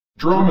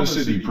Drama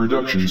City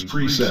Productions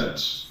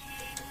presents.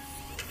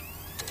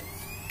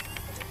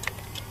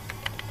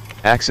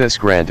 Access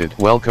granted.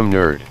 Welcome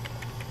nerd.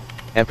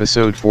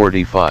 Episode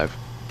 45.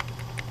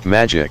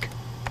 Magic,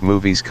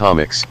 movies,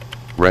 comics,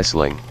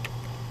 wrestling.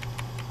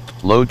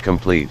 Load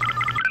complete.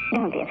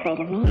 Don't be afraid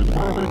of me.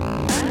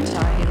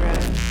 Anti-hero.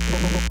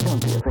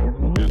 Don't be afraid of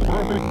me.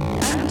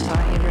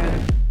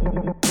 Anti-hero. Don't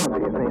be afraid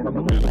of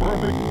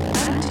me.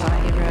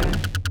 Anti-hero.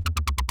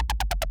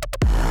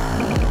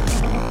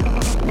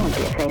 Don't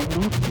be afraid of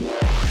me.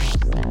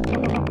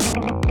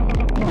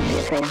 Don't be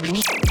afraid of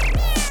me.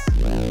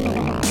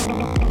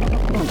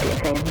 Don't be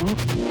afraid of me.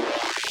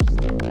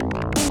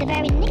 In the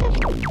very nick of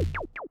time.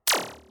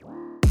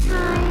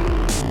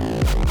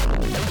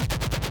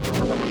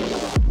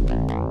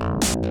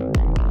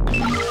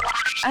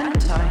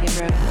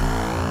 Anti-hero.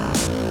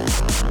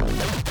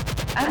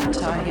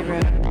 Anti-hero.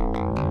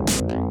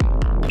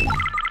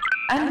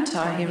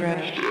 Anti-hero.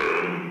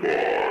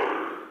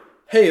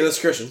 Hey, this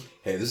is Christian.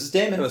 Hey, this is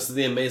Damon. And this is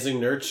the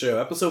Amazing Nerd Show,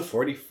 episode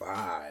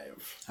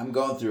 45. I'm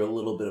going through a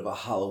little bit of a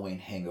Halloween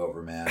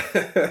hangover, man.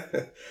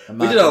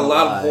 We did a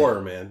lot of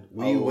horror, man.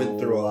 We went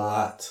through a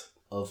lot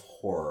of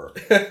horror.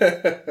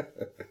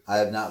 I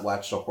have not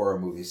watched a horror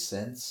movie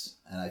since,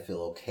 and I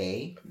feel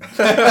okay.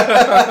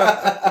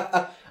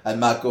 I'm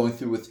not going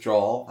through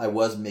withdrawal. I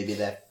was maybe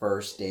that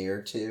first day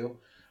or two,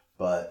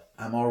 but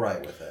I'm all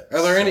right with it.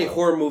 Are there any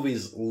horror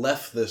movies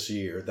left this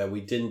year that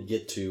we didn't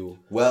get to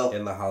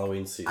in the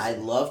Halloween season? I'd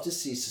love to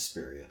see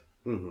Suspiria.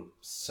 Mm-hmm.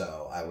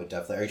 So I would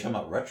definitely... Are you talking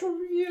about retro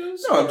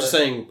reviews? No, I'm just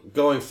saying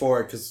going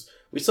forward, because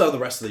we still have the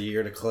rest of the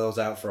year to close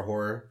out for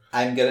horror.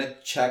 I'm going to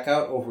check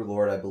out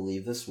Overlord, I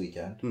believe, this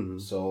weekend. Mm-hmm.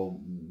 So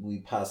we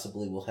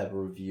possibly will have a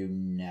review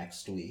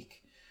next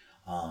week.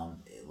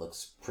 It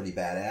looks pretty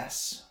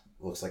badass.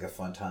 Looks like a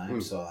fun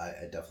time. So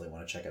I definitely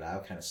want to check it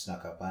out. Kind of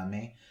snuck up on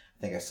me.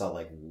 I think I saw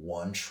like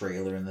one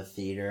trailer in the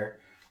theater.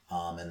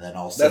 And then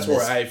also... That's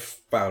where I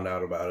found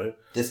out about it.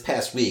 This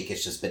past week,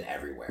 it's just been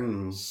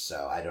everywhere.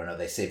 So I don't know.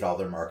 They saved all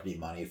their marketing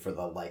money for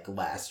the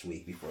last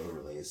week before the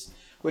release.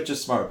 Which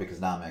is smart because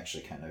now I'm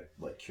actually kind of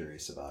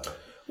curious about it.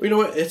 Well, you know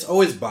what? It's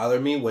always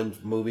bothered me when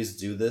movies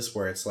do this,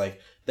 where it's like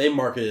they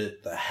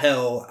market the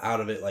hell out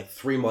of it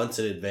 3 months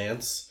in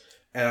advance,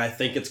 and I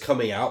think it's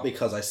coming out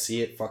because I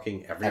see it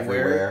fucking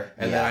everywhere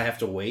and then I have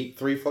to wait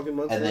 3 fucking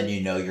months. And then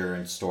you're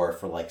in store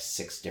for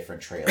 6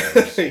 different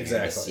trailers.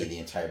 Exactly. To see the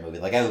entire movie.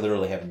 I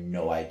literally have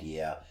no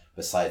idea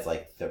besides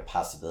the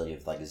possibility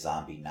of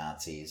zombie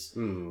Nazis,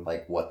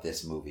 what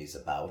this movie's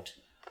about.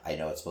 I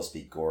know it's supposed to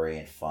be gory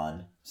and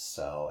fun,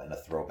 and a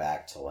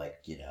throwback to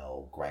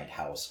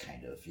grindhouse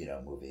kind of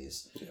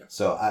movies. Yeah.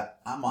 So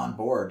I'm on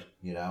board.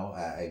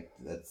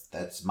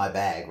 That's my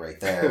bag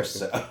right there.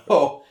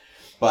 So,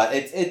 but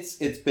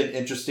it's been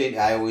interesting.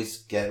 I always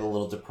get a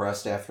little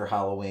depressed after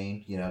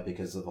Halloween,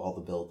 because of all the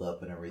build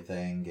up and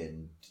everything,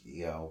 and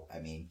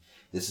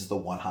this is the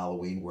one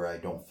Halloween where I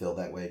don't feel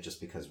that way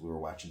just because we were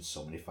watching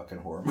so many fucking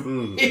horror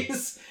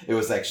movies. It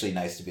was actually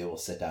nice to be able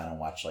to sit down and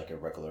watch a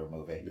regular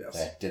movie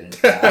that didn't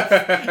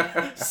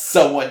have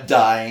someone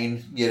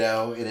dying,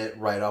 in it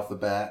right off the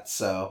bat.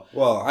 So,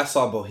 well, I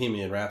saw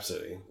Bohemian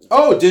Rhapsody.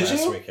 Oh, did you?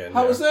 Last weekend,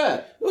 How was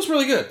that? It was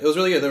really good.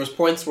 There was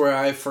points where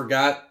I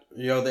forgot,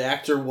 the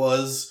actor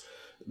was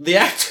the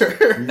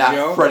actor.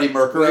 Not Freddie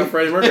Mercury. Not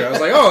Freddie Mercury. I was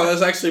like, oh,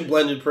 that's actually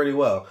blended pretty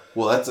well.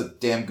 Well, that's a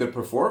damn good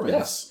performance.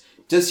 Yes.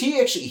 Does he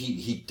actually...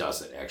 He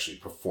doesn't actually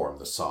perform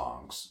the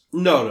songs.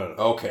 No.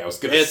 Okay, I was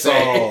going to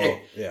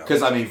say. Yeah.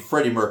 Because,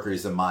 Freddie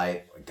Mercury's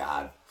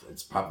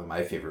it's probably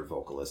my favorite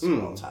vocalist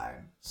of all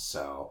time.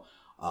 So,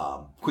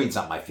 Queen's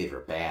not my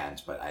favorite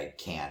band, but I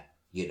can't,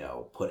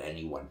 put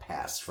anyone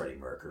past Freddie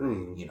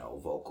Mercury,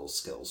 vocal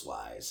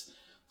skills-wise.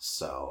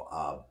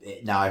 So,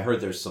 now I heard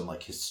there's some,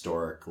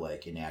 historic,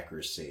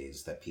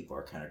 inaccuracies that people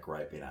are kind of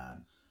griping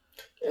on.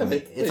 Yeah,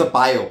 it's a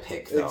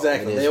biopic, though.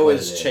 Exactly. They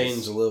always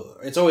change a little.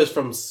 It's always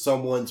from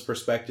someone's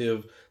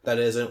perspective that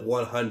isn't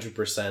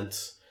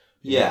 100%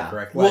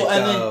 correct. Well,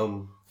 and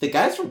then the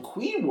guys from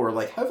Queen were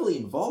heavily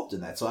involved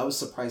in that, so I was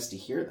surprised to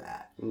hear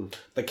that.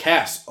 The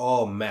cast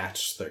all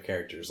matched their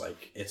characters.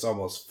 It's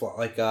almost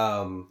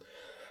I'm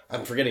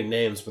forgetting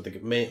names, but the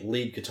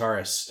lead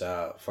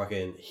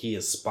guitarist, he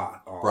is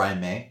spot on.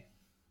 Brian May?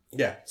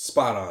 Yeah,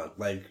 spot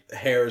on.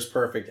 Hair is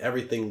perfect.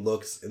 Everything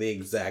looks the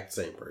exact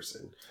same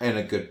person. And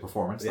a good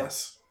performance.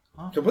 Yes.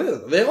 Huh?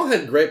 Completely. They all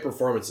had great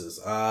performances.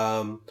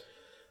 I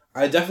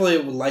definitely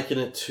would liken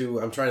it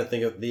to, I'm trying to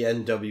think of the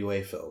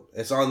NWA film.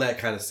 It's on that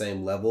kind of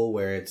same level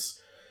where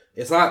it's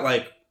not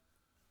a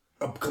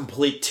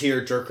complete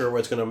tearjerker where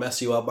it's going to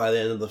mess you up by the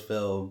end of the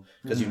film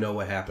because you know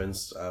what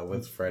happens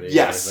with Freddy.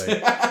 Yes.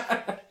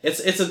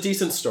 It's a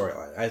decent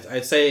storyline.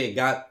 I'd say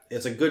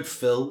it's a good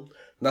film.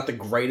 Not the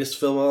greatest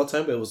film all the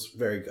time, but it was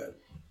very good.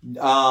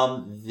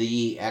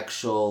 The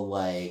actual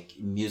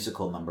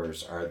musical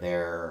numbers, are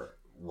there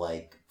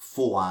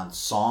full on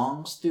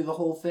songs through the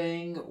whole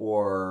thing,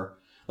 or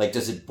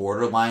does it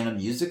borderline a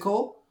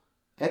musical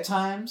at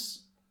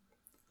times?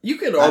 You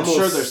could almost... I'm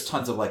sure there's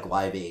tons of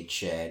Live Aid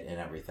shit and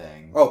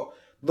everything. Oh,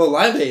 The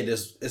Live Aid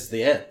is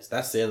the end.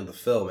 That's the end of the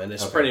film, and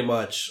it's pretty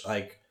much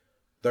like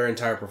their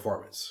entire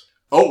performance.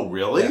 Oh,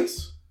 really?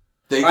 Yes.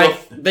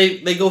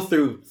 They go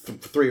through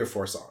 3 or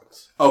 4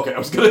 songs. Okay, I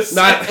was gonna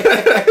say.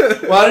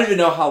 Well, I don't even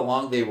know how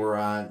long they were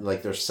on.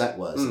 Like their set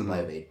was in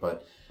Live Aid,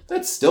 but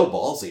that's still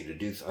ballsy to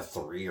do a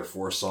 3 or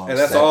 4 song and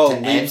that's set all to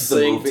end the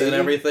synced movie. and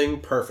everything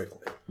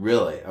perfectly.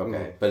 Really?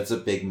 Okay, but it's a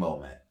big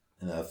moment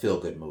and a feel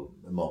good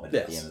moment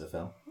at the end of the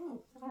film.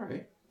 Oh, all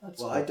right.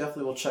 Well, I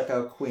definitely will check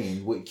out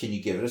Queen. Wait, can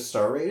you give it a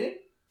star rating?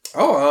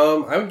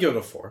 Oh, I would give it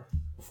a 4.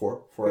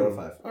 4 out of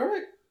 5.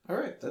 All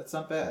right, that's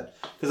not bad.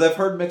 Because I've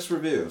heard mixed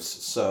reviews,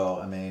 so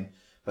I mean,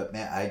 but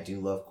man, I do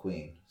love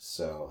Queen,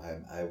 so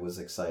I was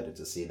excited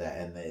to see that,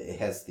 and it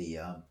has the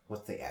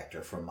what's the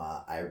actor from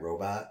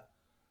iRobot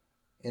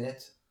in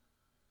it?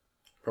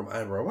 From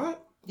iRobot?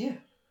 Yeah.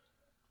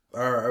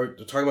 Are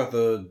we talking about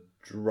the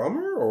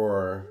drummer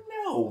or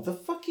no? The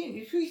fucking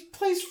he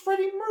plays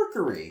Freddie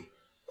Mercury.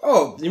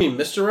 Oh, you mean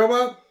Mr.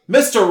 Robot?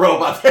 Mr.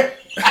 Robot.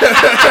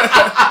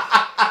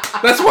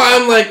 That's why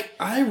I'm like,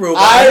 iRobot.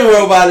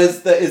 iRobot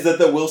is that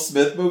the Will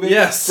Smith movie?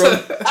 Yes.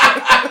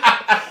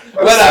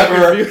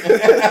 Whatever.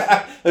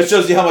 That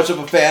shows you how much of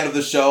a fan of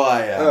the show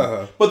I am.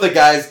 Uh-huh. But the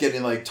guy's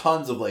getting like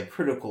tons of like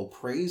critical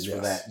praise for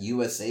that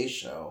USA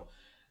show.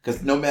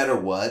 Because no matter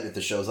what, if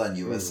the show's on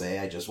USA,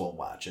 I just won't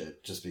watch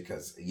it. Just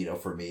because,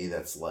 for me,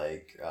 that's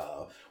like,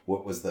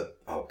 what was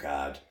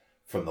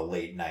from the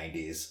late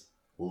 90s.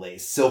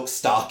 Silk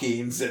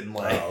stockings and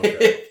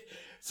like...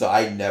 So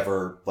I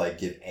never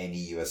get any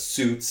US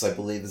Suits, I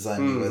believe, is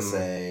on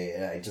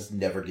USA. I just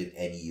never get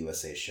any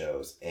USA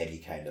shows, any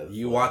kind of...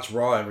 You watch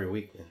Raw every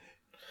week, man.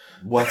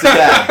 Once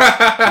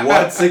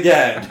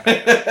again.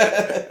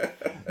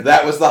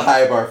 That was the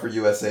high bar for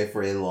USA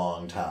for a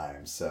long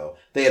time. So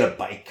they had a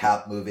bike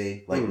cop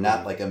movie,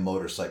 not like a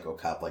motorcycle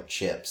cop, like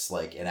Chips,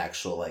 like an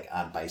actual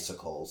on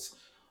bicycles,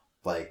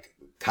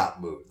 cop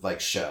movie,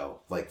 show,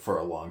 for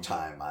a long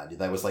time.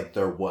 That was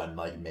their one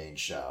main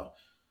show.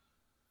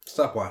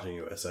 Stop watching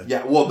USA.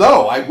 Yeah, well,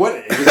 no, I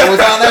wouldn't. It was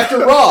always on after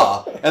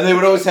Raw. And they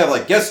would always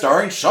have, guest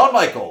starring Shawn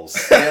Michaels.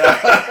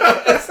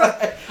 It's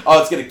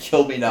it's going to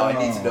kill me now. I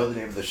need to know the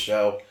name of the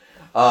show.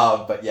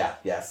 But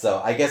yeah.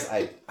 So I guess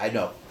I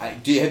know.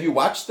 Have you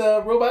watched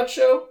the Robot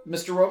show,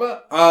 Mr.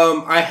 Robot?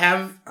 I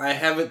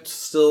have it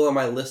still on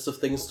my list of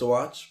things to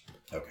watch.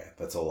 Okay,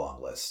 that's a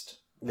long list.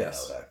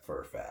 Yes. I know that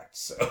for a fact.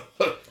 So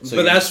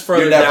but that's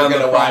further down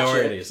the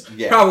priorities.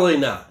 Yeah. Probably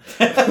not.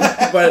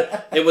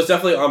 But it was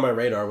definitely on my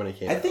radar when it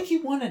came out. I think he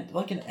won an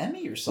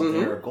Emmy or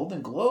something, or a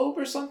Golden Globe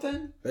or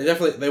something.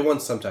 They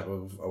won some type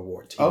of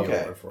award, TV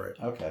award for it.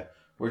 Okay.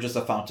 We're just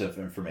a fountain of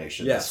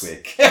information this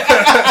week. You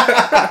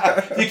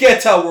can't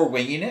tell we're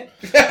winging it.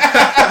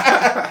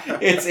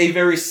 It's a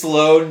very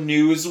slow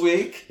news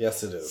week.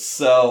 Yes, it is.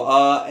 So,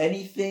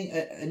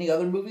 any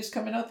other movies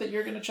coming out that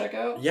you're going to check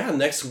out? Yeah,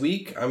 next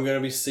week I'm going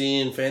to be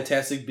seeing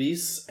Fantastic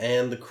Beasts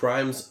and the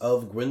Crimes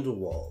of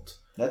Grindelwald.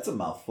 That's a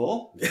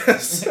mouthful.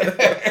 Yes.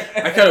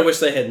 I kind of wish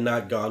they had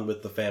not gone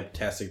with the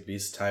Fantastic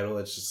Beasts title.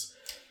 It's just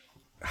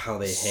how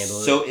they handle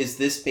it. So, is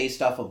this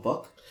based off a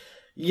book?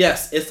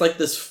 Yes, it's like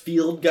this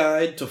field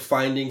guide to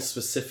finding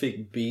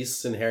specific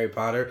beasts in Harry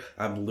Potter.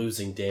 I'm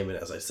losing Damon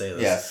as I say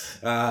this.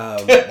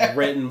 Yes.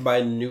 Written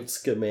by Newt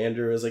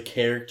Scamander as a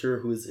character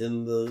who's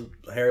in the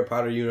Harry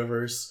Potter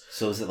universe.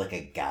 So is it like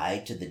a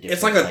guide to the different...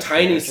 It's like a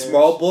tiny,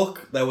 small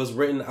book that was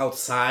written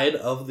outside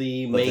of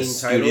the main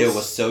titles. But the studio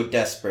was so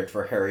desperate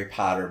for Harry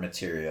Potter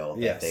material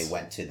that they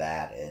went to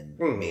that and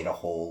made a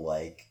whole,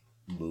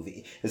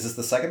 movie. Is this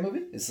the second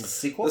movie? Is this a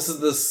sequel? This is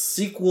the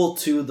sequel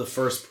to the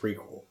first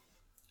prequel.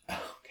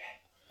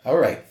 All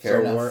right,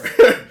 fair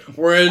enough.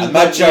 We're in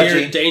the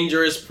weird,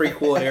 dangerous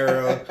prequel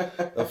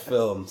era of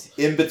films.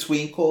 In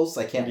between quels,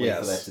 I can't wait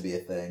for that to be a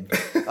thing.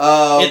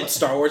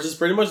 Star Wars is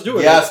pretty much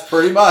doing it. Yes,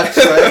 pretty much.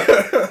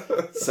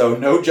 Right? So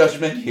no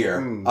judgment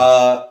here.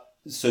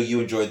 So you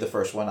enjoyed the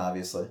first one,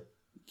 obviously.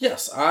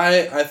 Yes,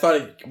 I thought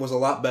it was a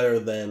lot better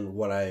than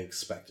what I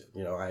expected.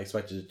 I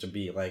expected it to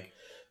be like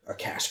a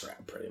cash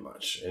grab, pretty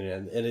much,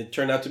 and it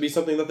turned out to be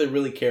something that they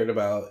really cared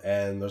about.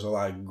 And there's a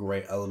lot of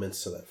great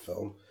elements to that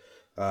film.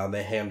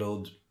 They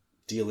handled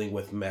dealing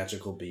with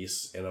magical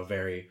beasts in a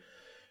very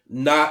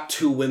not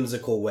too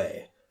whimsical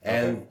way,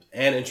 and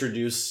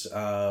introduced.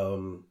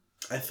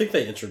 I think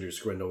they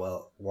introduced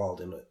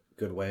Grindelwald in a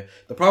good way.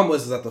 The problem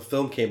was that the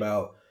film came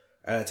out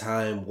at a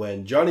time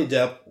when Johnny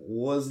Depp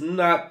was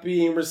not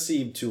being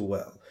received too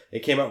well. It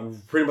came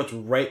out pretty much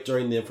right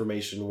during the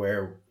information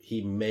where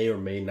he may or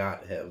may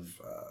not have,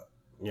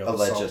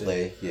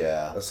 allegedly,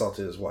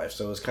 assaulted his wife.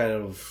 So it was kind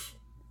of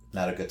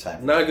not a good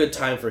time. Not a good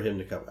time for him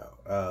to come out.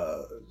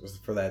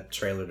 For that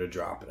trailer to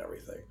drop and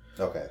everything.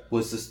 Okay.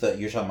 Was this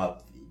you're talking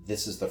about?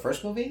 This is the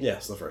first movie?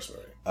 Yes, the first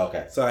movie.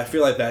 Okay. So I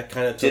feel like that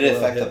kind of did it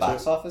affect the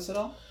box office at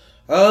all?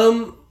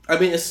 I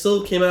mean, it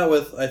still came out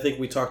with, I think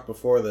we talked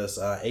before this,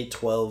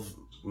 $812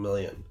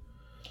 million.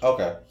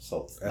 Okay,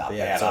 so it's at not the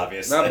bad, end. So,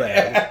 obviously. not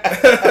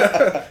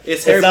bad.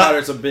 It's Harry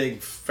Potter's a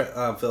big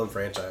film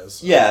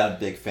franchise. Yeah, a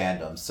big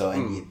fandom. So, I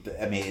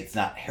mean, it's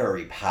not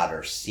Harry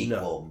Potter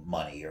sequel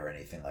money or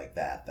anything like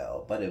that,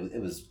 though. But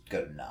it was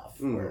good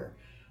enough.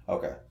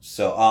 Okay,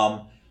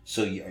 so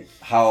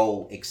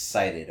how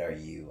excited are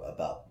you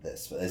about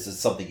this? Is this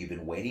something you've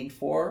been waiting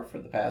for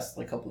the past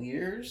couple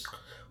years?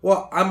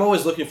 Well, I'm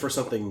always looking for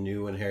something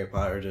new in Harry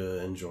Potter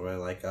to enjoy.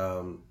 Like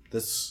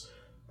this,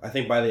 I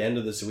think by the end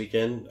of this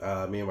weekend,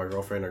 me and my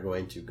girlfriend are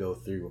going to go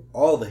through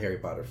all the Harry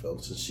Potter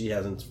films since she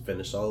hasn't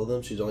finished all of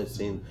them. She's only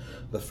seen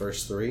the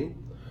first 3,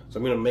 so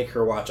I'm going to make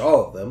her watch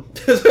all of them.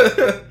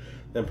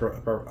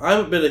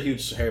 I've been a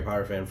huge Harry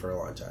Potter fan for a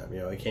long time.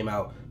 It came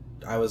out.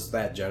 I was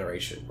that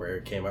generation where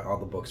it came out. All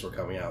the books were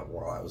coming out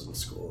while I was in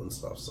school and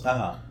stuff.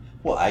 So.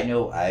 Well, I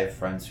know I have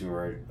friends who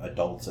were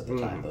adults at the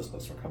time those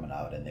books were coming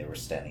out, and they were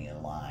standing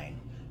in line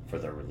for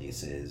their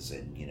releases,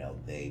 and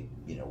they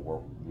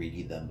were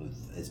reading them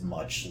with as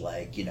much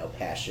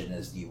passion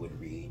as you would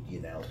read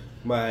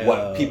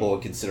what people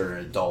would consider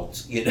an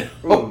adult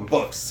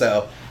book.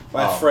 So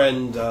my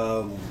friend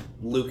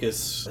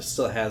Lucas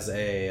still has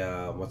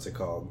a what's it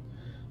called,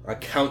 a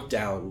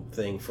countdown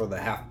thing for the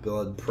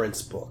Half-Blood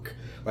Prince book.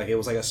 Like it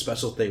was like a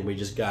special thing we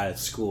just got at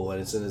school,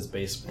 and it's in his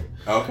basement.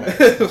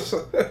 Okay.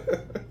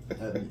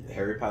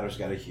 Harry Potter's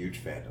got a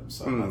huge fandom,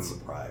 so I'm not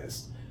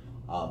surprised.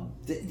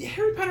 Did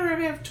Harry Potter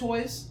ever have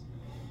toys?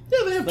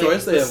 Yeah, they have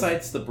toys.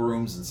 Besides the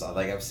brooms and stuff,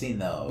 I've seen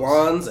those.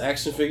 Wands,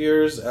 action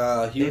figures,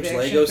 huge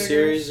Lego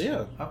series.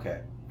 Yeah.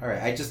 Okay. All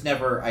right. I just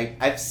never.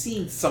 I've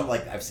seen some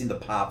I've seen the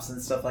pops and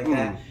stuff like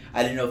that.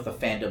 I didn't know if the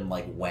fandom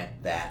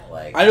went that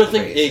I don't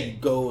think it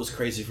goes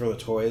crazy for the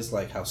toys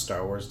like how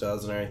Star Wars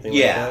does and everything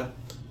like that.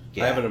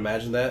 Yeah. I haven't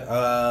imagined that.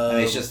 I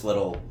mean, it's just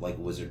little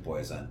wizard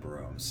boys on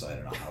brooms, so I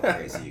don't know how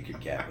crazy you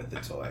could get with the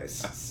toys.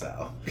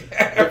 So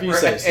if you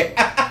say so.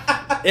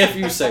 If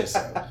you say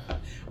so.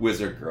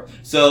 Wizard girl.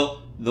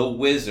 So the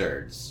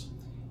wizards,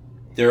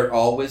 they're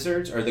all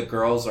wizards, or the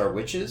girls are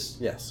witches?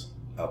 Yes.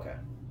 Okay.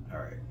 All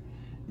right.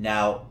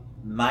 Now,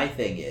 my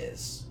thing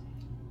is,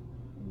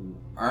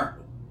 aren't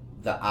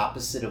the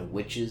opposite of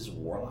witches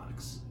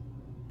warlocks?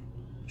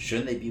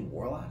 Shouldn't they be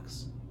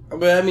warlocks?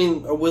 But I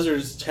mean, a wizard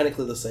is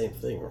technically the same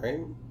thing,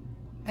 right?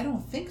 I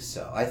don't think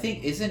so. I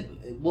think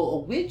a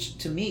witch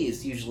to me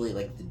is usually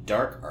the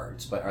dark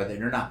arts, but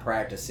they're not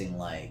practicing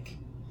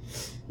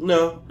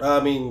No, I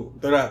mean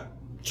they're not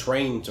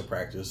trained to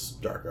practice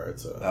dark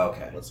arts.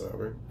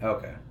 Whatsoever.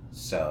 Okay.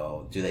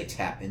 So do they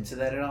tap into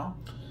that at all?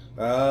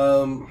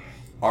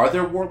 Are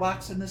there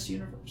warlocks in this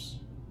universe?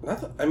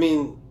 Not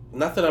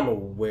that I'm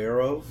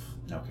aware of.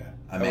 Okay.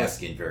 I'm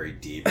asking very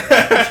deep.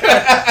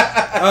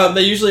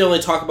 They usually only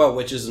talk about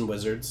witches and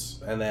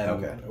wizards, and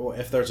then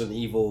if there's an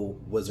evil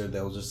wizard,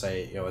 they'll just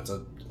say,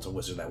 it's a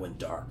wizard that went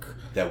dark.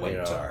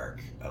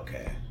 Dark.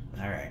 Okay.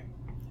 All right.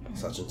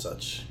 Such and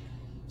such.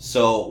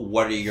 So,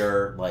 what are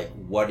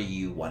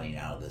you wanting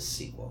out of this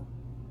sequel?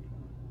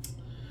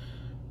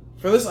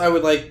 For this, I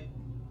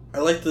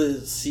like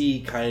to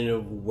see kind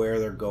of where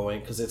they're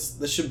going, because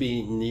this should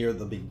be near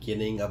the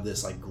beginning of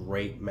this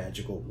great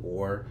magical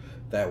war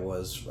that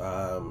was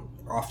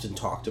often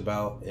talked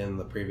about in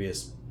the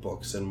previous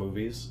books and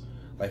movies,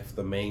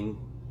 the main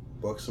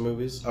books and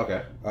movies.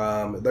 Okay.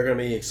 They're going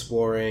to be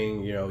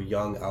exploring,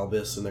 young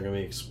Albus, and they're going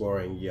to be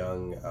exploring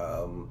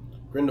young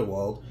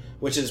Grindelwald,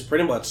 which is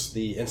pretty much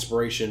the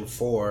inspiration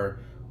for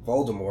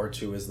Voldemort,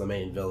 who is the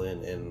main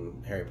villain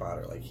in Harry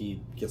Potter.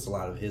 He gets a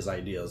lot of his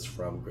ideas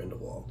from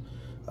Grindelwald,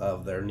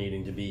 of there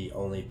needing to be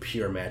only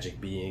pure magic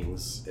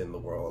beings in the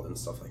world and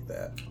stuff like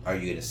that. Are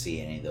you going to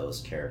see any of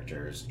those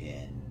characters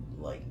in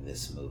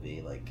this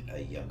movie,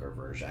 a younger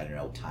version? I don't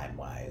know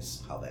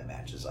time-wise how that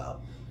matches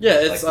up. Yeah,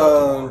 it's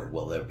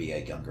will there be a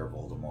younger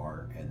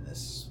Voldemort in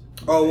this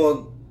movie? Oh,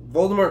 well,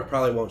 Voldemort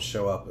probably won't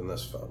show up in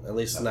this film, at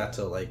least not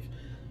till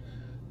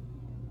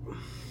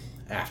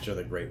after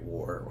the Great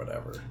War or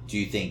whatever. Do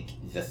you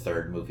think the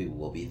third movie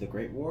will be the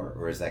Great War,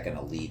 or is that going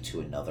to lead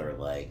to another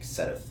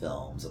set of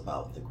films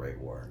about the Great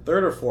War?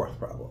 Third or fourth,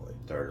 probably.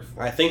 Third or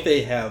fourth. I think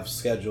they have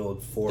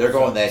scheduled 4. They're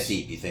going that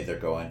deep. You think they're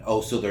going?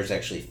 Oh, so there's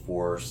actually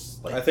 4.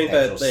 I think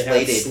that they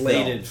had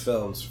slated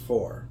films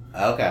for.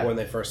 Okay. When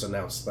they first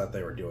announced that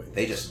they were doing it.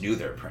 They just knew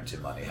they were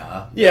printing money,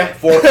 huh? Yeah.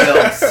 4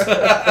 films.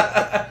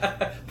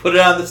 Put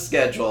it on the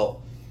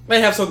schedule. They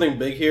have something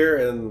big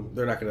here, and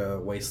they're not going to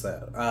waste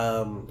that.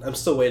 I'm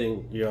still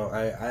waiting.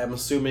 I'm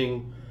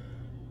assuming,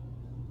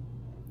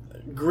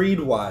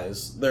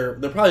 greed-wise, they're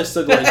probably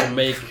still going to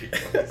make.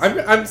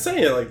 I'm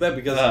saying it like that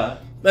because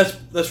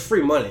that's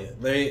free money.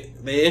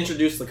 They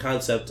introduced the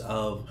concept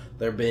of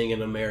there being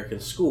an American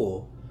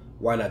school.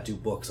 Why not do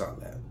books on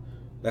that?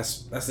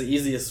 That's the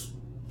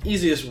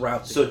easiest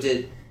route.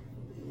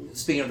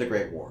 Speaking of the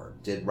Great War,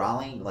 did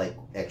Rowling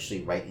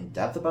actually write in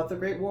depth about the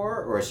Great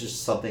War, or is it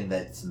just something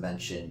that's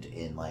mentioned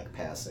in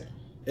passing?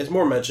 It's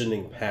more mentioned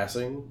in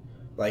passing.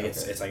 Like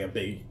it's like a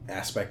big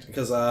aspect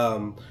because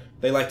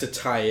they like to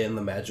tie in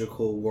the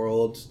magical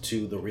world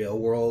to the real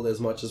world as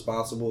much as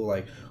possible.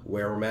 Like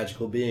where were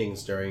magical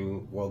beings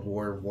during World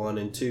War I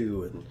and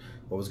II, and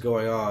what was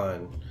going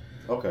on.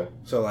 Okay.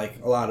 So like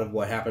a lot of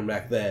what happened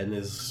back then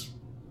is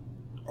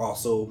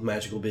also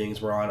magical beings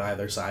were on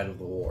either side of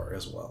the war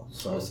as well.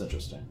 So that's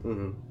interesting.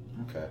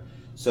 Mm-hmm. Okay.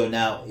 So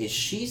now, is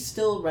she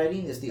still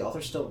writing? Is the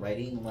author still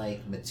writing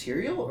like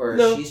material, or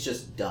No. she's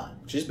just done?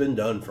 She's been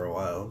done for a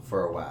while.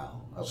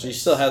 Okay. She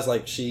still has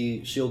like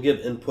she'll give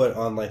input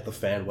on like the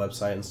fan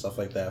website and stuff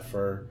like that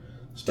for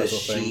special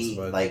things.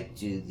 But like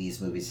do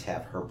these movies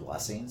have her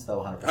blessings though?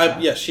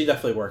 100%. Yeah, she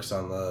definitely works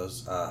on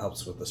those.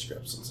 Helps with the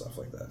scripts and stuff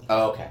like that.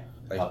 Oh, okay.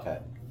 Like, okay.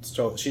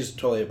 She's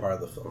totally a part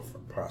of the film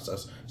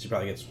process. She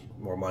probably gets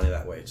more money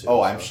that way too.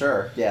 Oh, I'm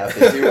sure. Yeah, if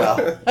they do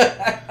well.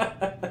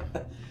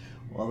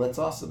 Well, that's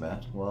awesome,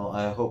 man. Well,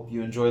 I hope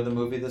you enjoyed the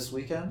movie this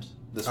weekend.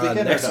 This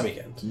weekend? Next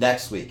weekend.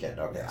 Next weekend,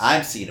 okay. Yes.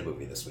 I'm seeing a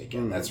movie this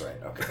weekend. That's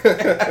right,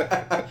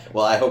 okay.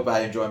 Well, I hope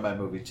I enjoy my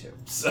movie too.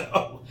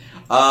 So,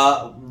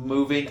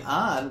 moving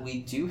on,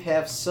 we do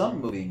have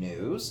some movie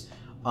news.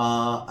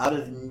 Out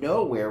of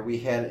nowhere, we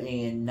had an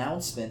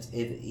announcement of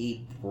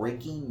a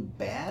Breaking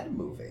Bad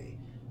movie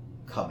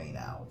coming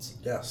out.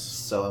 Yes.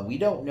 So, and we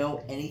don't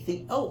know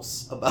anything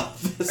else about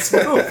this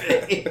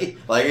movie.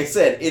 Like I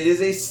said, it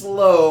is a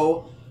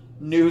slow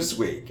news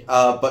week.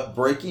 But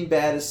Breaking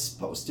Bad is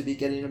supposed to be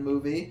getting a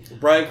movie.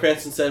 Bryan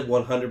Cranston said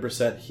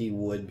 100% he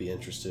would be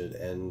interested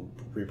in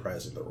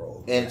reprising the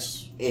role. And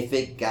if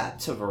it got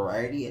to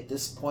Variety at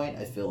this point,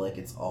 I feel like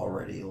it's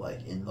already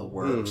like in the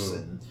works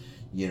and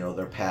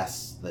they're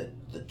past the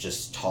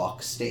just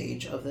talk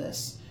stage of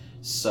this.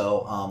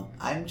 So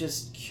I'm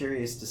just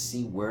curious to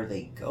see where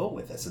they go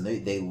with this. And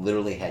they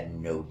literally had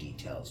no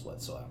details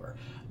whatsoever.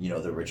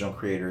 The original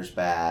creator's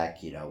back.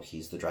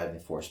 He's the driving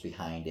force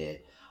behind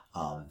it.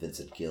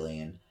 Vincent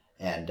Gillian.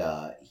 And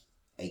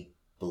I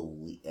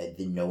believe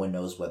no one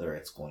knows whether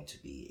it's going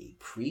to be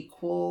a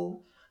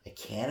prequel. I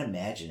can't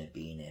imagine it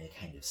being any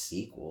kind of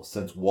sequel.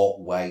 Since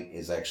Walt White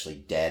is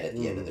actually dead at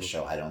the end of the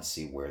show, I don't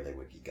see where they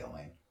would be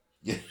going.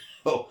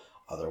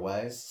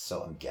 Otherwise,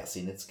 so I'm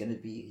guessing it's going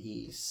to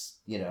be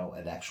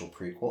an actual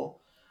prequel.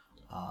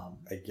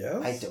 I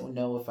guess. I don't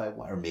know if I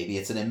want, or maybe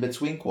it's an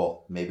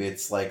in-between-quel. Maybe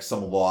it's like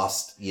some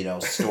lost,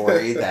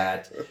 story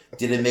that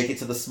didn't make it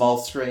to the small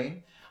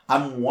screen.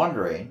 I'm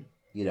wondering,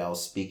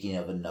 speaking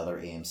of another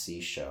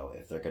AMC show,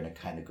 if they're going to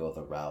kind of go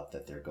the route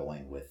that they're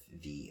going with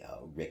the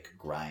Rick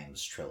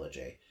Grimes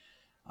trilogy.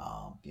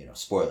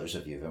 Spoilers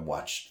if you haven't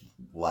watched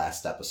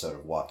last episode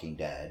of Walking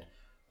Dead,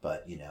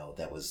 but,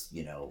 that was,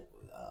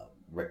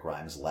 Rick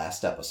Grimes'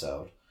 last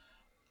episode,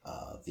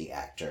 the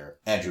actor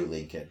Andrew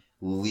Lincoln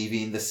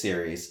leaving the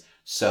series,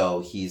 so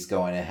he's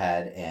going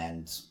ahead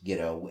and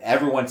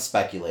everyone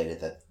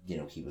speculated that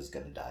he was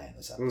going to die in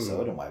this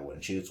episode, and why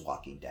wouldn't you? It's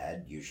Walking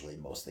Dead. Usually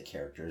most of the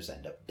characters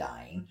end up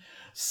dying,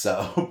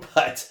 so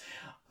but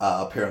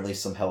apparently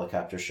some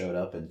helicopter showed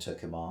up and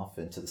took him off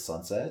into the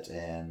sunset,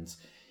 and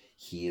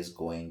he is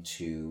going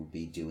to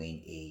be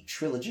doing a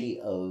trilogy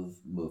of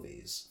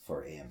movies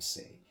for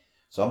AMC.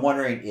 So I'm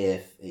wondering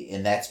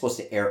and that's supposed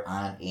to air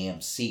on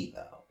AMC,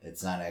 though.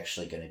 It's not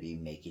actually going to be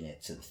making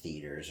it to the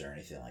theaters or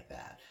anything like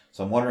that.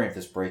 So I'm wondering if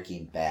this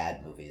Breaking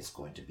Bad movie is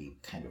going to be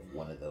kind of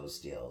one of those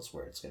deals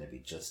where it's going to be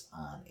just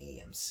on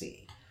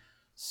AMC.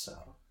 So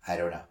I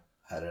don't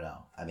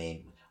know. I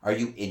mean, are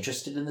you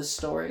interested in this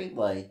story?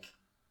 Like,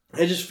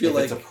 I just feel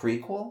like it's a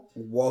prequel.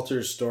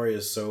 Walter's story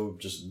is so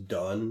just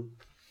done,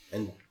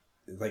 and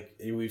like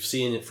we've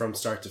seen it from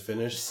start to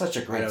finish. It's such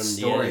a great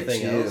story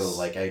too. Else.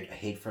 Like I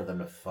hate for them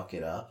to fuck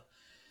it up.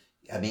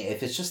 I mean,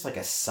 if it's just like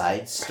a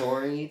side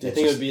story, do you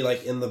think it would be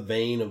like in the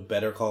vein of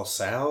Better Call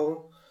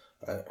Saul?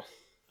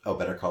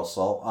 Better Call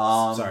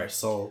Saul. Sorry,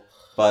 Saul.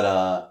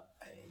 But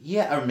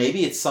yeah, or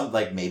maybe it's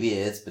maybe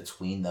it is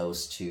between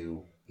those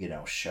two,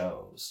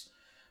 shows.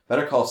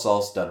 Better Call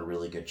Saul's done a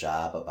really good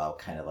job about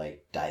kind of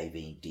like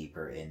diving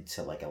deeper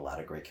into like a lot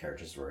of great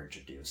characters were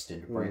introduced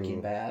into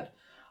Breaking Bad.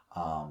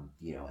 And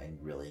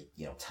really,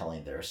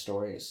 telling their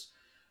stories.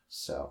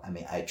 So, I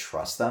mean, I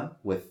trust them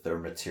with their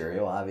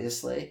material,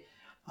 obviously.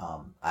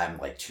 I'm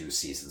like 2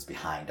 seasons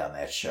behind on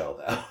that show,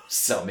 though.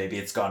 So maybe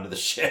it's gone to the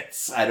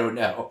shits. I don't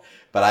know.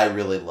 But I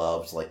really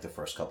loved like the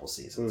first couple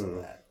seasons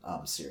of that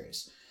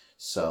series.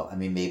 So, I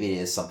mean, maybe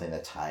it is something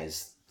that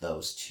ties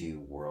those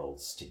two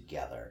worlds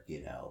together,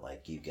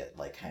 like you get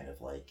like kind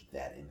of like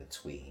that in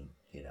between,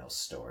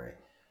 story.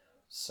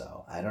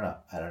 So I don't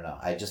know.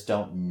 I just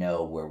don't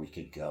know where we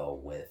could go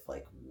with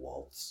like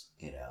Walt,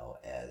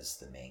 as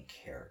the main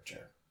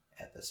character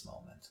at this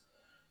moment.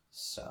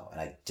 So, and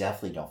I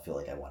definitely don't feel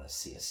like I want to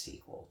see a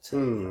sequel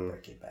to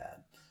Breaking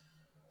Bad.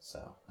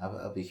 So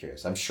I'll be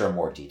curious. I'm sure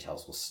more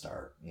details will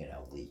start,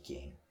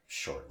 leaking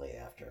shortly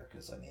after.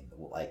 Because I mean,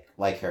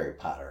 like Harry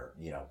Potter,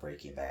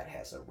 Breaking Bad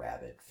has a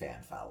rabid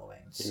fan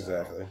following. So.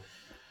 Exactly.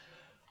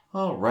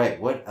 All right,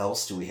 what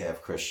else do we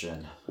have,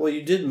 Christian? Well,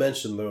 you did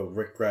mention the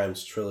Rick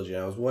Grimes trilogy.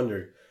 I was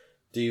wondering,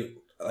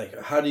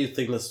 how do you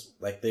think this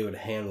they would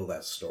handle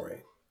that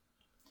story?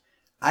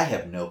 I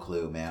have no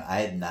clue, man.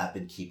 I have not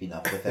been keeping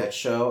up with that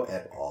show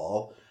at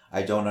all.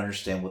 I don't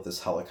understand what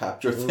this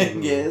helicopter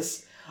thing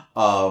is.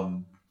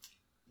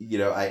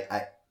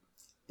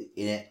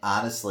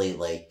 Honestly,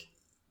 like,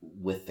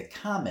 with the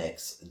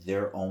comics,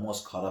 they're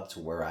almost caught up to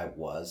where I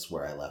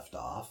left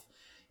off.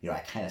 I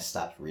kind of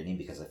stopped reading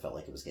because I felt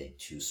like it was getting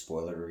too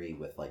spoilery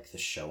with, like, the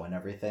show and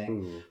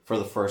everything. For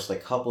the first,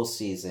 like, couple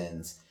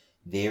seasons,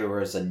 there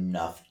was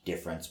enough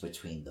difference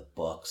between the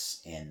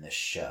books and the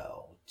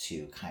show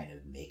to kind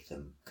of make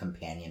them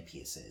companion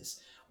pieces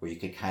where you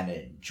could kind of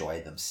enjoy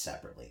them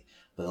separately.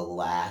 But the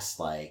last,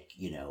 like,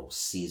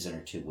 season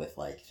or two with,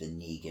 like, the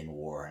Negan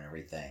War and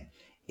everything,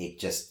 it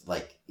just,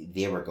 like,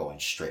 they were going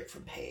straight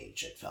from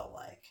page, it felt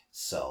like.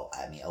 So,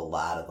 I mean, a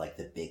lot of, like,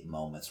 the big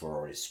moments were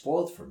already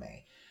spoiled for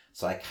me.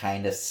 So I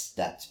kind of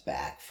stepped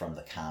back from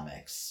the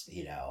comics,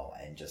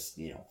 and just,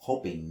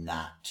 hoping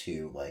not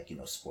to, like,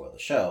 spoil the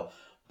show.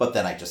 But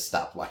then I just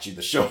stopped watching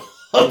the show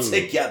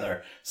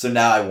altogether. So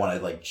now I want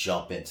to, like,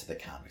 jump into the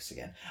comics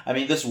again. I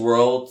mean, this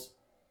world,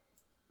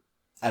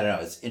 I don't know,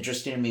 it's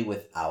interesting to me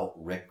without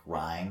Rick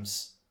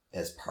Grimes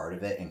as part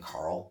of it and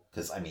Carl.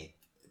 Because, I mean,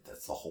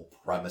 that's the whole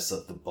premise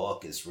of the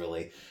book is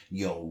really,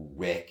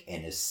 Rick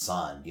and his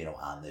son,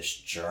 on this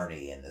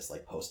journey in this,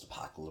 like,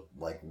 post-apocalyptic,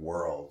 like,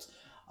 world.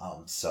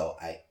 So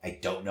I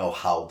don't know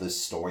how this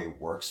story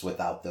works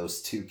without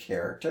those two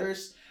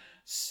characters.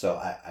 So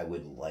I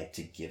would like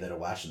to give it a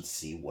watch and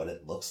see what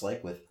it looks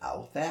like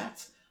without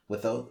that,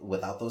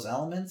 without those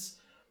elements.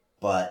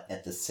 But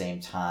at the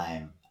same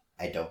time,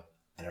 I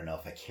don't know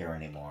if I care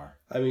anymore.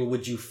 I mean,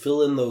 would you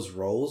fill in those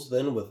roles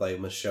then with, like,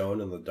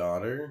 Michonne and the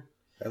daughter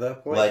at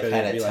that point? Well, I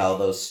kind of tell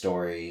those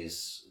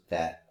stories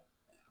that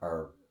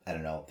are, I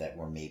don't know, that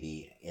were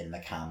maybe in the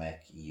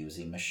comic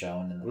using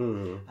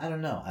Michonne. I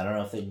don't know. I don't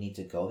know if they need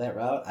to go that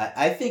route.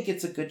 I think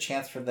it's a good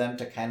chance for them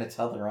to kind of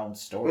tell their own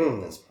story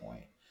at this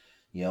point.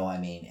 I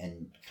mean,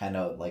 and kind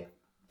of, like,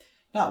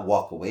 not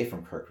walk away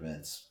from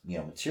Kirkman's,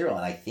 material.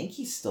 And I think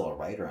he's still a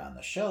writer on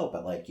the show,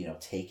 but, like,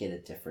 take it a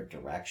different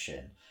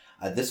direction.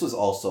 This was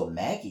also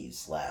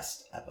Maggie's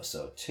last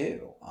episode,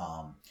 too.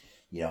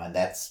 And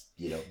that's,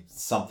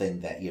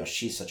 something that,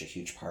 she's such a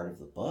huge part of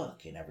the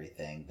book and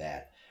everything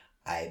that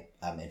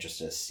I'm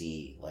interested to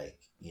see, like,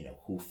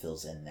 who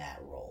fills in that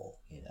role,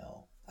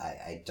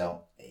 I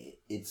don't,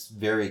 it's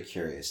very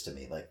curious to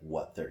me, like,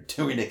 what they're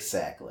doing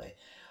exactly.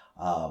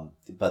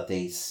 But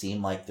they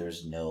seem like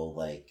there's no,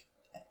 like,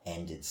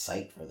 end in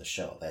sight for the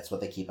show. That's what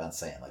they keep on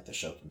saying, like, the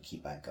show can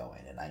keep on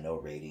going. And I know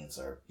ratings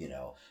are,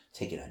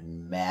 taking a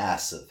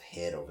massive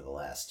hit over the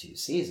last 2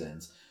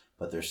 seasons,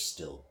 but they're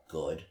still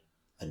good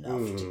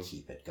enough to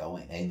keep it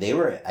going. And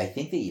I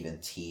think they even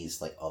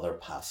teased, like, other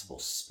possible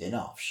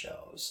spin-off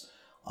shows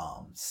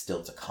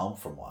still to come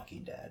from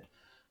Walking Dead.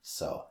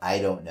 So I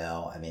don't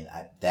know. I mean,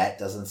 that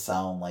doesn't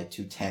sound, like,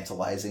 too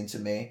tantalizing to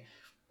me,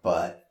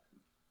 but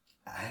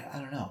I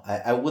don't know.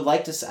 I would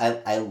like to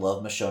say, I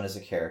love Michonne as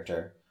a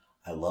character.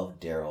 I love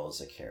Daryl as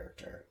a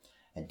character.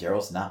 And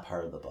Daryl's not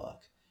part of the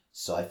book.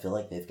 So I feel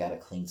like they've got a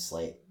clean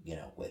slate,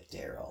 with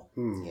Daryl,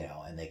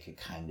 and they could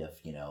kind of,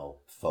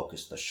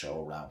 focus the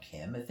show around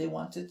him if they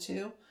wanted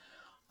to.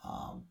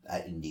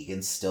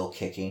 Negan's still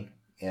kicking,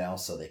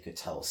 so they could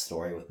tell a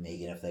story with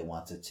Negan if they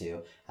wanted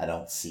to. I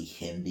don't see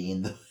him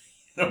being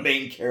the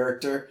main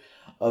character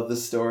of the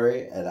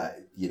story. And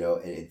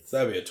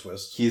that'd be a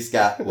twist. He's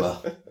got,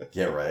 well,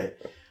 yeah, right.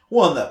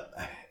 Well,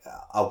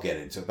 I'll get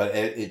into it, but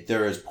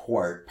there is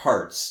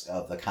parts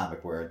of the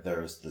comic where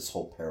there's this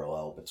whole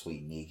parallel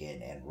between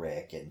Negan and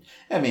Rick, and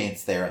I mean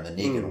it's there in the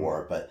Negan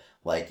War, but,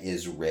 like,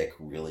 is Rick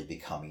really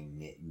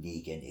becoming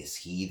Negan? Is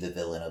he the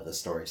villain of the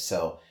story?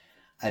 So,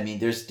 I mean,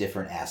 there's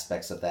different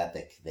aspects of that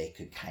they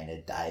could kind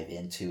of dive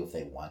into if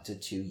they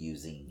wanted to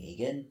using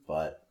Negan,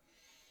 but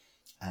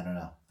I don't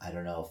know. I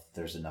don't know if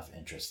there's enough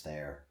interest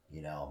there,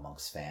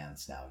 amongst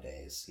fans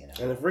nowadays.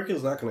 And if Rick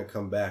is not going to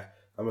come back,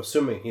 I'm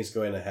assuming he's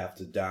going to have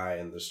to die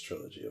in this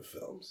trilogy of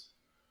films.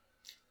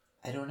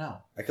 I don't know.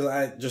 Because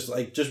I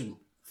just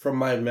from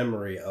my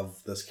memory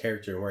of this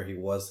character and where he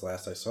was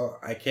last I saw,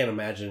 I can't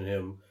imagine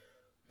him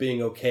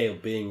being okay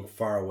being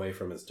far away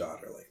from his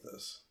daughter like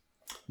this.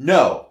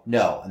 No.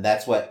 And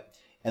that's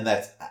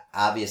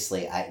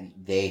obviously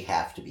they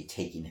have to be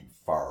taking him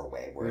far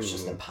away where it's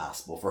just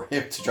impossible for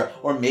him to travel.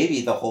 Or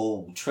maybe the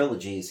whole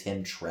trilogy is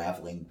him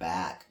traveling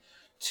back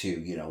to,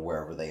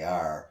 wherever they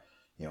are,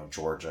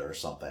 Georgia or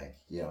something,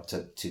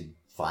 to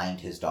find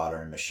his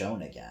daughter and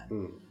Michonne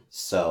again.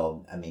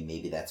 So, I mean,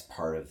 maybe that's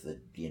part of the,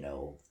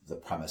 the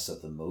premise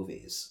of the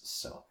movies.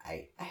 So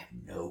I have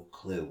no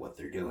clue what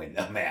they're doing.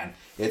 Oh, man,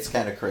 it's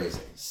kind of crazy.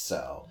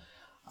 So,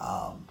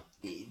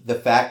 the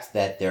fact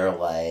that they're,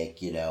 like,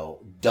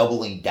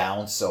 doubling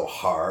down so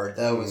hard,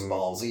 that was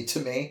ballsy to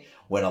me.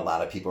 When a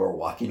lot of people are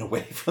walking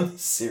away from the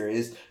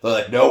series, they're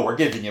like, no, we're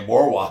giving you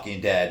more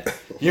Walking Dead.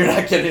 You're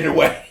not getting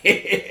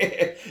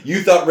away.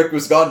 You thought Rick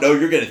was gone? No,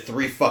 you're getting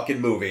 3 fucking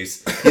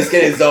movies. He's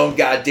getting his own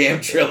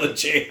goddamn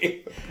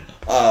trilogy.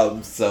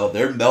 So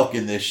they're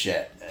milking this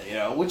shit,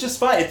 which is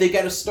fine if they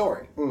got a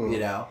story,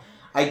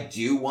 I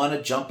do want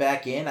to jump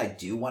back in. I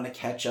do want to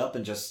catch up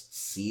and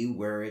just see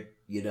where it,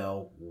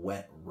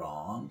 went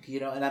wrong,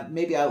 and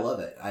maybe I love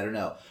it. I don't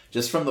know.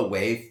 Just from the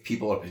way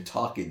people have been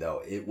talking,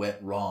 though, it went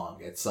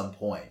wrong at some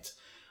point.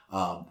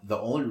 The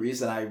only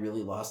reason I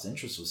really lost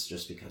interest was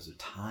just because of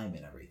time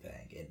and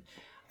everything. And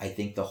I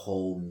think the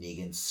whole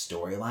Negan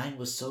storyline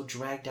was so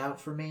dragged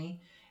out for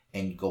me.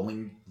 And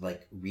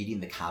reading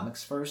the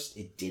comics first,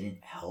 it didn't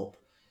help.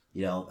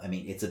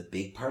 It's a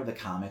big part of the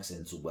comics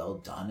and it's well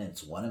done. And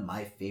it's one of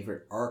my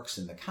favorite arcs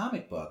in the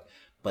comic book.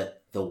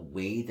 But the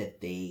way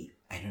that they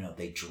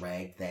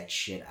dragged that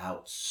shit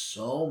out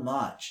so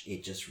much,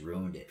 it just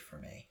ruined it for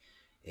me.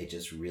 It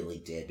just really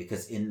did.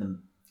 Because in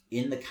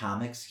the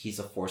comics, he's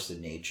a force of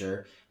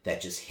nature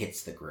that just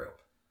hits the group.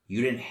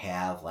 You didn't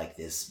have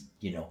this,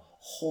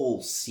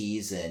 whole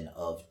season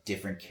of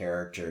different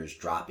characters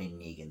dropping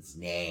Negan's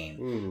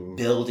name,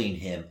 building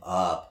him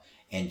up,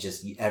 and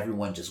just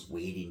everyone just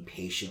waiting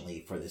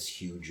patiently for this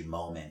huge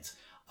moment,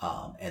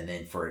 and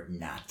then for it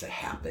not to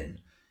happen.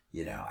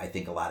 I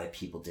think a lot of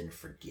people didn't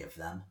forgive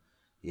them.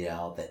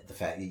 That the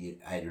fact that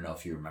I don't know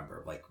if you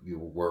remember, you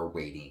were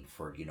waiting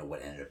for,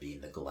 what ended up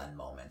being the Glenn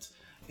moment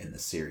in the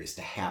series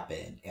to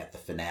happen at the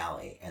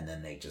finale, and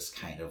then they just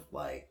kind of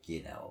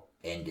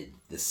ended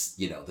this,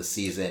 the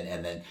season,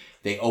 and then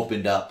they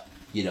opened up,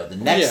 the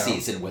next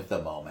season with the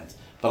moment.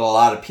 But a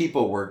lot of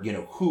people were,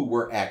 who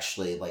were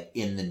actually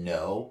in the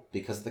know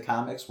because of the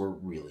comics were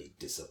really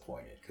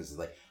disappointed because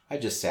I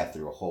just sat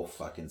through a whole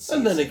fucking season.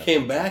 And then it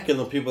came back, and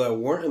the people that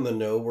weren't in the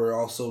know were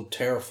also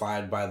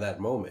terrified by that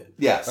moment.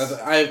 Yes.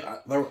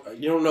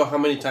 You don't know how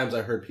many times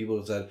I heard people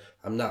who said,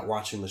 I'm not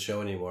watching the show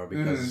anymore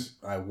because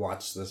I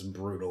watched this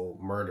brutal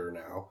murder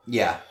now.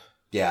 Yeah.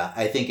 Yeah.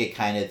 I think it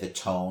kind of, the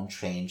tone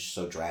changed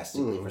so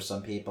drastically for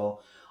some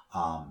people.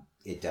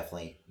 It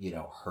definitely,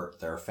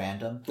 hurt their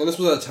fandom. And this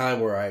was a time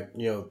where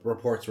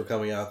reports were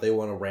coming out, they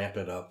want to ramp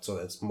it up so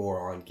it's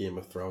more on Game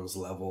of Thrones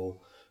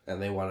level.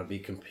 And they want to be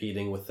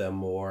competing with them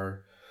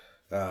more.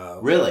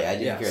 Really? I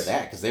didn't hear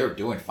that because they were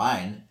doing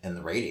fine in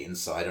the ratings,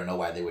 so I don't know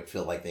why they would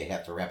feel like they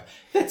have to ramp.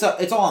 It's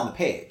all on the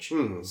page,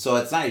 so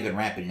it's not even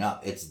ramping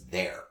up. It's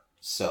there.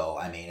 So,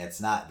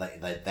 it's not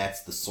like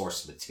that's the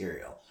source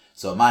material.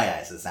 So in my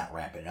eyes, it's not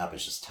ramping up.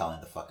 It's just telling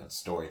the fucking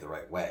story the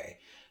right way.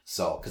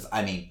 So, because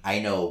I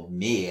know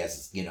me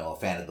as, a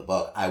fan of the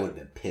book, I would have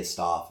been pissed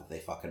off if they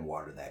fucking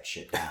watered that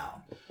shit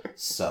down.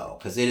 So,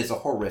 because it is a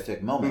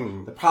horrific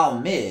moment. The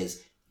problem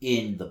is,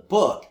 in the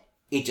book,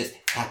 it just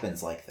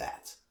happens like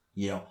that.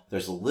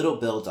 There's a little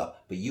build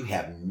up, but you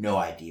have no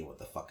idea what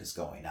the fuck is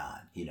going on.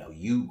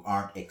 You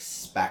aren't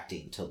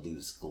expecting to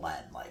lose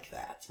Glenn like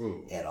that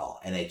at all.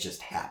 And it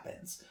just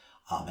happens.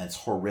 And it's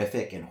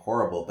horrific and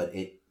horrible, but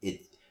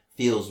it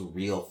feels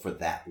real for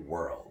that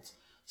world.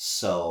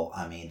 So,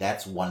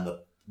 that's one of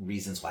the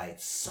reasons why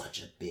it's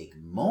such a big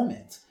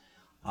moment.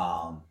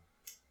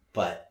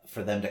 But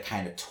for them to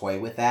kind of toy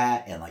with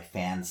that and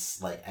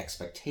fans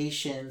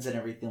expectations and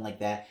everything like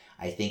that,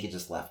 I think it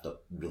just left a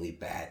really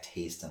bad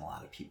taste in a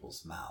lot of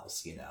people's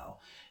mouths,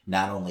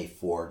 not only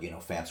for,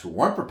 fans who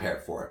weren't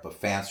prepared for it, but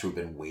fans who've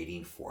been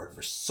waiting for it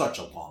for such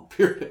a long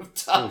period of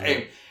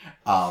time.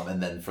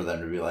 And then for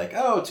them to be like,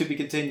 oh, to be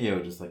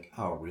continued. Just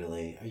oh,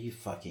 really? Are you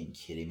fucking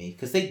kidding me?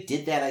 Because they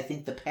did that, I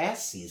think, the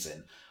past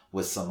season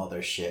with some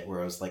other shit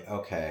where I was like,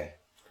 okay.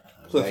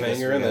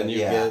 Cliffhanger, and then you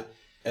get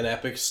an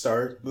epic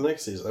start the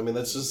next season.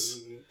 That's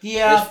just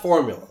it's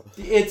formula.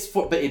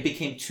 But it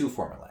became too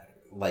formulaic.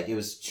 It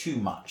was too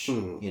much.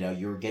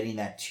 You were getting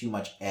that too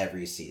much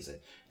every season.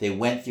 They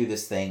went through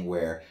this thing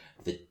where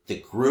the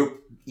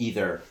group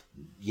either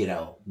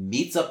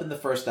meets up in the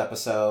first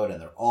episode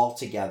and they're all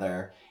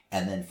together,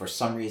 and then for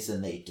some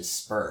reason they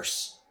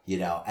disperse.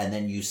 And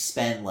then you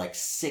spend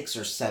 6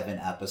 or 7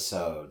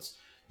 episodes,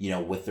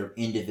 with their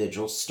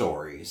individual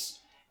stories.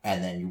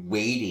 And then you're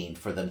waiting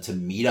for them to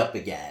meet up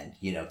again,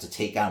 to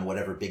take on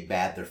whatever big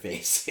bad they're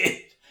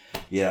facing.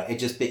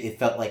 It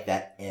felt like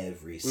that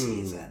every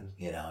season.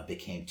 It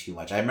became too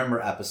much. I remember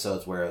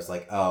episodes where I was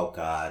like, oh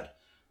God,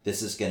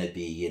 this is going to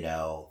be,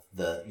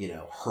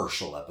 the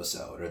Herschel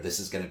episode, or this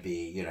is going to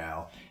be,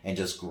 and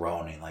just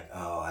groaning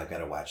oh, I've got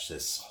to watch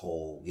this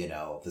whole,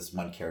 this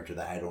one character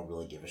that I don't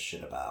really give a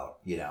shit about,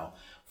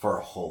 for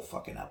a whole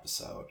fucking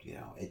episode.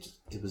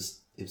 It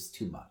was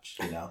too much.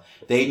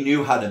 They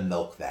knew how to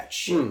milk that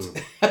shit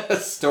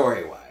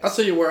story wise. I'll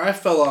tell you where I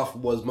fell off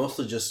was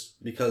mostly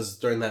just because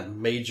during that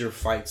major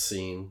fight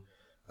scene,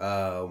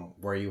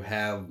 where you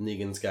have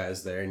Negan's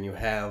guys there and you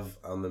have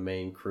the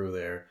main crew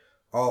there,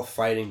 all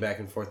fighting back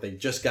and forth. They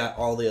just got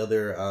all the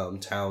other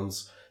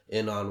towns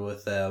in on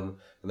with them,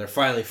 and they're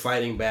finally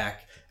fighting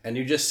back. And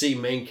you just see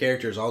main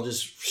characters all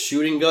just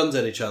shooting guns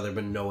at each other,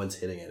 but no one's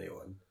hitting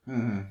anyone.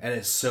 And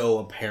it's so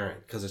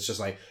apparent because it's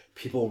just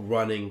people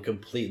running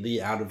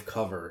completely out of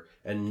cover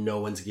and no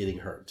one's getting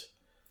hurt.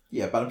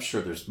 Yeah, but I'm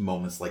sure there's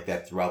moments like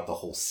that throughout the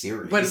whole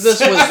series. But this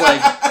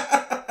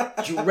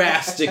was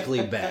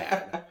drastically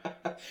bad.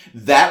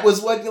 That was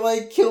what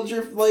killed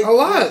your a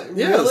lot.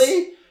 Yes.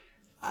 Really?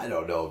 I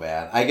don't know,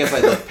 man. I guess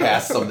I looked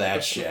past some of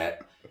that shit.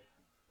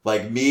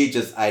 Like, me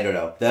just, I don't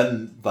know,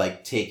 them,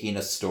 like, taking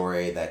a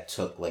story that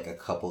took, like, a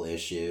couple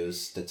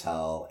issues to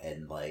tell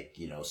and, like,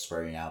 you know,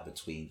 spreading out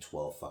between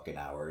 12 fucking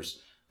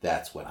hours,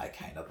 that's when I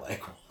kind of,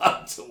 like,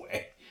 walked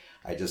away.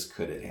 I just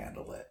couldn't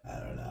handle it. I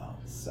don't know.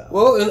 So.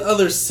 Well, in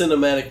other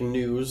cinematic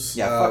news...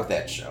 Yeah, fuck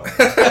that show.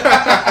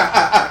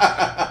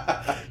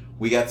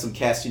 We got some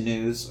casting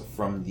news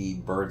from the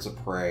Birds of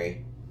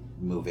Prey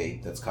movie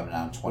that's coming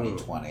out in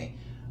 2020.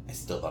 I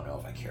still don't know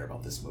if I care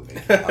about this movie,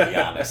 I'll be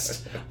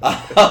honest.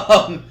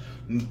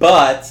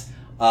 But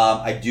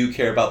I do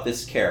care about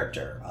this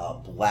character.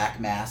 Black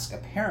Mask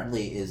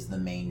apparently is the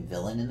main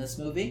villain in this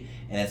movie,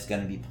 and it's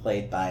going to be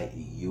played by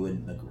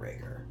Ewan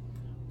McGregor.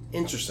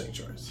 Interesting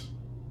choice.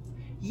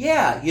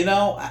 Yeah, you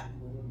know,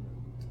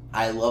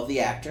 I love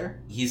the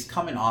actor. He's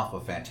coming off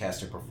a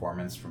fantastic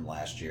performance from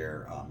last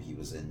year. He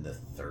was in the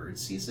 3rd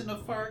season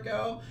of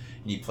Fargo,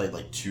 and he played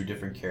like 2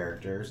 different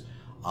characters.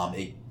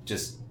 It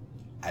just...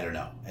 I don't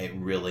know. It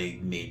really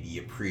made me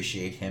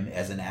appreciate him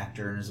as an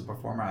actor and as a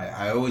performer.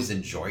 I always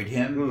enjoyed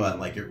him, but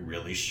like it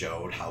really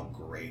showed how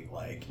great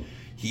like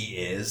he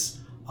is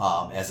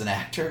as an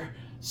actor.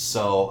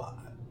 So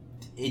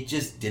it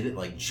just didn't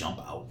like jump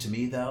out to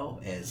me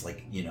though as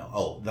like, you know,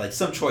 oh, like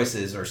some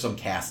choices or some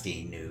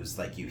casting news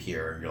like you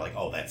hear and you're like,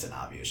 oh, that's an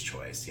obvious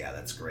choice. Yeah,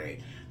 that's great.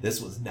 This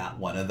was not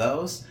one of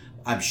those.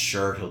 I'm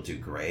sure he'll do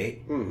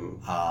great.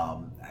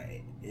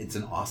 It's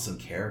an awesome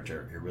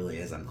character. It really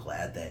is. I'm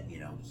glad that, you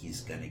know, he's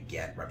going to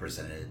get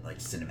represented, like,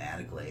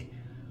 cinematically.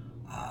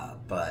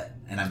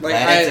 And I'm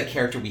glad it's a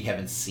character we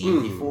haven't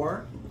seen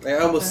before. I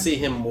almost see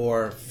him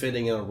more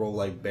fitting in a role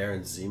like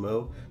Baron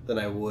Zemo than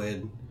I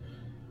would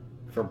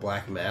for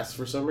Black Mask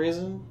for some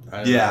reason.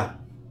 I don't know.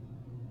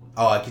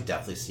 Oh, I could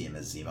definitely see him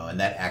as Zemo.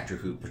 And that actor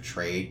who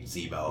portrayed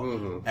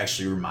Zemo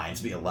actually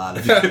reminds me a lot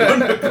of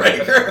Ewan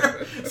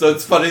McGregor. So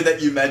it's funny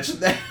that you mentioned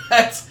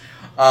that.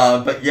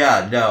 But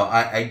yeah, no,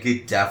 I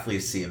could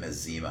definitely see him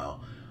as Zemo.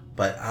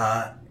 But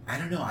I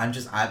don't know.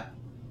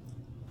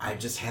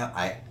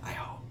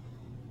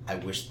 I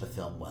wish the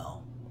film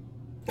well.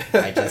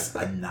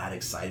 I'm not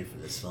excited for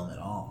this film at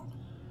all.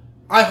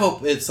 I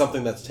hope it's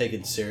something that's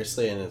taken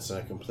seriously and it's in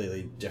a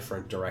completely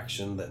different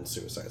direction than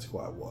Suicide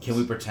Squad was. Can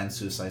we pretend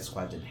Suicide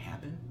Squad didn't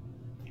happen?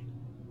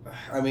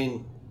 I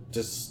mean,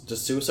 does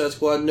Suicide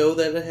Squad know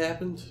that it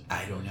happened?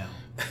 I don't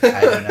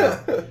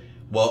know.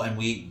 Well, and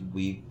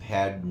we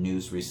had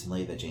news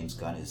recently that James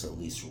Gunn is at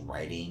least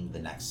writing the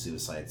next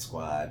Suicide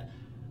Squad.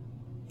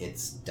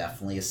 It's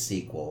definitely a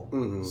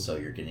sequel, so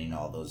you're getting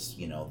all those,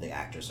 you know, the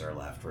actors that are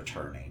left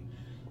returning.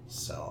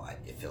 So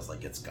it feels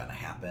like it's going to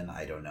happen.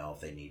 I don't know if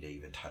they need to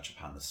even touch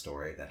upon the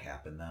story that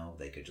happened, though.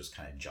 They could just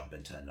kind of jump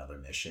into another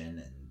mission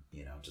and,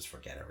 you know, just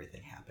forget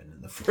everything happened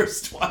in the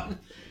first one.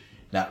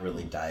 Not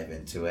really dive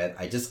into it.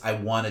 I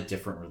want a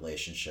different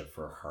relationship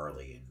for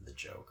Harley and the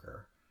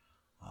Joker.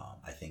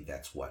 I think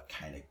that's what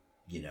kind of,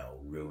 you know,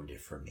 ruined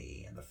it for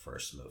me in the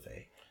first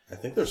movie. I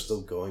think they're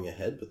still going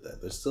ahead with that.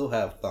 They still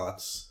have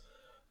thoughts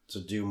to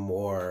do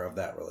more of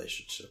that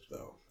relationship,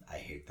 though. I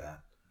hate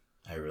that.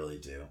 I really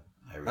do.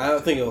 I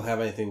don't think it'll have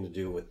anything to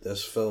do with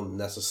this film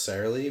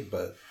necessarily,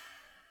 but,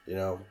 you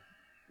know,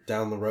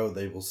 down the road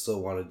they will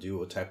still want to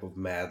do a type of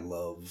mad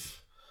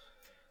love.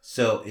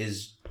 So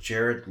is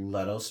Jared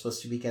Leto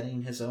supposed to be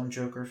getting his own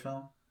Joker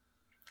film?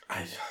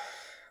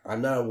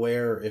 I'm not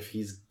aware if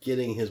he's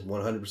getting his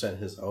 100%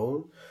 his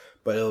own,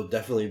 but it'll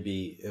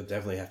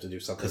definitely have to do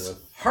something with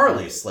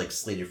Harley's like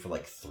slated for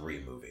like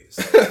 3 movies.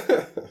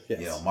 Yes.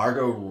 You know,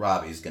 Margot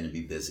Robbie's going to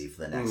be busy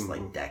for the next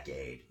like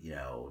decade, you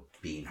know,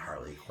 being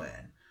Harley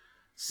Quinn.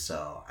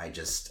 So I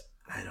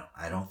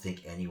don't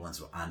think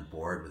anyone's on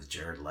board with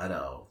Jared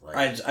Leto.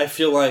 Like, I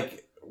feel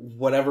like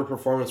whatever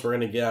performance we're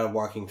going to get out of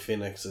Joaquin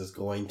Phoenix is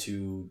going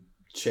to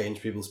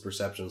change people's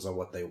perceptions on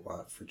what they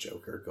want for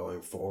Joker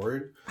going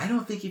forward. I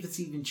don't think if it's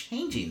even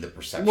changing the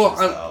perceptions,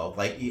 though.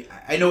 Like,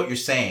 I know what you're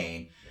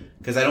saying,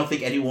 because I don't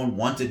think anyone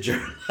wanted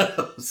Jared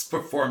Leto's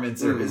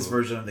performance or his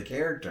version of the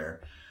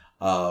character.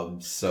 So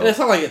and it's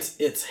not like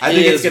it's I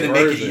think it's going to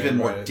make it even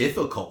more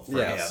difficult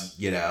for him,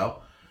 you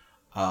know?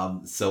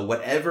 So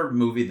whatever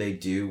movie they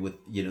do with,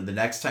 you know, the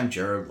next time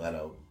Jared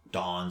Leto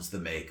dons the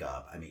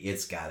makeup, I mean,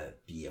 it's got to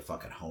be a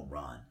fucking home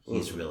run.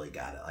 He's really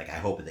got it. Like, I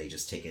hope they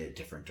just take it a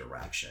different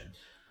direction.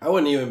 I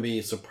wouldn't even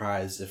be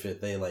surprised if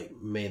they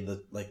made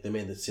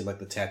it seem like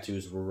the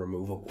tattoos were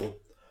removable.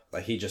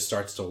 Like, he just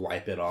starts to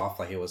wipe it off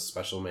like it was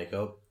special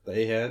makeup that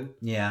he had.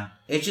 Yeah.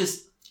 It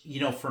just,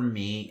 you know, for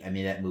me, I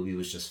mean, that movie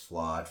was just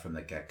flawed from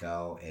the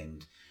get-go.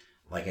 And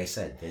like I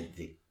said,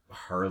 the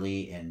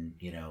Harley and,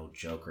 you know,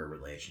 Joker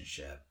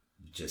relationship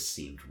just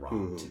seemed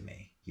wrong to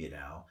me, you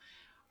know?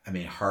 I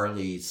mean,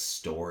 Harley's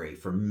story,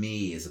 for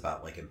me, is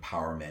about, like,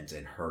 empowerment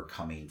and her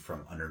coming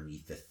from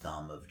underneath the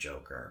thumb of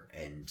Joker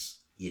and,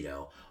 you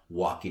know,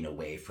 walking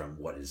away from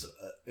what is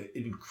an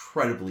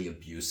incredibly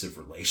abusive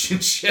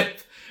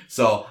relationship.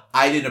 So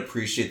I didn't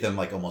appreciate them,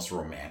 like, almost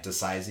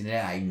romanticizing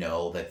it. I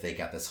know that they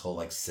got this whole,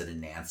 like, Sid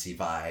and Nancy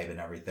vibe and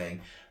everything,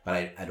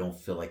 but I don't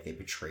feel like they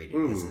portrayed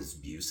it as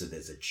abusive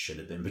as it should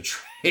have been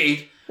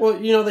portrayed. Well,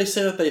 you know, they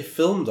say that they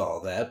filmed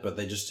all that, but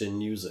they just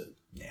didn't use it.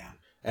 Yeah.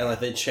 And like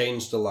they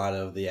changed a lot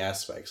of the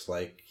aspects.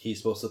 Like he's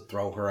supposed to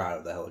throw her out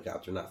of the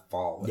helicopter, not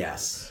fall.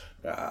 Yes.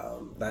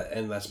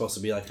 That's supposed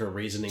to be like her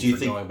reasoning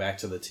for going back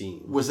to the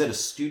team. Was that a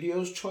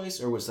studio's choice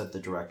or was that the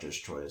director's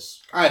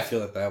choice? I feel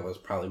like that was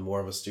probably more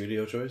of a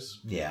studio choice.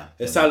 Yeah.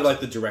 It sounded like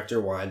the director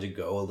wanted to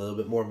go a little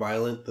bit more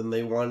violent than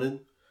they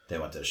wanted. They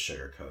wanted to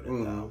sugarcoat it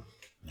though.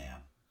 Yeah.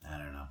 I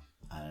don't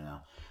know.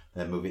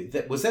 That movie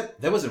that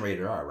wasn't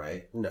rated R,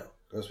 right? No,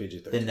 it was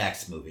PG-13. The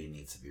next movie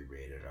needs to be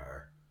rated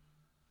R.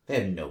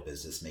 They have no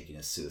business making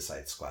a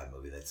Suicide Squad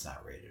movie that's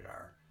not rated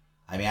R.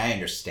 I mean, I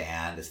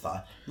understand his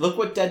thought. Look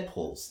what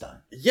Deadpool's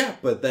done. Yeah,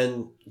 but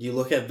then you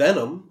look at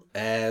Venom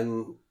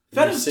and...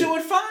 Venom's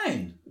doing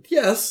fine.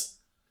 Yes.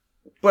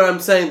 But I'm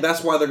saying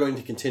that's why they're going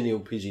to continue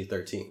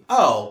PG-13.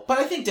 Oh, but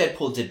I think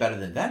Deadpool did better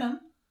than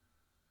Venom.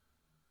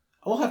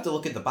 We'll have to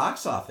look at the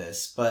box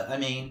office. But, I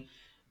mean,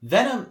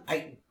 Venom...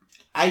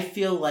 I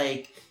feel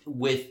like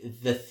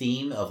with the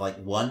theme of, like,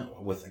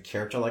 with a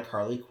character like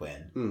Harley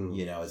Quinn,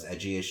 as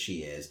edgy as she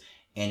is...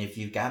 And if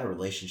you've got a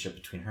relationship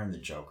between her and the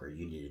Joker,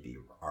 you need to be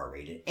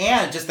R-rated.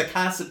 And just the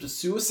concept of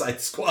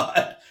Suicide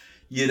Squad,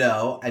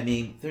 I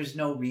mean, there's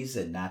no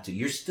reason not to.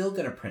 You're still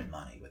going to print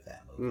money with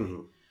that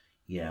movie.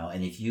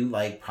 And if you,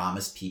 like,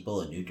 promise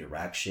people a new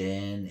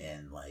direction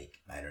and, like,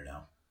 I don't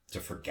know, to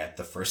forget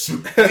the first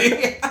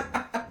movie,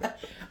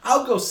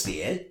 I'll go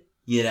see it.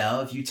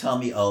 If you tell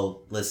me,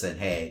 oh, listen,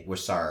 hey, we're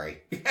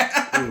sorry.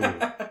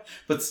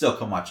 But still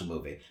come watch a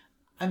movie.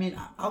 I mean,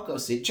 I'll go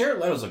see it.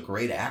 Jared Leto's a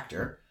great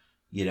actor.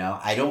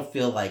 I don't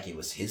feel like it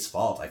was his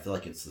fault. I feel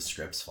like it's the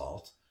script's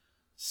fault.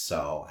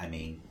 So, I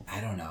mean, I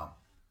don't know,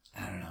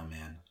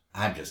 man.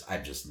 I'm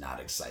just not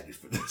excited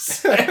for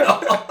this.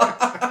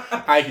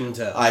 I can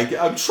tell.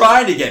 I'm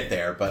trying to get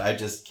there, but I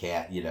just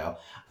can't,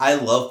 I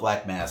love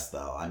Black Mask,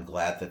 though. I'm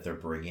glad that they're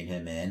bringing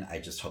him in. I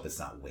just hope it's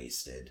not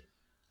wasted.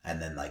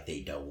 And then, like, they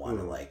don't want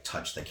to, like,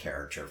 touch the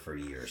character for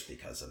years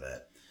because of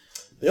it.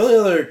 The only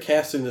other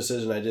casting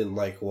decision I didn't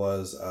like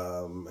was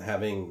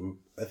having,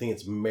 I think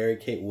it's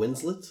Mary-Kate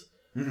Winslet.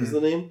 Is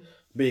the name,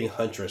 being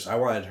Huntress. I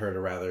wanted her to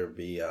rather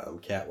be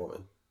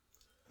Catwoman.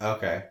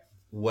 Okay.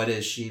 What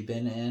has she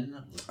been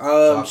in?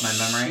 Jog my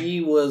memory.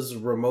 She was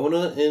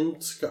Ramona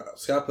in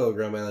Scott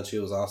Pilgrim, and then she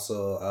was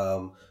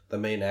also the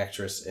main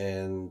actress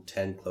in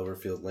 10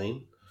 Cloverfield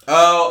Lane.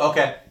 Oh,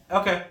 okay.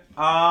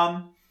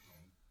 I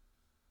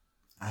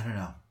don't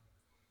know.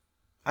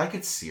 I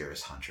could see her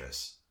as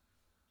Huntress.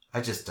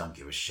 I just don't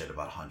give a shit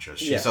about Huntress.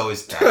 She's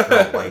always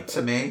Batgirl light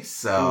to me,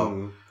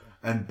 so...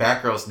 And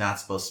Batgirl's not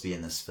supposed to be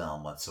in this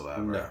film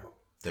whatsoever. No.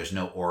 There's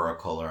no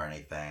Oracle or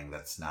anything.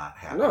 That's not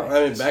happening. No,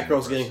 I mean,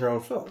 Batgirl's getting her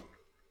own film.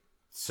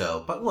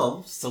 So,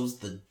 so's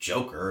the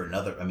Joker.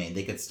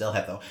 They could still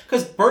have...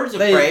 Because Birds of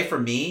Prey, for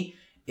me,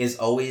 is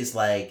always,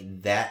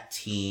 like, that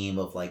team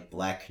of, like,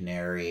 Black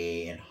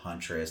Canary and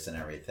Huntress and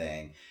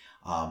everything.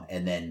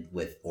 And then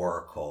with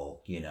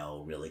Oracle,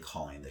 really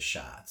calling the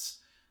shots.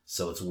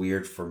 So it's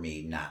weird for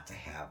me not to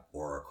have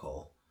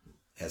Oracle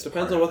as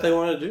Depends on what they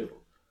want to do.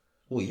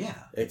 Well,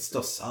 yeah, it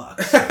still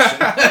sucks. I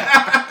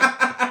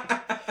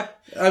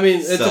mean,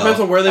 it depends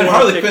on where they want to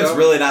Harley Quinn's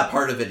really not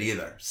part of it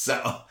either.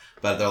 So,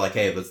 but they're like,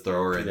 hey, let's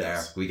throw her in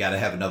there. We got to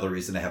have another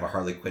reason to have a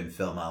Harley Quinn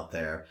film out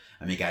there.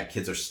 I mean, God,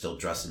 kids are still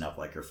dressing up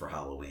like her for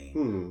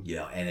Halloween.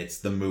 And it's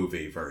the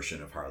movie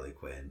version of Harley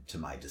Quinn, to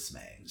my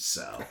dismay.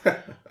 So,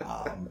 I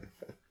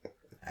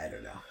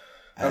don't know.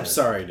 I'm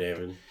sorry,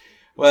 David.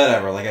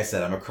 Whatever. Like I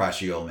said, I'm a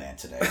crotchety old man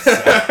today. So.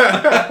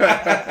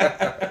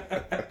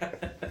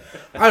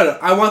 I don't know.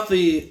 I want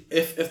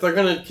if they're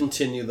going to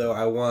continue, though,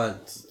 I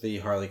want the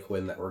Harley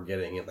Quinn that we're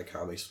getting in the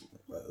comics,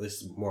 at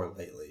least more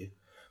lately.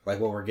 Like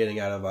what we're getting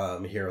out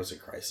of Heroes in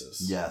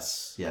Crisis.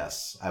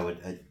 Yes. I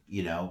would,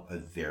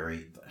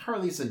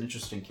 Harley's an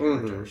interesting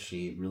character.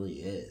 She really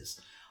is.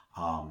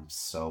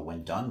 So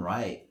when done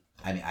right,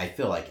 I mean, I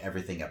feel like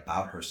everything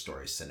about her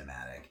story is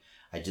cinematic.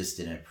 I just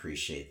didn't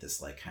appreciate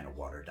this, like, kind of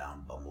watered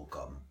down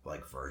bubblegum,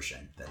 like,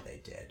 version that they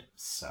did.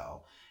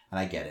 So... And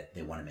I get it.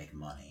 They want to make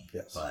money.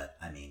 Yes. But,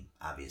 I mean,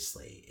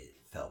 obviously, it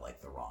felt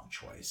like the wrong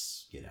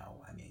choice.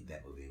 I mean,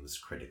 that movie was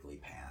critically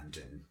panned.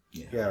 And,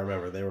 Yeah, I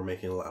remember. They were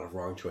making a lot of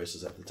wrong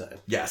choices at the time.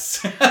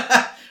 Yes.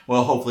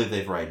 Well, hopefully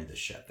they've righted the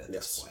ship at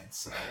this point.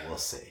 So, we'll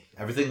see.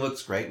 Everything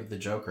looks great with the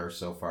Joker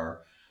so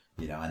far.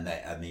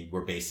 And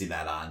we're basing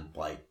that on,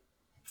 like,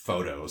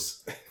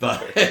 photos. But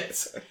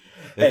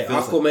hey,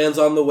 Aquaman's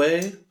on the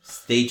way.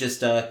 They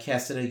just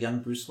casted a young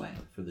Bruce Wayne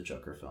for the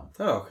Joker film.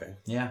 Oh, okay.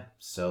 Yeah,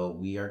 so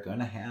we are going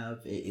to have...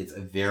 It's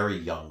a very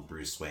young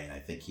Bruce Wayne. I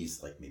think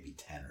he's like maybe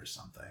 10 or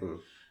something.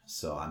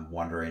 So I'm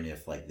wondering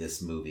if like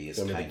this movie is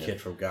kind of... the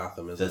kid from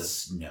Gotham, isn't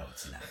it? No,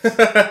 it's not.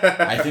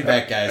 I think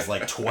that guy's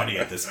like 20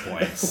 at this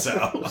point,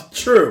 so...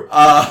 True.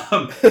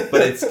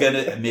 But it's going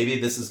to... Maybe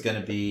this is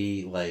going to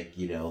be like,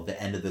 the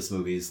end of this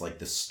movie is like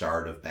the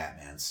start of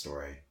Batman's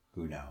story.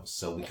 Who knows?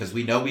 So, because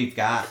we know we've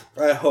got...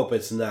 I hope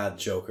it's not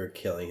Joker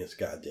killing his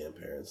goddamn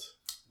parents.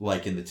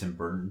 Like in the Tim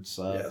Burton's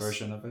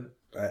version of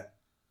it?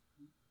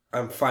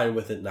 I'm fine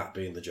with it not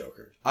being the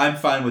Joker. I'm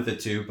fine with it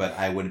too, but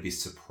I wouldn't be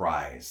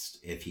surprised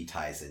if he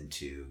ties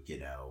into,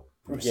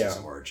 Bruce's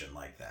origin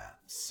like that.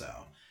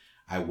 So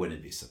I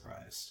wouldn't be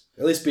surprised.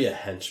 At least be a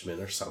henchman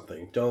or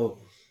something. Don't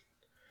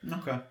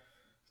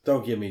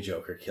give me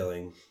Joker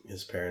killing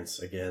his parents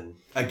again.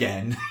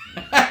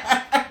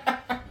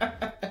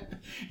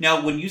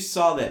 Now, when you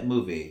saw that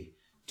movie,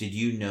 did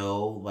you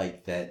know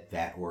like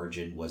that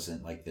origin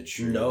wasn't like the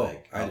true? No,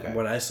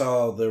 when I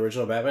saw the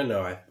original Batman,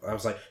 no, I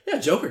was like, yeah,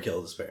 Joker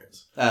killed his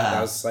parents. That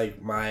was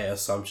like my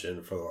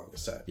assumption for the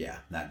longest time. Yeah,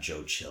 not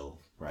Joe Chill,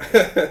 right?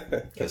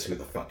 Because who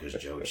the fuck is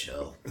Joe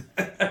Chill?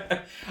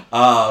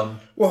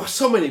 Well,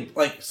 so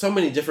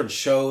many different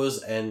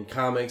shows and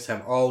comics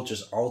have all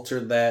just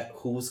altered that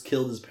who's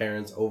killed his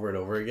parents over and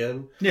over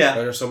again. Yeah,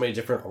 there are so many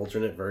different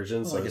alternate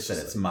versions. Well, like I said,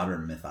 it's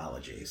modern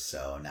mythology,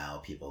 so now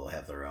people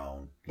have their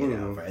own, you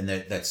know, and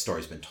that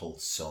story's been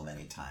told so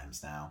many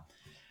times now.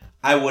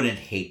 I wouldn't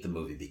hate the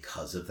movie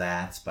because of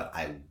that, but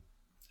I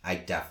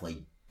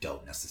definitely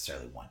don't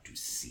necessarily want to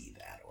see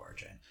that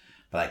origin.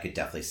 But I could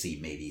definitely see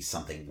maybe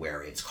something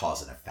where it's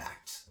cause and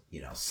effect.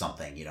 You know,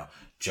 something, you know,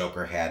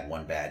 Joker had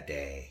one bad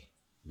day.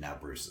 Now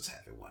Bruce is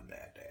having one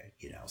bad day.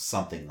 You know,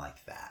 something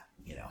like that,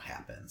 you know,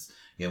 happens.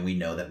 You know, we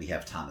know that we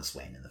have Thomas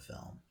Wayne in the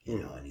film,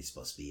 you know, and he's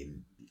supposed to be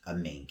a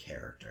main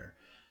character.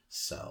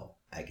 So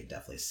I could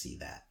definitely see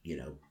that, you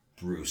know,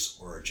 Bruce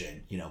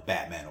origin, you know,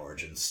 Batman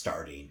origin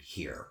starting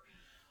here.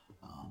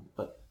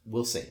 But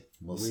we'll see.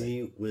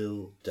 We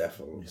will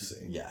definitely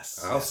see.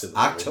 Yes. I'll see.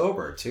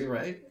 October too,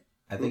 right?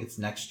 I think it's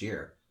next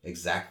year.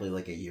 Exactly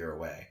like a year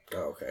away.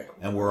 Oh, okay.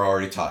 And we're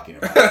already talking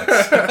about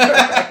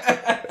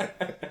it.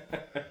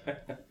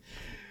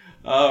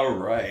 All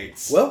right.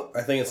 Well,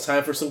 I think it's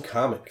time for some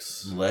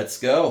comics. Let's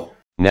go.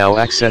 Now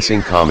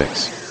accessing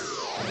comics.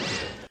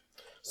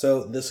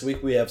 So this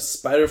week we have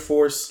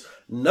Spider-Force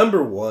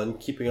 #1,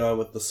 keeping on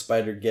with the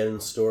Spider-Geddon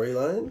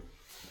storyline.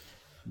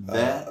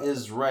 That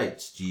is right.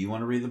 Do you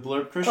want to read the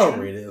blurb, Christian? I'll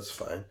read it. It's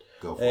fine.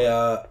 Go for it.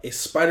 A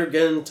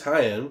Spider-Geddon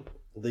tie-in.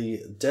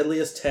 The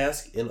deadliest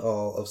task in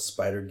all of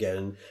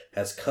Spider-Geddon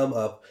has come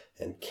up,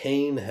 and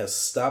Kane has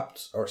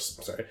stepped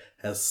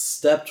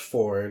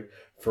forward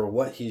for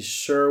what he's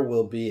sure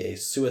will be a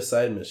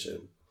suicide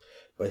mission.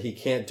 But he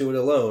can't do it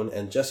alone,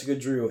 and Jessica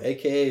Drew,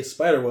 aka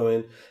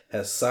Spider-Woman,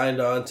 has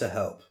signed on to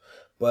help.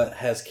 But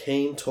has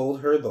Kane told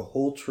her the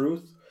whole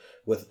truth?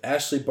 With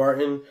Ashley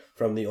Barton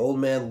from the Old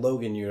Man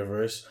Logan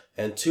universe,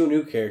 and 2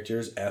 new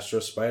characters,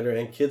 Astro Spider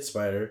and Kid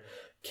Spider,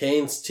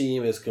 Kane's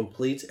team is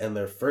complete, and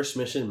their first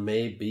mission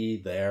may be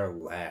their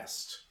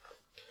last.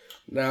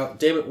 Now,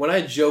 David, when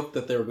I joked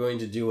that they were going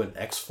to do an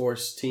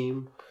X-Force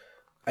team,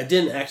 I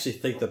didn't actually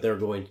think that they were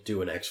going to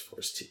do an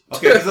X-Force team.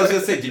 Okay, because I was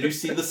going to say, did you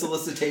see the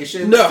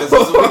solicitation? No.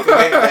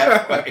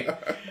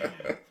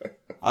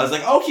 I was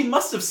like, oh, he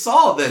must have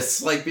saw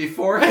this like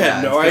beforehand. I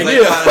had no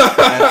idea.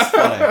 That's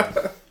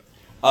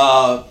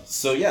funny.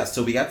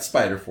 So we got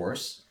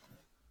Spider-Force.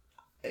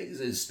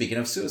 Speaking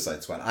of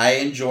Suicide Squad, I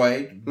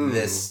enjoyed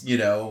this, you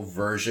know,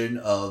 version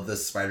of the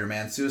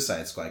Spider-Man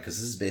Suicide Squad because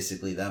this is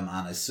basically them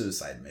on a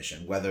suicide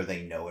mission, whether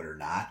they know it or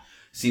not.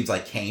 Seems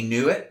like Kane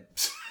knew it.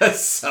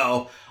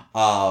 So,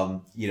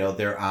 you know,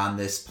 they're on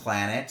this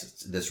planet,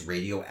 this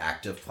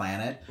radioactive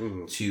planet,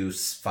 to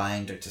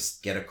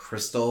get a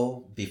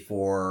crystal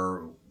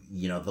before,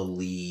 you know, the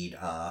lead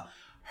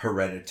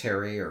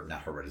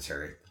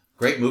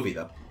great movie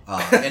though.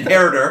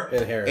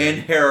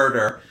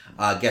 Inheritor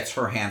gets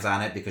her hands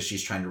on it because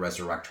she's trying to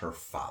resurrect her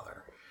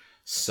father.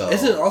 So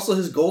isn't it also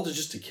his goal to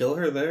just kill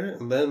her there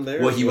and then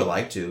there? Well, he would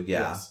like to,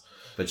 yeah. Yes.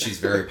 But she's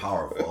very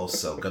powerful,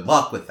 so good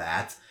luck with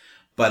that.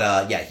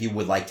 But yeah, he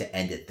would like to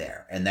end it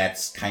there. And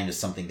that's kind of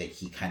something that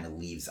he kind of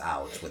leaves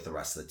out with the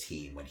rest of the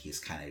team when he's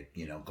kind of,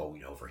 you know,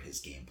 going over his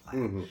game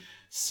plan.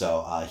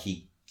 So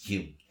he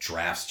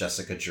drafts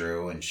Jessica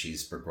Drew, and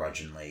she's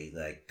begrudgingly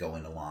like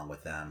going along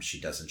with them.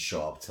 She doesn't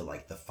show up till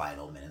like the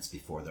final minutes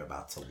before they're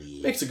about to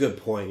leave. Makes a good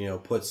point, you know,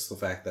 puts the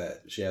fact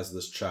that she has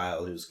this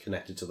child who's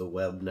connected to the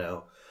web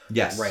now.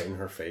 Yes. Right in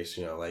her face,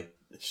 you know, like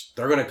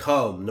they're going to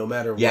come no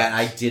matter what. Yeah, and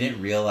I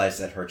didn't realize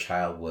that her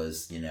child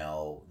was, you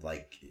know,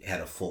 like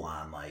had a full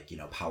on like, you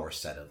know, power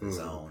set of his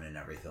own and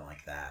everything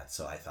like that.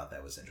 So I thought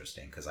that was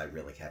interesting because I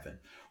really haven't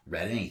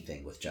read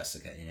anything with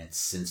Jessica in it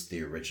since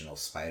the original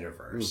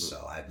Spider-Verse.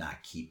 So I've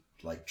not keep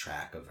like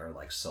track of her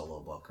like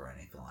solo book or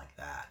anything like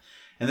that.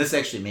 And this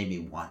actually made me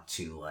want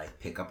to like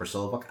pick up her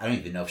solo book. I don't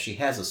even know if she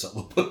has a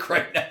solo book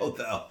right now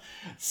though.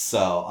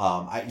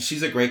 So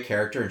she's a great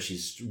character and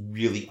she's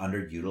really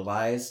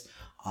underutilized.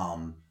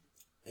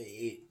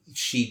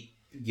 She,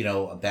 you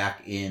know,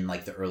 back in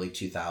like the early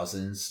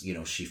 2000s, you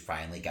know, she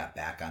finally got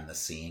back on the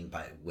scene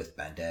with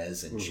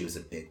Bendis, and she was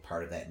a big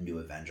part of that New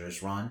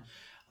Avengers run.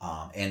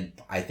 And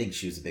I think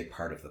she was a big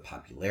part of the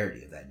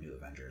popularity of that New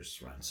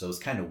Avengers run. So it's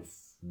kind of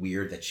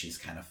weird that she's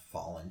kind of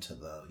fallen to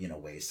the, you know,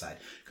 wayside.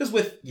 Because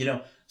with, you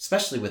know,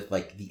 especially with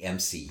like the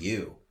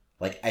MCU,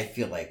 like I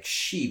feel like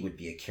she would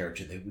be a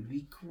character that would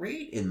be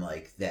great in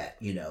like that,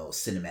 you know,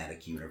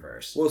 cinematic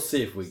universe. We'll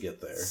see if we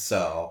get there.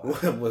 So,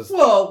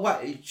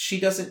 she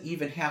doesn't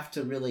even have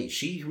to really,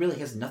 she really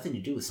has nothing to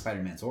do with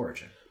Spider-Man's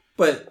origin.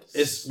 But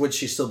would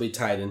she still be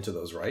tied into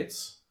those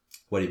rights?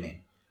 What do you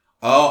mean?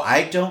 Oh,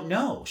 I don't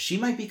know. She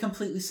might be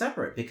completely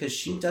separate because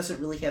she doesn't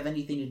really have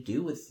anything to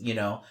do with,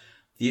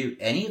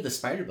 any of the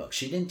Spider books.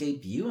 She didn't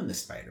debut in the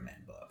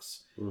Spider-Man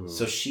books.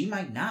 So she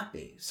might not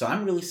be. So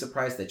I'm really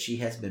surprised that she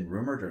has been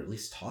rumored or at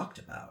least talked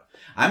about.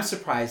 I'm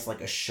surprised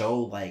like a show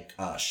like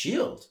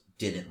S.H.I.E.L.D.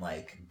 didn't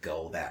like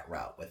go that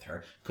route with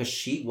her because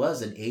she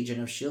was an agent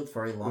of S.H.I.E.L.D.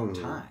 for a long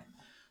time.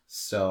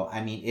 So,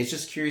 I mean, it's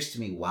just curious to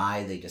me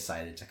why they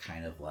decided to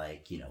kind of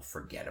like,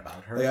 forget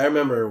about her. Like, I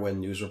remember when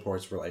news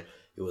reports were like,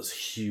 it was a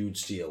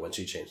huge deal when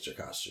she changed her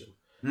costume.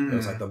 It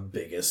was like the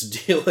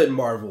biggest deal in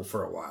Marvel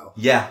for a while.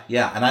 Yeah.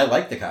 And I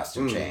like the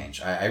costume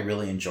change. I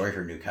really enjoy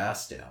her new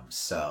costume.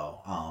 So,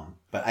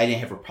 but I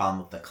didn't have a problem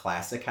with the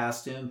classic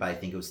costume, but I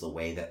think it was the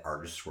way that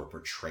artists were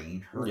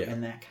portraying her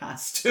in that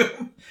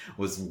costume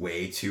was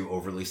way too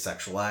overly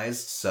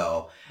sexualized.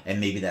 So, and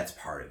maybe that's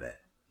part of it.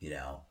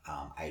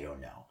 I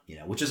don't know,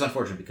 which is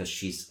unfortunate because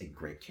she's a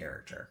great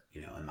character,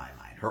 in my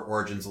mind. Her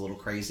origin's a little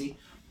crazy,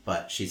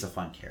 but she's a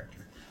fun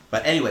character.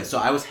 But anyway, so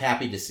I was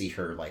happy to see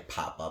her like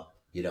pop up,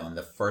 in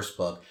the first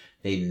book.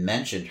 They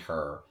mentioned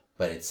her,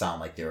 but it sounded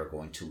like they were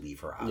going to leave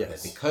her out of it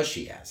because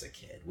she has a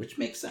kid, which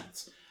makes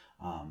sense.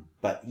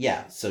 But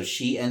yeah, so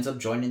she ends up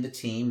joining the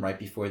team right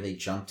before they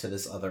jump to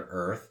this other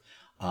Earth.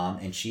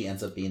 And she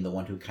ends up being the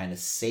one who kind of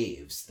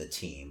saves the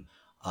team,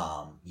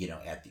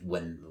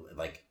 when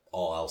like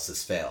all else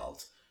has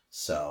failed.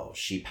 So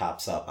she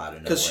pops up out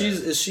of nowhere. Because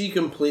is she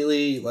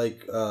completely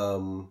like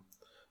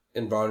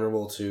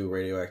invulnerable to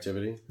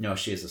radioactivity? No,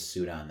 she has a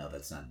suit on though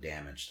that's not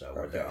damaged though.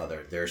 Okay.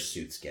 Their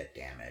suits get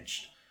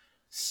damaged.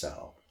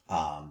 So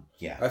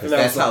yeah. I think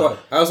that's how.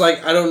 I was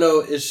like, I don't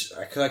know, because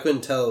I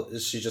couldn't tell.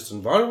 Is she just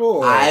invulnerable?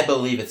 Or? I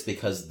believe it's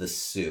because the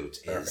suit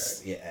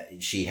is. Okay. Yeah,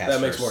 she has.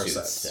 That makes more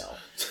suit sense.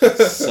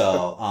 Still.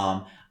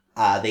 So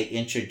they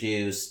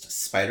introduced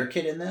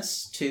Spider-Kid in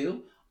this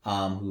too.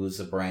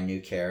 Who's a brand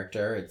new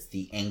character. It's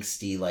the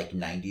angsty, like,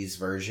 90s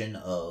version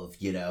of,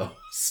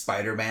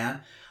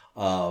 Spider-Man.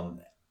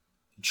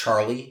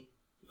 Charlie,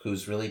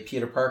 who's really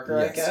Peter Parker,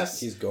 I guess.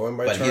 He's going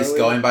by Charlie. But he's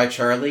going by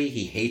Charlie.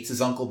 He hates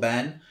his Uncle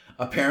Ben,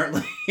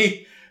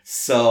 apparently.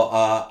 So,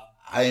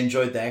 I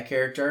enjoyed that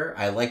character.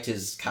 I liked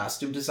his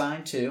costume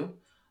design, too.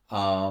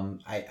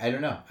 I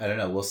don't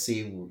know. We'll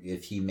see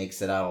if he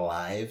makes it out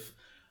alive.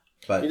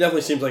 But he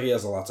definitely seems like he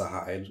has a lot to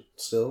hide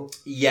still.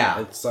 Yeah.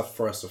 And stuff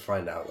for us to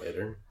find out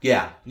later.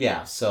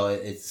 Yeah. So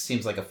it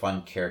seems like a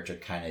fun character to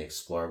kind of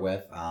explore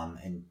with.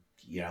 And,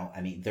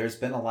 I mean, there's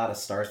been a lot of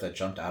stars that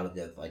jumped out of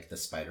the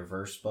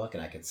Spider-Verse book,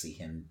 and I could see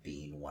him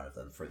being one of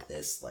them for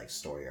this, like,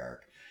 story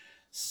arc.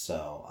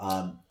 So,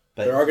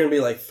 but there are going to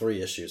be, like,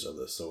 3 issues of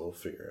this, so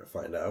we'll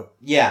find out.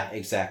 Yeah,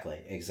 exactly.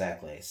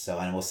 So,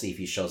 and we'll see if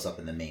he shows up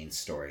in the main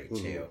story,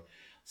 too.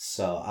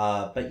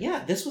 So, but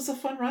yeah, this was a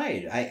fun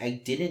ride.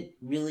 I didn't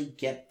really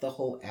get the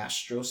whole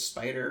Astro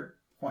Spider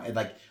point.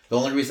 Like, the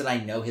only reason I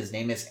know his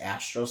name is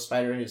Astro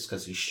Spider is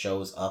because he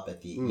shows up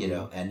at the,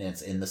 and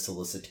it's in the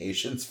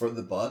solicitations for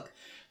the book.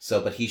 So,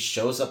 but he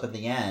shows up at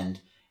the end,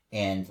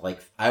 and,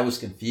 like, I was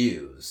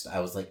confused. I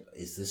was like,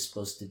 is this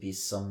supposed to be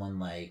someone,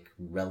 like,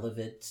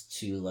 relevant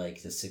to,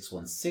 like, the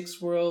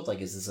 616 world? Like,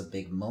 is this a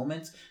big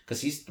moment?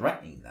 Because he's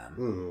threatening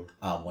them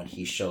when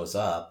he shows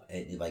up.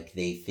 And, like,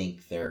 they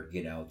think they're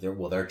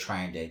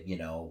trying to,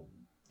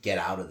 get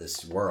out of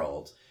this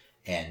world.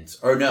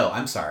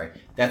 I'm sorry.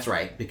 That's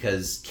right.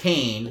 Because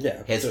Kane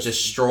has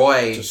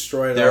destroyed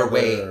their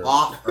way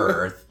off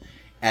Earth.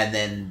 And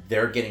then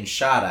they're getting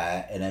shot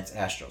at, and it's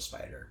Astro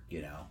Spider,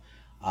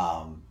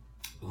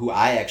 who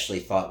I actually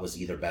thought was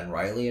either Ben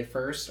Reilly at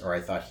first, or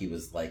I thought he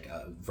was like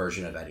a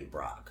version of Eddie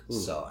Brock.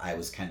 So I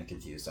was kind of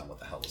confused on what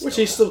the hell was going on. Which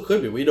he still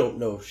could be. We don't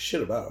know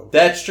shit about him.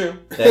 That's true.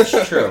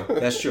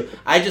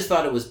 I just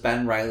thought it was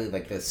Ben Reilly,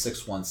 like the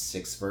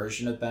 616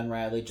 version of Ben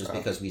Reilly, just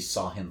because we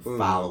saw him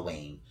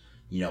following,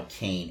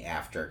 Kane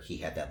after he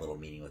had that little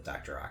meeting with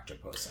Dr.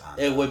 Octopus.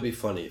 It would be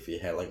funny if he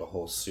had like a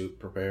whole suit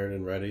prepared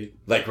and ready.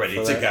 Like ready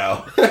to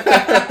go.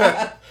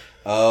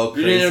 Oh,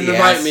 you didn't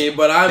invite me,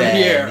 but I'm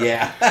here.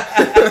 Yeah.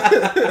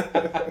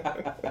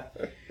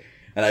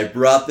 And I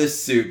brought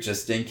this suit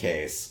just in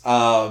case.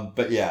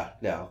 But yeah,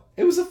 no.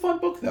 It was a fun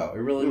book, though. It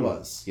really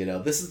was.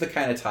 This is the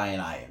kind of tie-in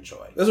I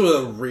enjoy. This was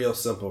a real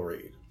simple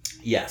read.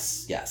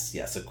 Yes.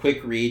 A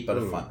quick read, but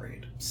a fun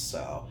read.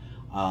 So,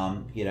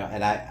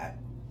 and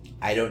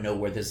I don't know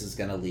where this is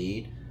going to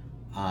lead.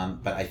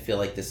 But I feel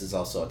like this is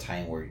also a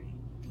time where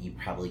you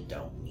probably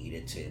don't need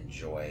it to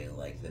enjoy,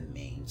 like, the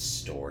main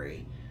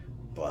story.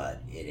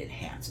 But it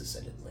enhances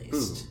it at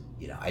least.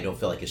 I don't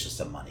feel like it's just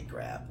a money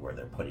grab where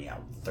they're putting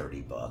out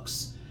 30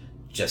 books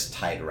just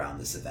tied around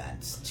this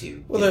event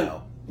to,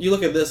 you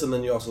look at this and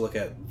then you also look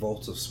at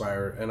Volts of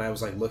Spire, and I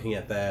was like looking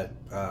at that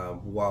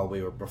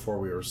before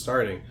we were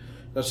starting.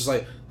 And I was just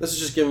like, this is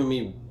just giving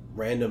me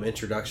random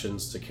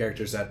introductions to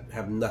characters that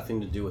have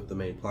nothing to do with the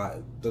main plot.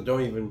 That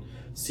don't even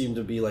seem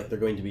to be like they're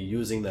going to be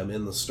using them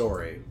in the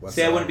story whatsoever.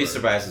 See, I wouldn't be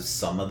surprised if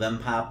some of them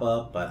pop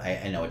up, but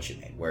I know what you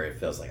mean, where it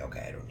feels like,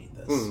 okay, I don't need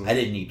this. I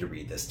didn't need to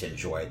read this to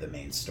enjoy the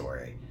main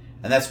story.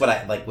 And that's what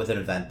I like with an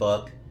event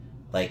book.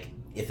 Like,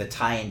 if the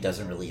tie-in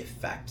doesn't really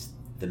affect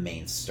the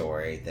main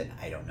story, then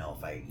I don't know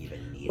if I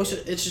even need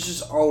it. It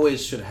just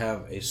always should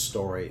have a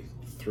story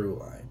through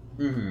line.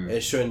 Mm-hmm.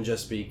 It shouldn't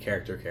just be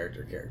character.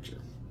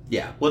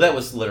 Yeah, well, that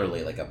was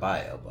literally like a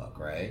bio book,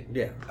 right?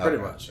 Yeah, pretty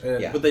Okay. much.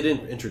 Yeah. But they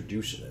didn't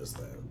introduce it as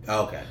that.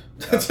 Okay.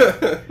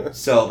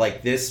 So,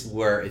 like, this,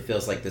 where it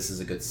feels like this is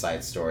a good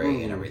side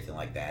story and everything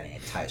like that, and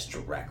it ties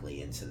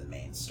directly into the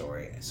main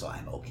story, so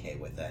I'm okay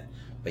with it.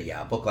 But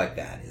yeah, a book like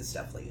that is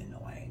definitely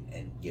annoying,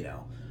 and, you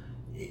know,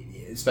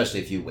 especially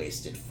if you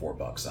wasted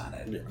 $4 on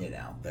it, you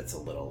know, that's a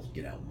little,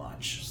 you know,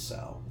 much.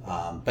 So,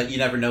 but you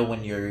never know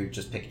when you're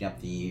just picking up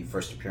the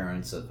first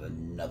appearance of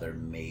another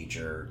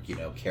major, you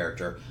know,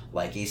 character,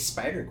 like a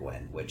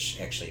Spider-Gwen, which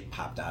actually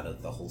popped out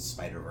of the whole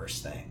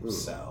Spider-Verse thing,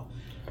 so...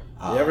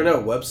 You never know.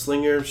 Web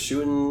slinger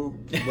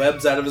shooting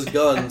webs out of his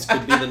guns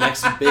could be the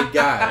next big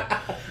guy.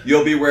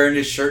 You'll be wearing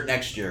his shirt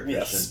next year,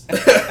 Yes.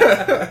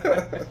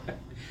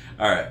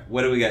 All right,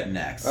 what do we got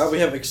next? We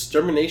have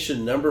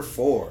Extermination number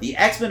 4. The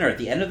X-Men are at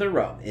the end of the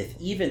road. If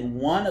even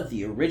one of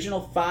the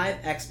original 5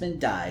 X-Men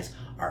dies,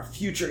 our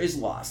future is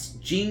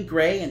lost. Jean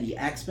Grey and the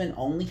X-Men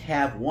only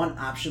have one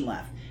option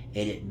left,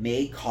 and it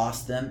may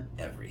cost them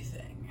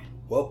everything.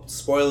 Well,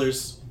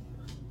 spoilers.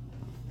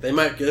 They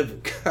might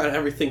got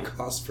everything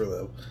cost for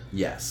them.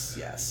 Yes.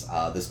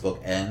 This book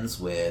ends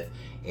with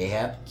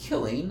Ahab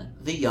killing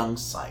the young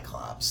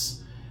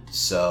Cyclops.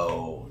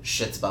 So,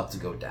 shit's about to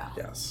go down.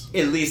 Yes.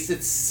 At least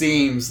it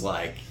seems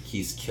like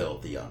he's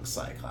killed the young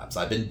Cyclops.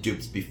 I've been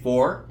duped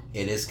before.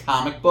 It is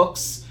comic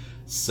books.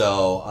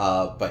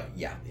 So, but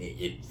yeah,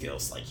 it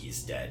feels like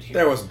he's dead here.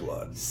 There was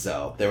blood.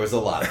 So, there was a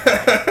lot of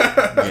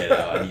blood. You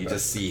know, and you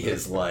just see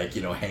his, like,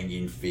 you know,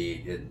 hanging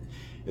feet. And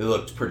it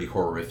looked pretty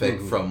horrific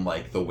from,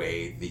 like, the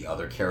way the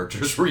other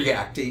characters were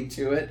reacting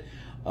to it.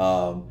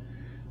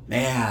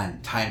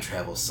 Man, time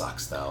travel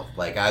sucks, though.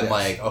 Like, I'm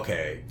like,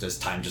 okay, does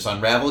time just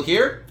unravel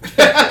here?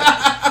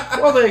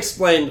 Well, they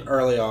explained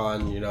early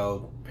on, you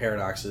know,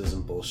 paradoxes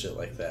and bullshit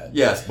like that.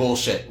 Yes,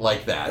 bullshit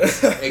like that.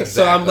 Exactly.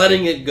 So I'm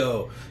letting it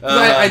go.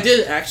 I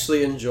did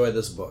actually enjoy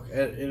this book,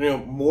 and, you know,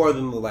 more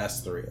than the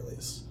last 3 at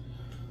least.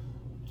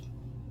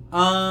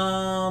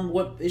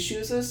 What issue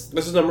is this?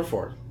 This is number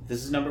 4.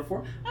 This is number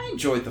 4. I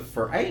enjoyed the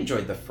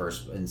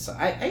first, and so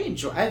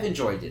I've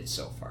enjoyed it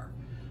so far.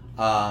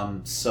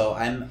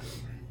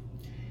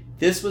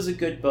 This was a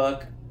good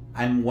book.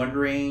 I'm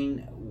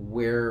wondering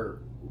where,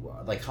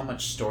 like, how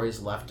much story is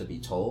left to be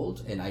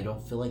told, and I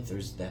don't feel like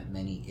there's that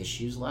many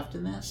issues left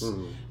in this.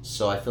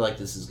 So I feel like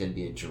this is going to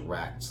be a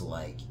direct,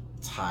 like,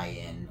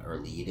 tie-in or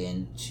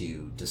lead-in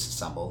to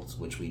Disassembled,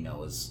 which we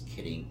know is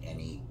hitting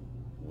any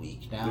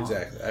week now.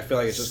 Exactly. I feel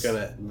like it's just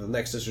the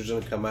next issue is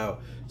gonna come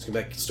out. It's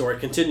gonna be story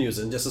continues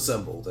and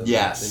Disassembled. And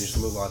yes. Then you just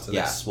move on to the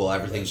next. Well,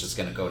 everything's just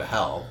gonna go to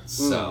hell.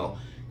 So.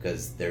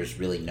 Because there's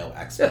really no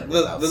X-Men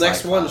the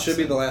next one should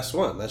be the last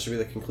one. That should be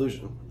the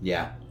conclusion.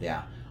 Yeah.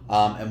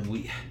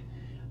 And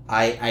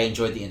I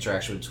enjoyed the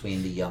interaction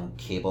between the young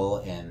Cable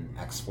and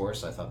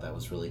X-Force. I thought that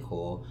was really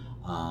cool.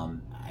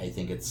 I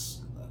think it's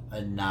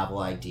a novel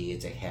idea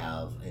to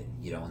have,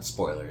 you know, in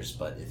spoilers,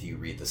 but if you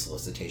read the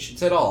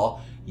solicitations at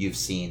all, you've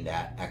seen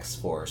that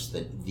X-Force,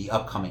 the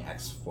upcoming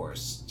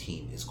X-Force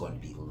team is going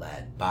to be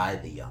led by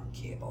the young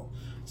Cable.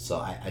 So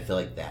I feel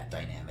like that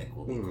dynamic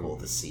will be cool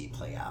to see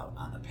play out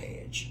on the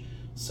page.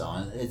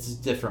 So it's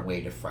a different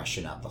way to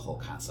freshen up the whole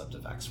concept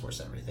of X-Force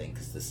and everything,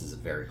 because this is a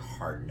very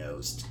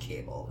hard-nosed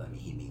Cable. I mean,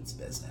 he means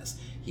business.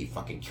 He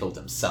fucking killed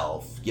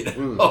himself, you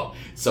know,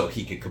 so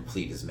he could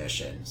complete his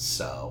mission.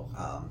 So,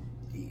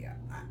 yeah,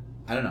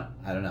 I don't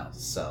know.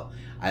 So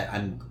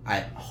I'm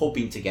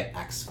hoping to get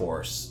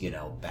X-Force, you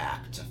know,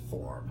 back to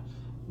form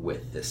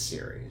with this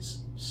series.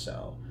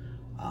 So,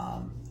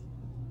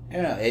 I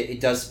don't know. It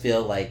does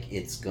feel like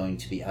it's going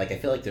to be, like, I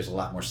feel like there's a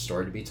lot more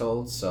story to be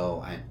told,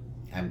 so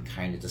I'm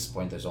kind of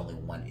disappointed there's only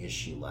 1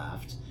 issue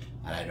left,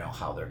 and I don't know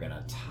how they're going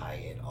to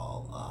tie it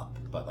all up.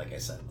 But like I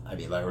said, I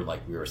mean,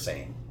 like we were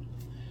saying,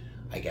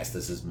 I guess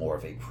this is more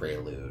of a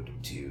prelude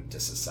to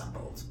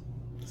Disassembled.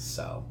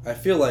 So I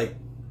feel like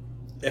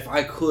if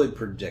I could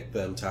predict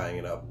them tying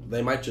it up,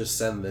 they might just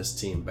send this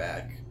team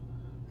back,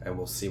 and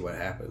we'll see what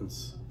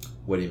happens.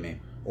 What do you mean?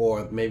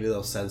 Or maybe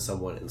they'll send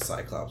someone in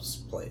Cyclops'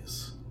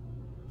 place.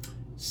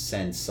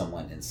 Send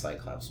someone in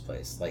Cyclops'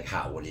 place? Like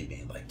how? What do you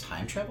mean? Like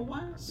time travel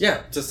wise?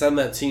 Yeah, to send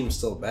that team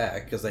still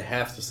back, because they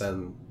have to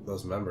send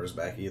those members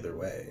back either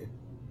way.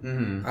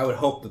 Mm-hmm. I would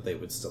hope that they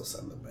would still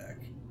send them back.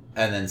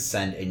 And then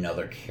send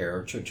another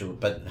character to...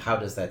 But how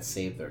does that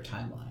save their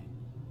timeline?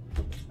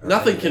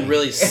 Nothing can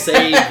really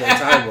save the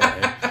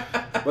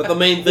timeline. But the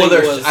main thing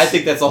was... I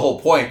think that's the whole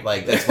point.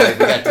 Like, that's why we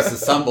got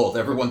Disassembled.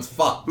 Everyone's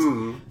fucked.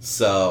 Mm-hmm.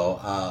 So,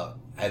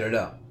 I don't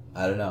know.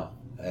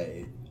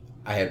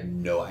 I have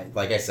no idea.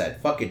 Like I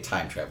said, fucking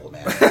time travel,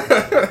 man.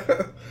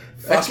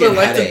 X-Men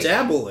like to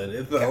dabble in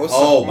it, though.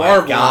 Oh my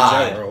Marvel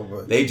god. in general,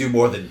 but... They do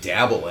more than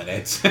dabble in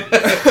it.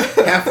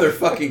 Half their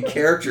fucking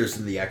characters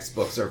in the X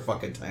books are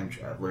fucking time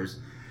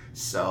travelers.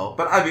 So,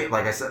 but I mean,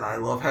 like I said, I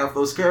love half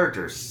those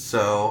characters.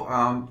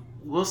 So,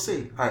 we'll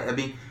see. I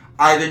mean,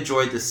 I've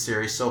enjoyed this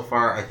series so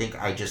far. I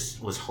think I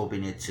just was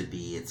hoping it to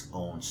be its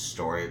own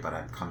story, but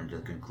I'm coming to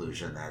the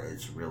conclusion that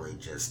it's really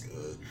just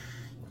a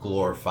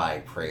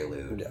glorified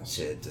prelude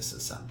to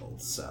Disassembled.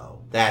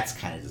 So that's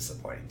kind of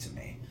disappointing to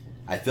me.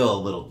 I feel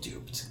a little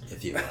duped,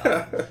 if you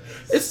will.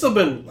 It's still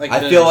been like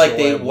I feel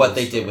like what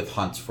they did with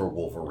Hunt for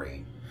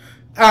Wolverine.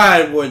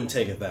 I wouldn't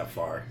take it that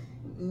far.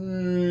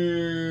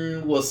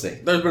 We'll see.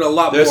 There's been a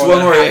lot There's more one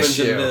that more happened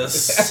issue in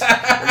this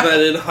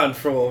than in Hunt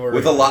for Wolverine.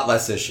 With a lot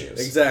less issues.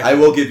 Exactly. I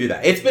will give you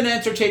that. It's been an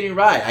entertaining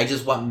ride. I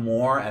just want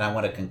more, and I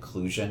want a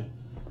conclusion.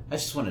 I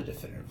just want a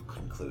definitive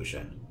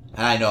conclusion.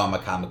 And I know I'm a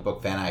comic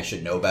book fan. I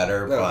should know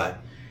better, but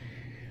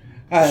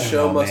the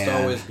show must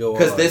always go on.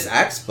 Because this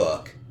X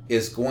book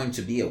is going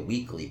to be a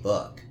weekly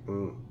book.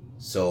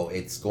 So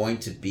it's going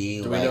to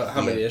be Do we know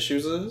how many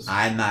issues it is?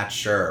 I'm not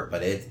sure,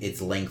 but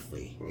it's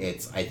lengthy.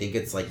 I think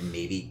it's like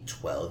maybe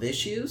 12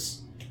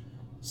 issues.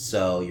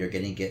 So you're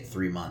going to get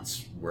 3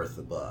 months worth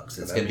of books.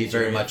 It's going to be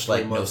very much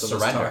like No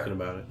Surrender. Talking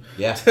about it.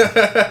 Yeah.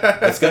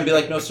 It's going to be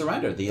like No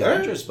Surrender, the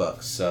Avengers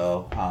books.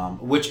 So,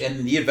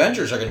 and the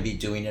Avengers are going to be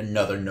doing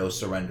another No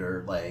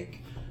Surrender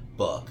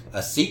book,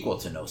 a sequel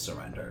to No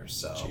Surrender.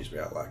 So, jeez, we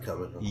got a lot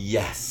coming.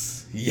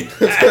 Yes.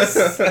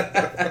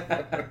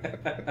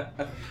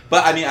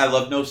 But I mean, I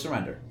love No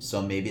Surrender,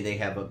 so maybe they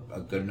have a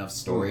good enough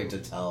story to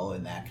tell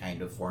in that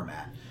kind of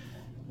format.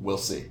 We'll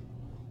see.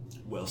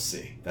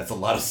 That's a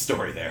lot of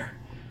story there.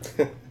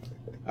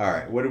 All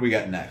right, what do we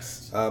got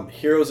next?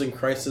 Heroes in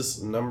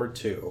Crisis number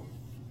 2.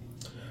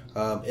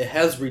 It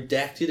has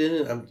redacted in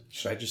it.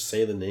 Should I just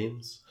say the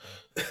names?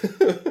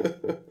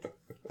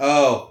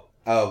 Oh,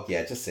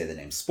 yeah, just say the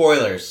name.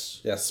 Spoilers.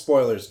 Yeah,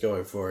 spoilers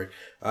going forward.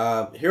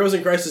 Heroes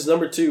in Crisis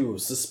number 2,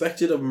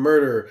 suspected of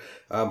murder.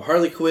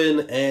 Harley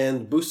Quinn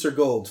and Booster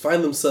Gold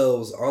find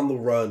themselves on the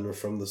run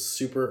from the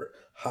super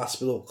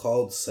hospital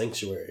called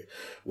Sanctuary,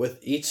 with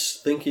each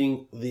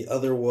thinking the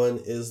other one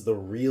is the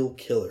real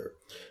killer.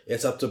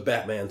 It's up to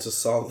Batman to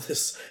solve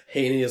this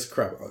heinous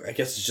crime. I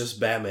guess it's just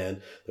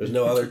Batman. There's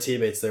no other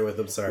teammates there with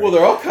him, sorry. Well,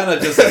 they're all kind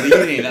of just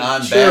leaning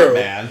on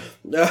Batman.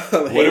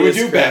 What do we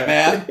do,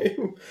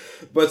 Batman?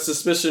 But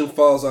suspicion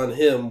falls on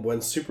him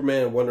when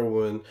Superman and Wonder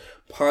Woman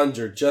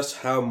ponder just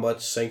how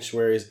much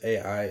Sanctuary's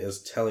AI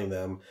is telling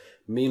them.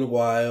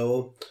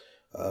 Meanwhile,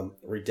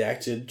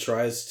 Redacted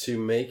tries to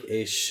make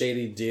a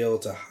shady deal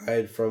to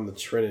hide from the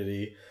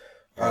Trinity.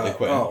 Harley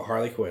Quinn. Oh,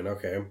 Harley Quinn,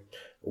 okay.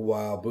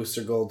 While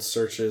Booster Gold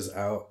searches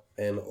out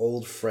an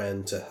old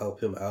friend to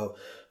help him out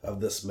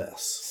of this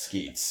mess.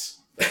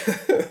 Skeets.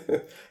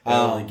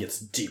 Only gets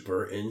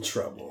deeper in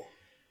trouble.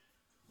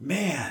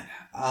 Man,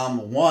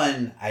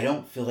 one, I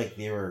don't feel like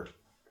they were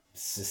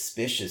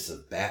suspicious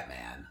of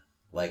Batman.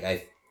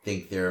 I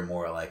think they're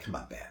more like, come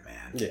on,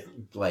 Batman. Yeah.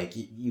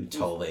 You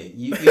totally,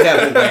 you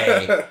have a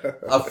way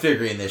of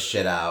figuring this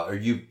shit out, or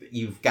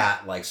you've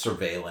got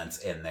surveillance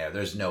in there.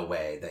 There's no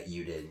way that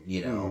you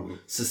didn't,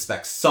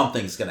 suspect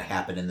something's going to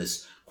happen in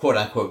this quote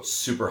unquote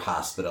super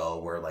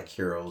hospital where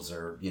heroes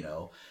are,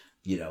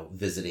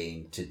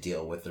 visiting to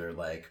deal with their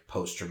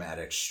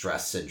post-traumatic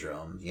stress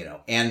syndrome,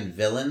 and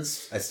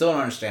villains. I still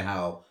don't understand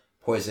how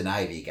Poison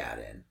Ivy got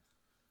in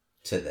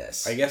to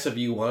this. I guess if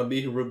you want to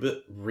be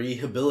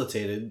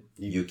rehabilitated,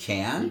 you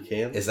can. You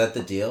can. Is that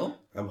the deal?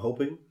 I'm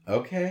hoping.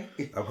 Okay.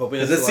 I'm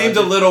hoping. Because it seemed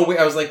a little weird.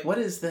 I was like, what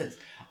is this?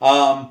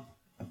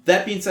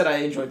 That being said, I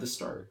enjoyed the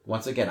story.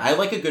 Once again, I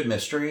like a good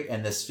mystery,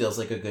 and this feels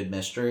like a good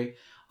mystery.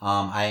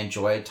 I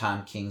enjoy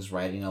Tom King's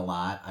writing a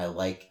lot. I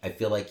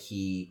feel like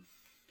he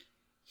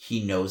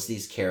knows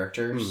these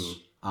characters,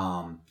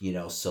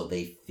 so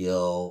they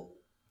feel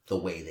the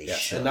way they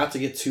should. And not to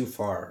get too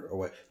far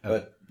away,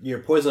 but your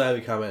Poison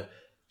Ivy comment,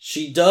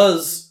 she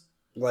does,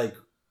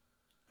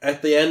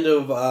 at the end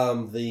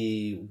of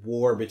the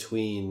war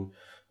between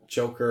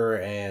Joker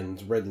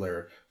and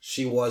Riddler,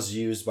 she was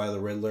used by the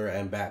Riddler,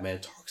 and Batman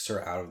talks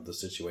her out of the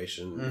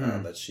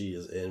situation that she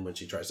is in when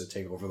she tries to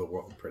take over the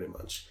world, pretty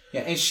much.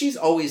 Yeah, and she's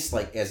always,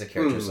 as a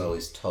character, has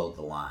always toed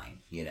the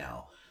line,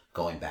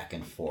 going back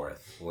and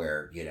forth,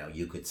 where,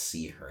 you could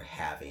see her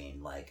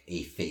having,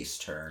 a face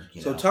turn,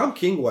 So Tom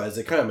King-wise,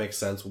 it kind of makes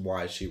sense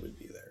why she would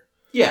be there.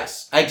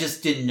 Yes, I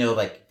just didn't know,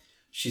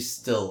 she's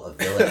still a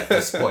villain at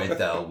this point,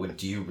 though.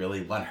 Do you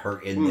really want her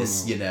in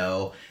this,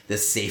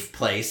 this safe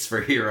place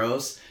for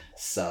heroes?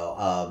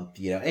 So,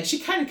 and she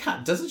kind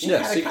of, doesn't she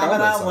kind of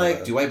comment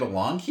on, do I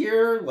belong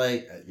here?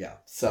 Yeah.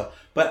 So,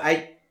 but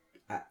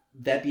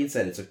that being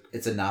said,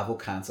 it's a novel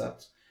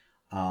concept.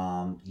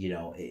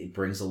 It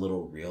brings a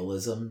little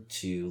realism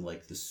to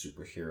the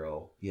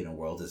superhero,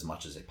 world as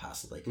much as it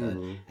possibly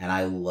could. And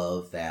I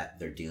love that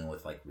they're dealing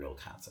with real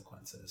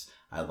consequences.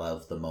 I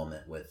love the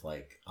moment with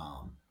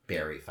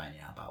Barry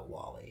finding out about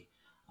Wally,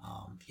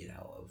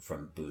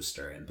 from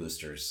Booster, and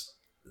Booster's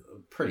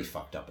pretty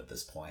fucked up at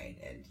this point,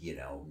 and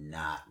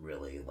not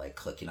really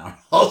clicking on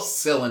all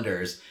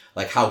cylinders,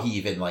 how he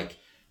even I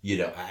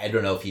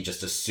don't know if he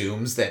just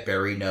assumes that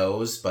Barry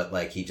knows, but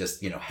he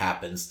just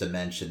happens to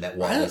mention that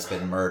Wally's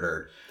been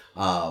murdered.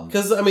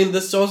 Because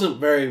this wasn't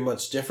very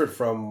much different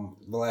from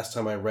the last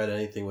time I read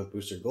anything with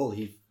Booster Gold.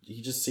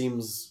 He just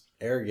seems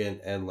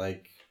arrogant and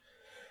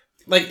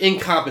like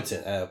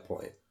incompetent at a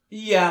point.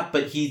 Yeah,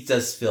 but he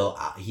does feel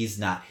he's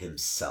not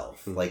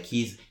himself. Like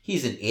he's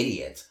an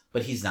idiot,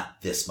 but he's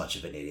not this much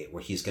of an idiot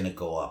where he's gonna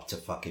go up to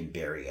fucking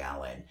Barry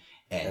Allen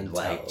and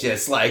like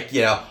just like,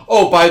 you know,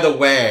 oh, by the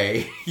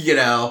way, you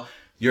know,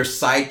 your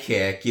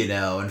sidekick, you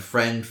know, and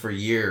friend for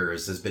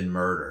years has been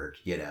murdered,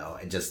 you know,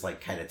 and just like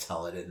kind of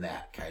tell it in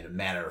that kind of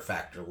matter of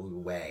fact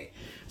way.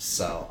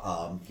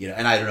 So, you know,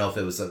 and I don't know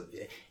if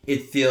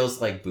it feels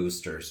like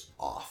Booster's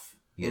off,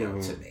 you know,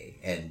 to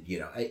me, and you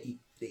know,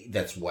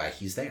 that's why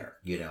he's there,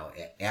 you know,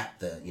 at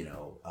the, you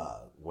know,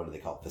 what do they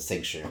call it? The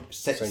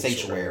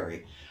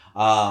sanctuary.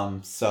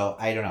 So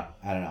I don't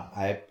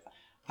know.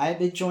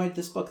 I've enjoyed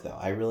this book though.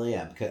 I really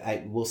am.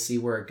 We'll see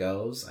where it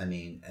goes. I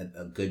mean,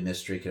 a good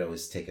mystery could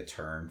always take a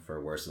turn for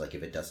worse. Like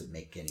if it doesn't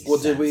make any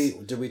sense.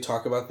 Did we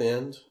talk about the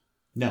end?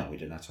 No, we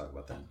did not talk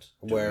about that.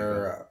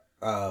 Where,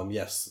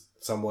 yes,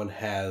 someone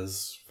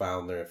has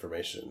found their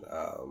information,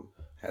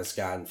 has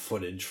gotten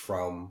footage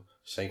from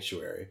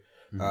Sanctuary.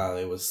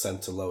 It was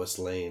sent to Lois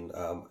Lane.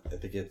 I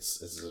think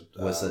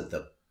was it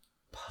the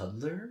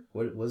Puddler?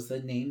 What was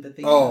the name that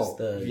they used?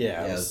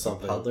 It was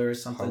something Puddler or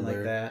something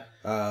like that.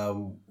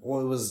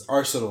 Well, it was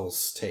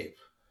Arsenal's tape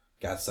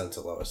got sent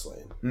to Lois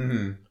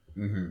Lane.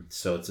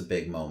 So it's a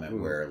big moment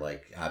where,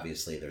 like,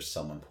 obviously there's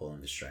someone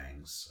pulling the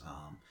strings.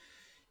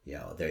 You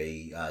know,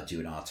 they do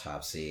an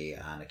autopsy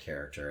on a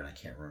character, and I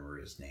can't remember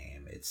his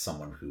name. It's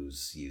someone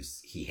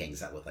he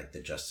hangs out with, like,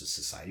 the Justice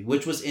Society,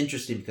 which was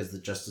interesting because the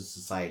Justice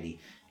Society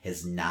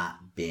has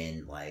not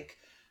been, like,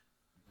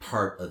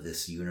 part of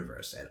this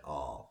universe at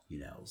all, you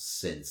know,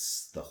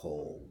 since the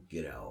whole,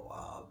 you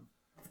know,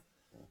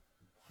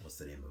 what's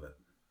the name of it?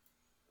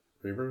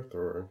 Rebirth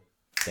or?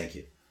 Thank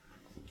you.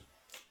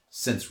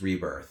 Since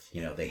Rebirth,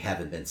 you know, they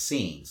haven't been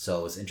seen. So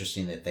it was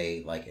interesting that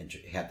they, like,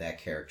 had that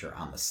character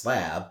on the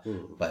slab,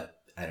 but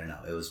I don't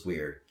know. It was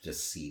weird to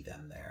see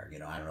them there. You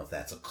know, I don't know if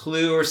that's a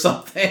clue or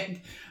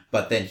something,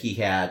 but then he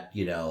had,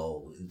 you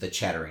know, the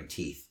chattering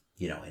teeth,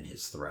 you know, in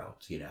his throat,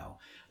 you know,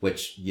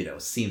 which, you know,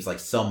 seems like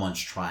someone's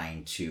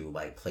trying to,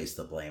 like, place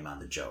the blame on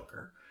the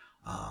Joker.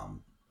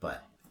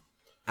 But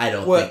I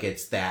don't think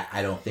it's that.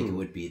 I don't think it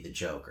would be the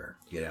Joker,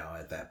 you know,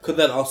 at that point. Could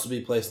that also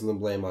be placing the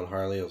blame on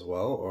Harley as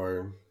well,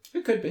 or?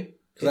 It could be.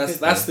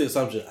 That's the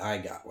assumption I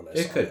got when I saw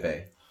it. It could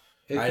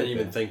be. I didn't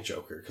even think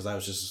Joker, because I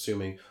was just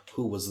assuming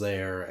who was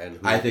there and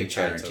who... I think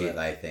chattering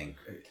teeth,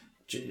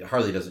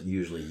 Harley doesn't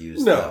usually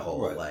use the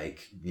whole,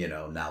 like, you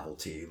know,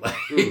 novelty, like,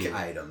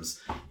 items.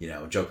 You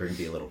know, Joker can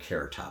be a little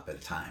carrot top at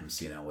times,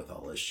 you know, with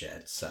all this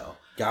shit, so...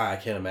 God, I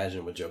can't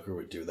imagine what Joker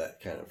would do that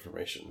kind of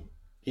information.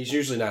 He's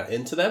usually not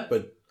into that,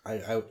 but I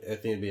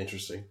think it'd be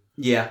interesting.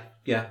 Yeah.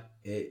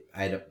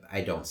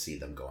 I don't see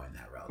them going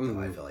that route, though.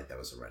 I feel like that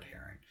was a red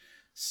herring.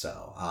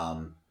 So,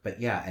 but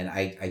yeah, and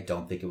I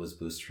don't think it was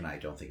Booster, and I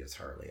don't think it's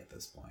Harley at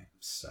this point.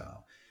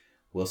 So,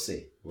 we'll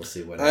see. We'll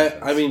see what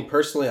happens. I mean,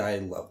 personally, I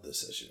love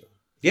this issue.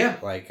 Yeah.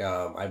 Like,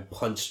 I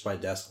punched my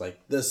desk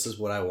like, this is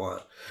what I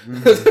want.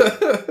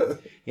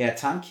 Yeah,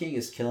 Tom King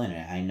is killing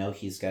it. I know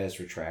he's got his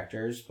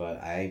retractors,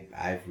 but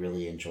I've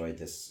really enjoyed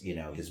this, you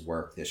know, his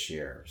work this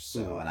year.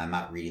 So, and I'm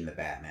not reading the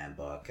Batman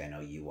book. I know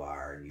you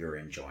are, and you're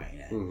enjoying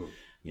it.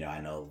 You know,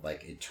 I know,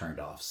 like, it turned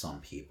off some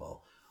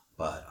people.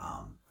 But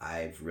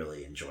I've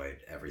really enjoyed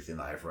everything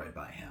that I've read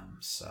by him.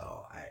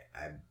 So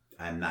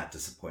I'm not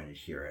disappointed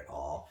here at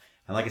all.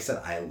 And like I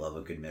said, I love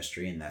a good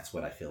mystery, and that's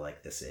what I feel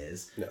like this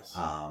is. Yes.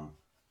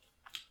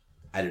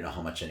 I don't know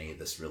how much any of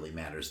this really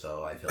matters,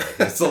 though. I feel like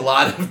it's a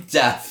lot of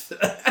death.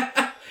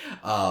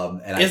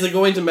 Is it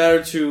going to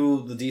matter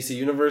to the DC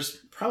universe?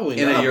 Probably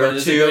in not. A year or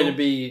is two? It going to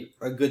be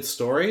a good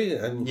story?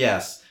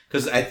 Yes.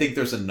 Because I think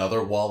there's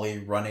another Wally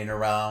running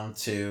around,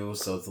 too,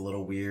 so it's a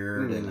little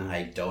weird, and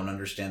I don't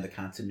understand the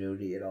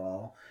continuity at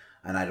all,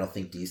 and I don't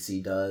think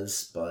DC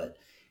does, but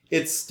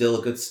it's still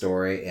a good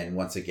story, and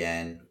once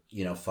again,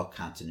 you know, fuck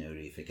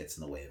continuity if it gets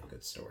in the way of a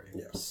good story.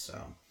 Yes.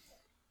 So,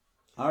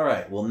 all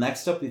right, well,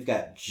 next up, we've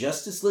got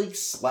Justice League /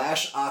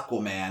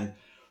 Aquaman,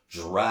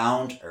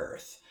 Drowned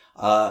Earth.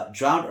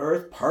 Drowned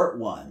Earth Part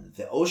 1.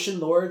 The Ocean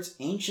Lords,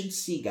 ancient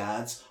sea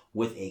gods,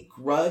 with a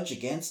grudge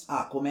against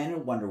Aquaman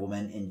and Wonder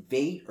Woman,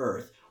 invade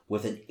Earth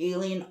with an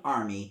alien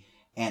army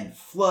and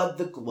flood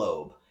the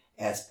globe.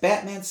 As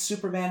Batman,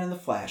 Superman, and the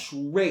Flash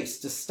race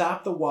to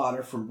stop the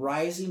water from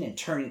rising and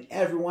turning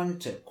everyone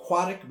to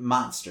aquatic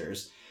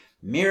monsters,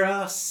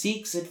 Mira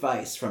seeks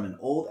advice from an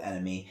old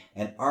enemy,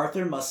 and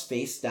Arthur must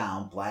face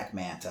down Black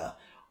Manta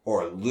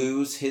or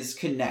lose his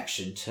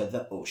connection to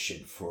the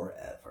ocean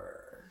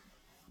forever.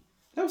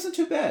 That wasn't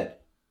too bad.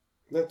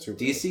 Not too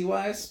bad.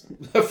 DC-wise,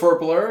 for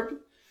a blurb.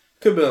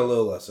 Could have been a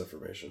little less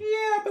information.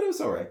 Yeah, but it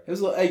was all right. It was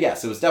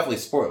yes, it was definitely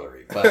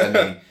spoilery, but I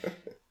mean,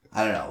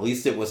 I don't know. At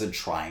least it wasn't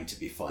trying to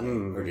be funny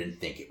or didn't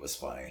think it was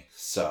funny.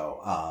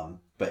 So,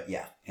 but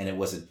yeah, and it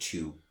wasn't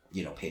 2,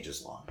 you know,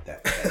 pages long.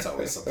 That's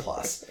always a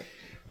plus.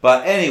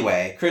 But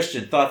anyway,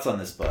 Christian, thoughts on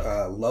this book?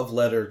 Love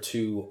letter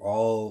to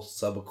all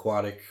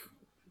subaquatic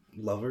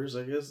lovers,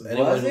 I guess.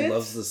 Anyone who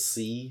loves the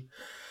sea.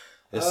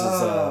 This is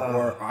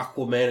or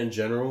Aquaman in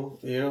general.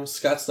 You know,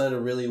 Scott Snyder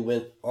really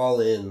went all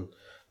in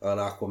on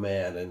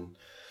Aquaman and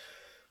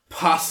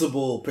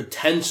possible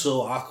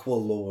potential Aqua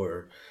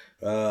lore.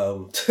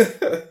 I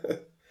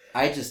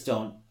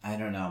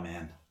don't know,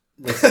 man.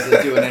 This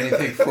isn't doing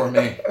anything for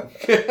me.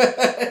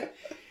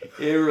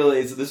 It really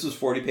is. This was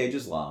 40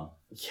 pages long.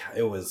 Yeah,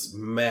 it was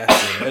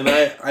massive. And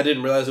I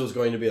didn't realize it was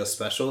going to be a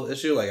special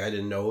issue. Like, I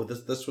didn't know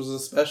this was a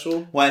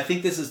special. Well, I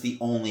think this is the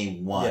only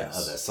one Yes.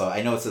 of this. So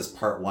I know it says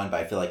part 1, but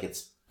I feel like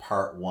it's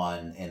part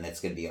 1 and it's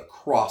going to be a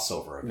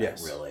crossover event,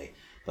 Yes. really.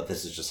 But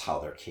this is just how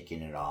they're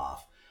kicking it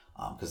off.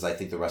 Because I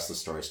think the rest of the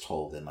story is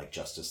told in like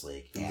Justice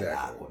League and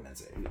Exactly.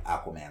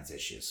 Aquaman's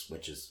issues,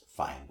 which is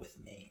fine with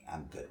me.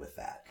 I'm good with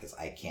that because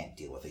I can't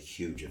deal with a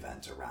huge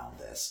event around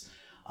this.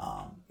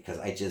 Because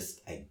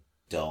I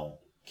don't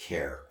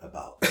care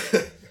about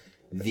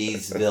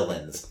these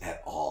villains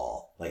at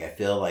all. Like, I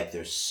feel like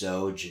they're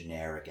so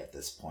generic at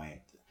this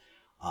point.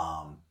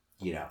 I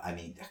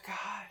mean,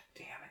 God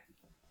damn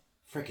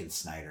it. Freaking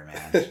Snyder,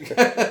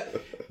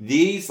 man.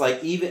 These,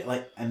 like, even,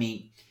 like, I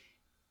mean,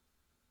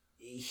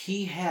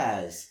 he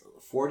has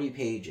 40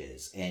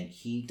 pages and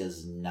he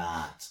does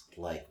not,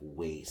 like,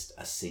 waste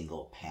a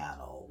single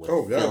panel with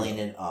filling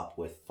it up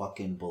with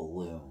fucking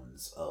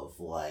balloons of,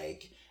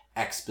 like,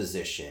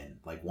 exposition.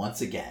 Like,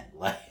 once again,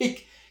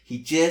 like, he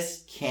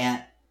just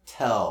can't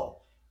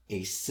tell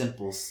a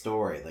simple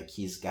story. Like,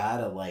 he's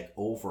gotta, like,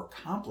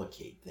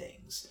 overcomplicate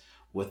things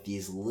with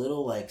these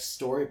little, like,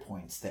 story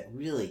points that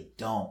really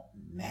don't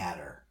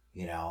matter,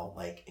 you know?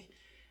 Like,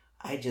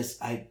 I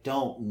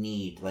don't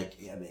need, like,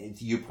 I mean,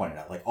 you pointed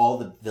out, like, all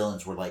the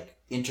villains were, like,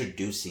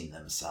 introducing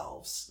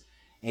themselves.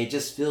 And it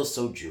just feels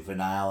so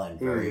juvenile and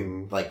very,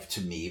 like,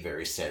 to me,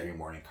 very Saturday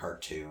morning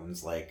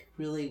cartoons. Like,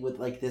 really, with,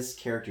 like, this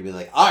character be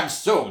like, I'm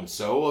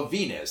so-and-so of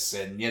Venus,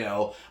 and, you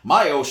know,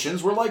 my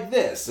oceans were like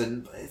this.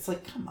 And it's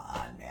like, come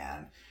on,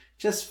 man.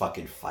 Just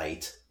fucking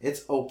fight.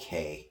 It's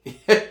okay.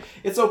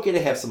 It's okay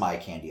to have some eye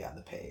candy on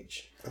the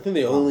page. I think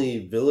the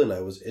only villain I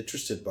was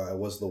interested by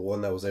was the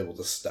one that was able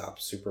to stop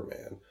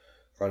Superman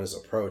on his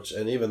approach.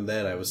 And even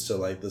then, I was still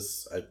like,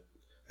 this,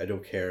 I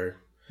don't care.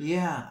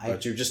 Yeah.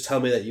 But you just tell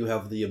me that you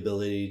have the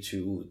ability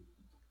to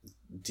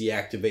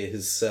deactivate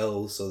his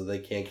cells so that they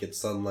can't get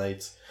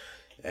sunlight,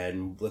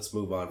 and let's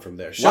move on from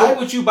there. Why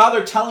would you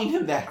bother telling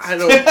him that? I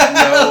don't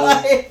know.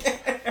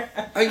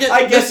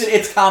 I guess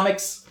it's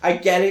comics. I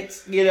get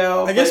it, you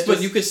know. I guess,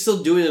 but you could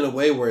still do it in a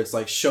way where it's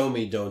like, show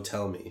me, don't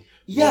tell me.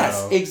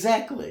 Yes, you know?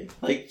 Exactly.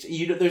 Like,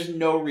 there's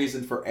no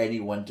reason for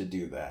anyone to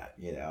do that,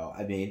 you know.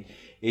 I mean,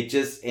 it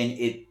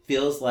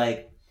feels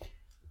like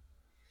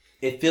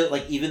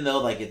even though,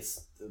 like,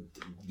 it's,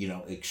 you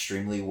know,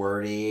 extremely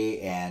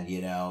wordy and,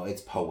 you know,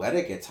 it's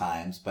poetic at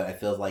times, but I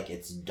feel like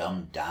it's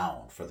dumbed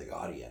down for the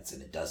audience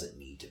and it doesn't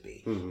need to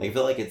be. Mm-hmm. I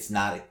feel like it's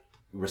not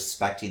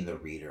respecting the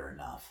reader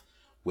enough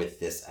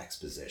with this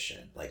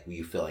exposition. Like,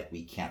 you feel like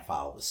we can't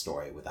follow the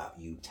story without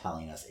you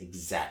telling us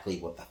exactly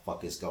what the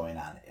fuck is going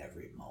on at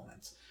every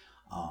moment.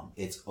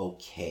 It's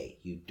okay.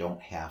 You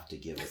don't have to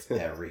give us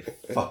every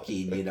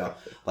fucking, you know,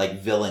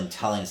 like, villain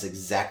telling us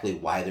exactly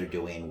why they're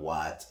doing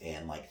what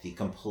and, like, the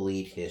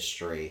complete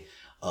history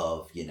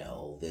of, you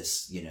know,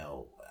 this, you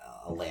know,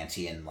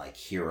 Atlantean, like,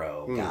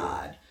 hero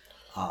god.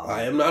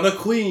 I am not a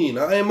queen.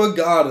 I am a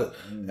god.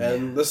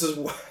 And this is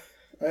why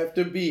I have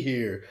to be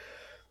here.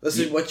 This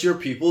is what your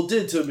people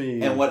did to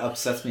me. And what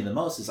upsets me the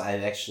most is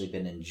I've actually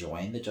been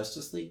enjoying the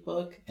Justice League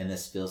book, and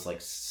this feels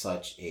like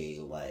such a,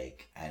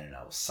 like, I don't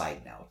know,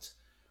 side note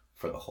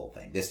for the whole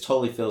thing. This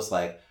totally feels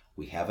like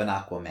we have an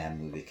Aquaman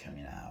movie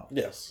coming out.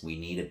 Yes. We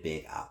need a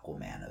big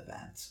Aquaman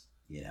event.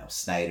 You know,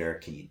 Snyder,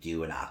 can you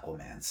do an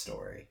Aquaman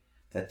story?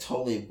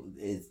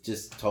 It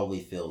just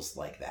totally feels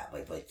like that.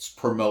 Like, let's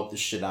promote the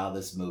shit out of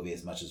this movie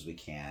as much as we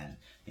can,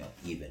 you know,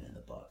 even in the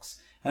books.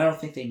 And I don't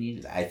think they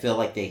needed that. I feel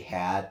like they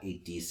had a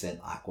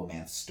decent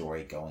Aquaman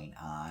story going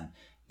on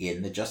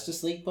in the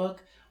Justice League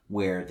book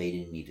where they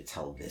didn't need to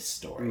tell this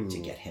story to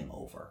get him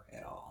over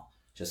at all.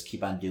 Just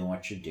keep on doing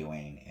what you're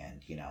doing,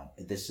 and, you know,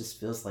 this just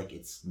feels like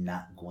it's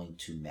not going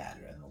to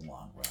matter in the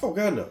long run. Oh,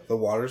 God, no. The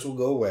waters will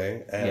go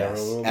away, and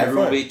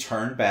everyone will be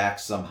turned back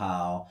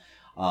somehow.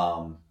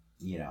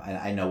 You know, and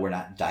I know we're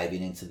not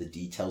diving into the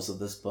details of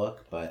this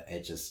book, but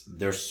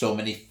there's so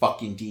many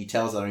fucking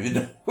details, I don't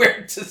even know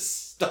where to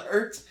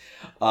start.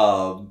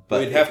 But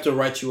we'd have to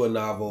write you a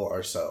novel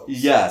ourselves.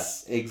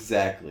 Yes,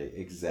 exactly.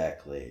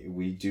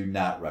 We do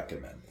not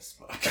recommend this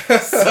book.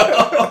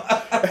 So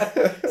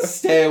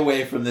stay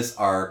away from this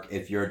arc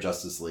if you're a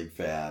Justice League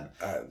fan.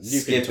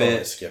 You can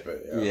totally skip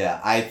it. Yeah,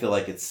 I feel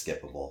like it's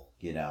skippable,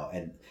 you know,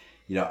 and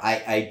you know,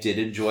 I did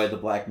enjoy the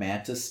Black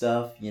Manta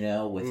stuff, you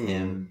know, with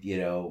him, you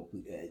know,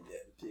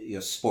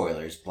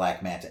 spoilers,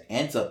 Black Manta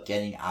ends up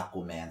getting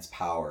Aquaman's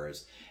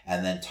powers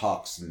and then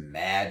talks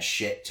mad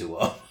shit to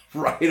him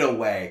right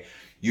away.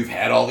 You've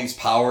had all these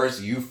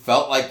powers, you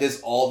felt like this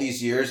all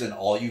these years, and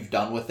all you've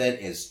done with it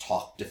is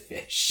talk to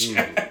fish.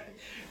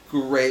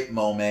 Great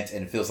moment,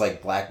 and it feels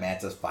like Black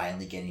Manta's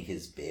finally getting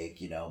his big,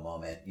 you know,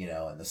 moment, you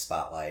know, in the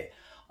spotlight.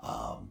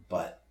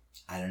 But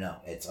I don't know,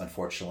 it's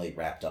unfortunately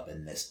wrapped up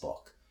in this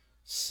book.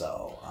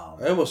 So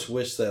I almost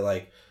wish that,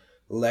 like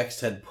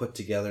Lex had put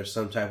together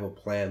some type of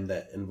plan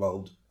that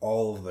involved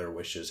all of their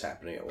wishes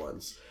happening at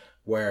once.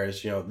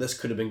 Whereas, this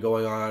could have been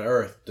going on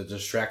Earth to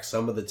distract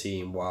some of the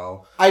team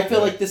while... I feel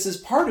like this is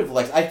part of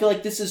Lex. I feel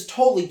like this is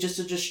totally just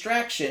a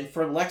distraction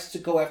for Lex to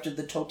go after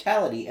the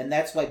totality. And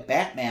that's why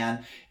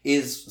Batman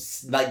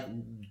is, like,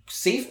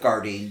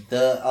 safeguarding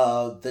the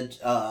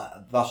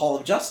Hall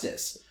of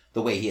Justice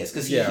the way he is.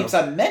 Because he keeps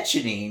on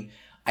mentioning,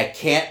 I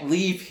can't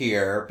leave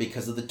here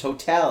because of the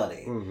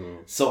totality.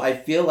 Mm-hmm. So I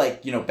feel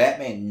like,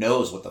 Batman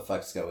knows what the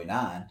fuck's going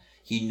on.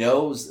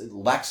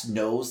 Lex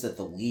knows that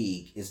the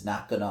League is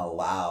not going to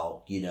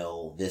allow,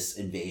 this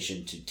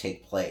invasion to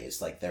take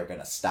place. Like, they're going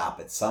to stop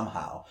it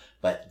somehow,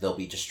 but they'll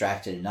be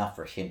distracted enough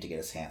for him to get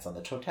his hands on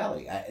the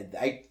totality.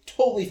 I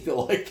totally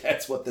feel like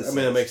that's what this is.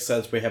 It makes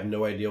sense. We have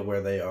no idea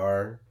where they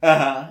are.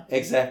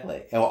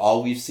 Exactly. And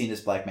all we've seen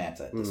is Black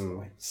Manta at this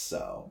point.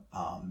 So,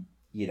 and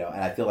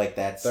I feel like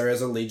that's... There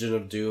is a Legion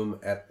of Doom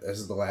this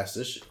is the last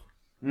issue.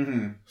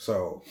 Mm-hmm.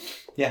 So...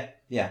 Yeah.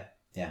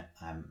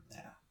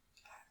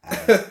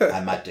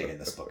 I'm not digging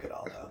this book at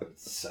all, though.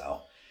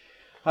 So,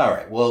 all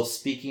right. Well,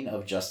 speaking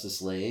of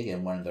Justice League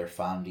and one of their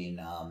founding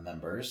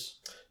members,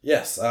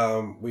 yes,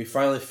 we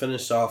finally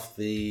finished off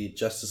the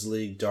Justice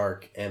League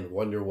Dark and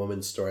Wonder Woman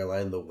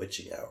storyline, The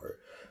Witching Hour.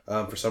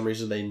 For some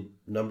reason, they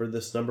numbered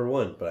this number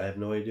 1, but I have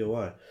no idea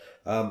why.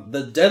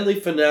 The deadly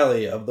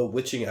finale of The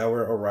Witching Hour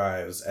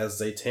arrives as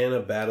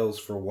Zatanna battles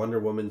for Wonder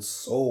Woman's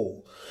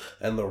soul,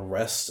 and the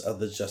rest of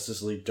the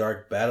Justice League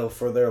Dark battle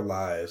for their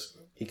lives.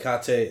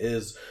 Hecate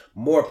is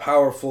more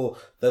powerful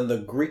than the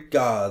Greek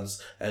gods,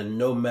 and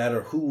no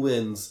matter who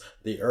wins,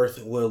 the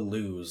Earth will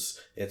lose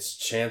its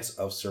chance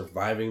of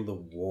surviving the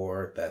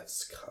war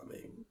that's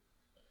coming.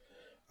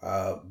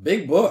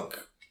 Big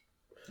book.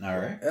 All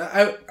right.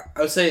 I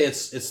would say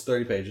it's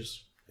 30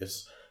 pages.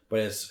 But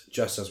it's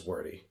just as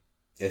wordy.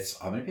 It's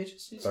how many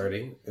pages?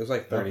 30. It was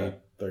like 30, okay.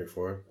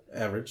 34,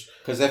 average.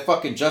 Because that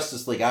fucking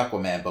Justice League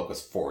Aquaman book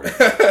was 40.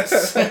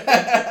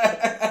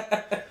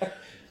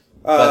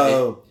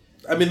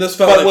 This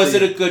felt But was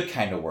it a good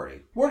kind of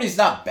wordy? Wordy's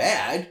not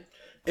bad.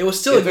 It was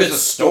still a good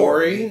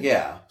story.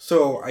 Yeah.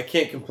 So I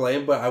can't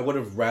complain, but I would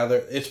have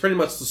rather... It's pretty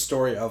much the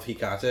story of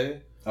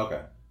Hecate.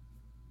 Okay.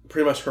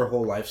 Pretty much her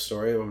whole life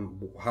story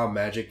and how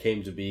magic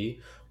came to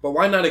be. But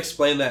why not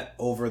explain that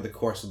over the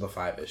course of the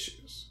 5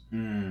 issues?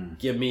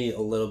 Give me a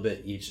little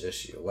bit each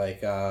issue.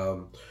 Like,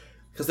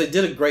 because they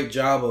did a great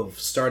job of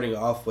starting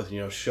off with,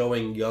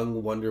 showing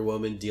young Wonder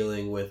Woman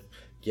dealing with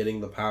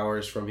getting the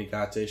powers from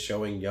Hecate,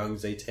 showing young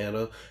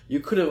Zatanna. You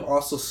could have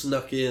also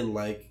snuck in,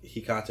 like,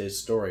 Hecate's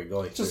story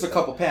going just a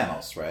couple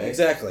panels, right?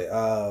 Exactly.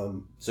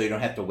 So you don't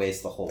have to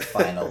waste the whole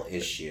final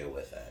issue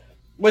with it.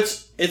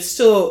 Which, it's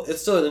still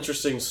an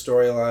interesting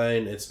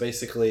storyline. It's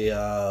basically,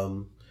 I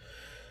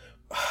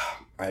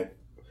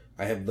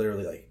have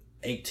literally, like,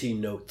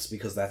 18 notes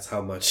because that's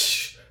how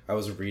much I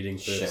was reading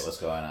through. Shit was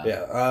going on.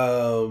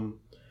 Yeah.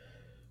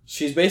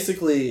 She's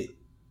basically,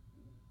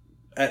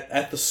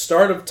 at the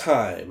start of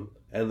time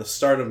and the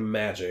start of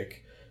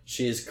magic,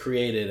 she is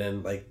created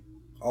and, like,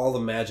 all the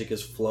magic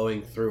is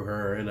flowing through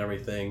her and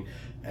everything.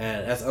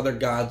 And as other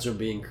gods are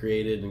being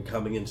created and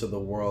coming into the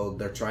world,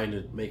 they're trying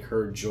to make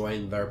her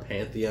join their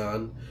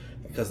pantheon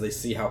because they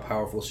see how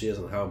powerful she is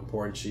and how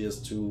important she is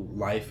to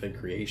life and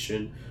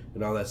creation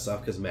and all that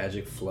stuff, because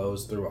magic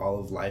flows through all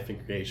of life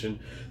and creation.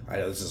 I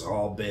know this is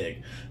all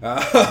big.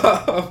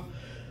 And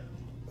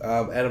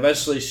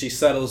eventually she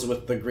settles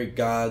with the Greek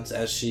gods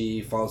as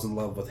she falls in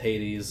love with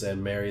Hades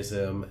and marries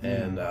him.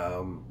 And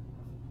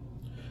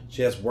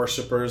she has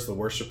worshippers. The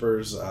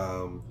worshippers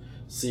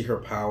see her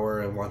power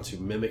and want to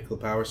mimic the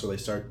power, so they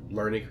start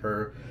learning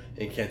her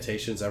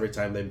incantations. Every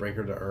time they bring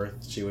her to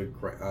Earth, she would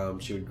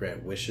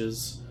grant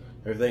wishes,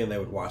 everything, and they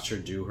would watch her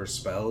do her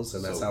spells,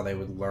 and that's how they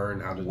would learn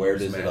how to do magic. Where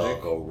does it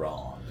all go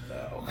wrong,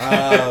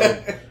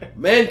 though?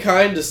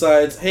 Mankind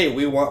decides, hey,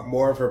 we want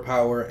more of her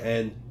power,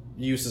 and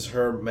uses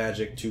her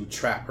magic to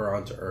trap her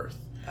onto Earth.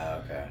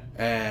 Okay.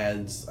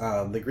 And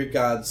the Greek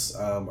gods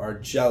are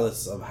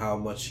jealous of how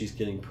much she's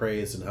getting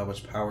praised and how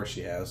much power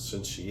she has,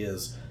 since she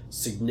is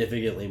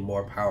significantly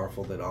more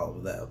powerful than all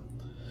of them.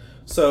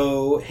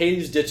 So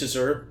Hades ditches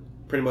her,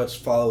 pretty much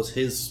follows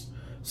his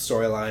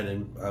storyline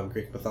in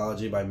Greek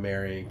mythology by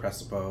marrying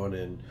Persephone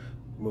and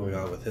moving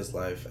on with his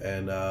life.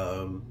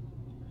 And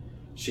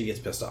she gets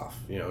pissed off.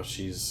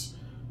 She's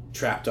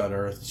trapped on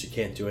Earth. She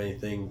can't do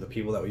anything. The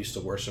people that used to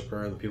worship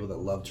her and the people that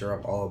loved her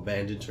have all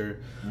abandoned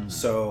her.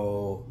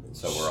 So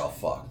we're all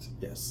fucked.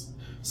 Yes.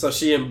 So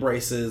she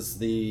embraces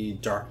the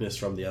darkness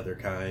from the other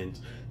kind,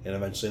 and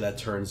eventually that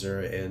turns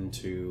her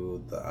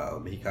into the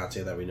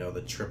Hecate that we know,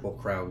 the Triple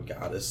Crown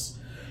Goddess.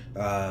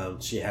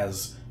 She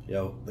has,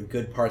 the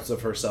good parts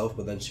of herself,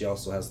 but then she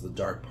also has the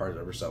dark part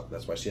of herself.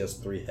 That's why she has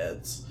 3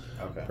 heads,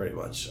 pretty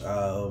much.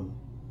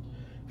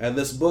 And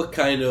this book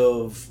kind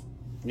of,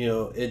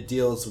 it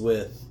deals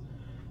with...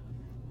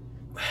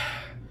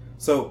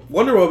 So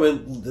Wonder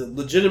Woman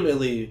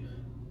legitimately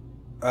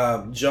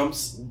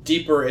jumps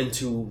deeper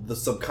into the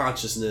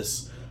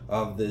subconsciousness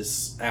of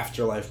this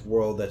afterlife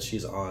world that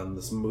she's on,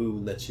 this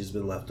moon that she's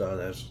been left on,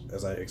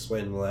 as I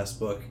explained in the last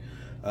book.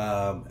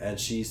 and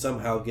she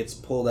somehow gets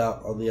pulled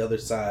out on the other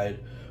side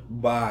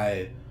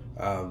by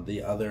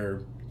the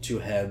other two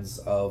heads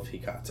of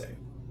Hikate.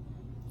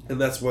 And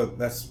that's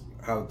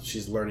how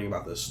she's learning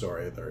about this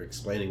story. They're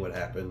explaining what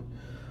happened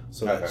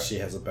so that she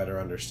has a better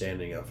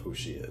understanding of who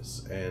she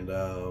is. And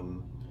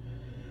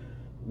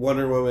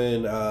Wonder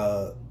Woman,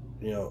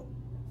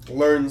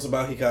 learns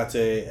about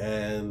Hikate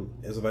and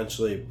is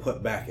eventually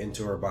put back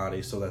into her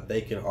body so that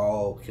they can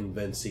all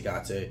convince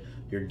Hikate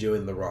you're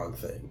doing the wrong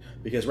thing.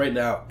 Because right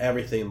now,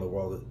 everything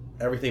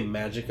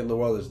magic in the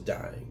world is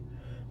dying.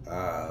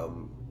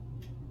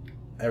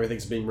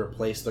 Everything's being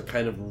replaced. They're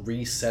kind of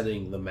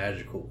resetting the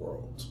magical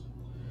world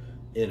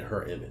in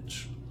her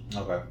image.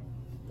 Okay.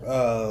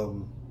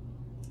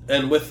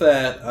 And with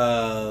that,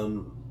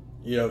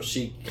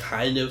 she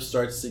kind of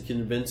starts to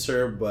convince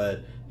her,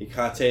 but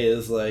Hikate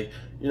is like,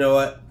 you know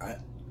what?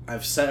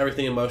 I've set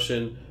everything in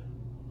motion.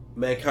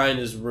 Mankind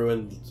has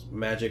ruined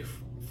magic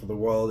for the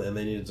world, and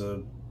they need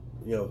to,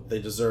 they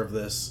deserve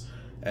this.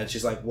 And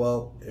she's like,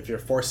 well, if you're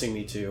forcing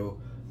me to,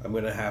 I'm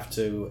going to have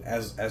to,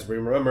 as we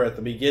remember at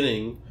the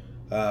beginning,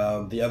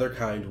 the other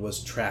kind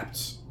was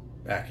trapped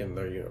back in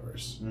their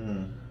universe.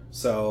 Mm-hmm.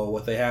 So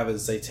what they have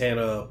is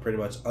Zatanna pretty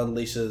much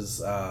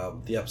unleashes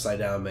the Upside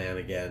Down Man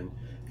again,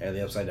 and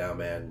the Upside Down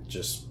Man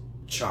just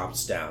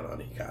chomps down on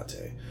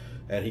Hikate.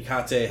 And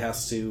Hikate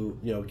has to,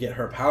 get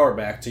her power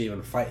back to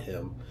even fight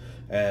him.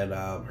 And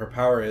her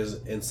power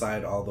is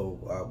inside all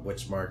the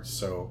witch marks,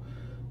 so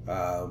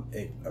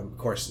it, of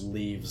course,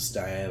 leaves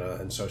Diana,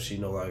 and so she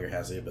no longer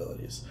has the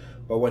abilities.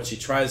 But when she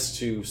tries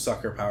to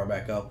suck her power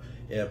back up,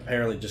 it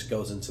apparently just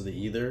goes into the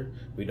ether.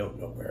 We don't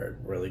know where it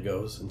really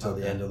goes until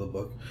the end of the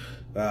book.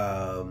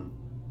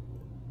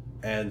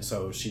 And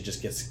so she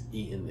just gets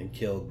eaten and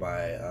killed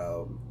by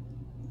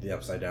the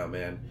Upside Down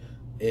Man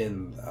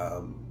in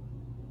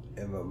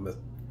the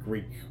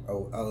Greek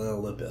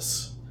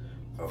Olympus.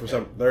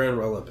 Okay. They're in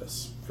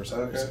Olympus for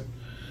some reason.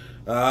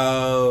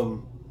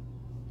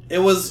 It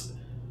was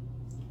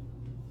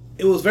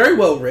very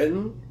well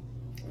written,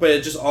 but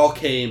it just all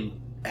came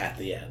at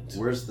the end.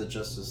 Where's the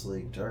Justice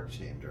League Dark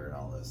Team during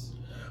all this?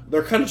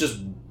 They're kind of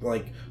just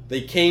like, they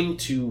came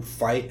to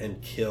fight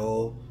and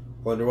kill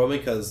Wonder Woman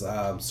because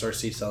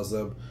Cersei tells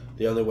them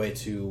the only way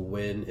to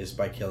win is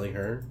by killing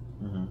her.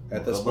 Mm-hmm.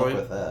 At this point,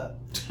 with that.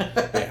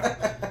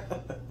 Yeah.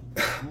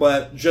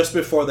 But just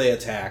before they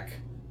attack,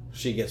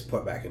 she gets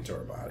put back into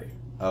her body.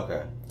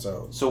 Okay.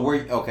 So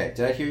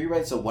did I hear you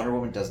right? So Wonder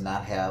Woman does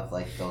not have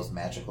like those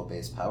magical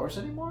based powers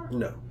anymore?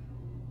 No.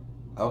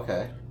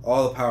 Okay.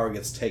 All the power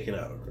gets taken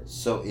out of her.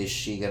 So is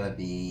she gonna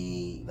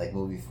be, like,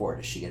 moving forward,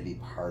 is she gonna be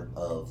part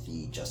of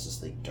the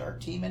Justice League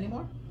Dark Team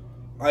anymore?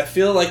 I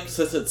feel like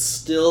since it's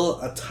still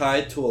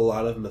tied to a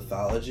lot of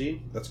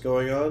mythology that's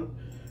going on,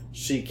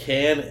 she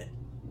can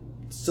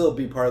still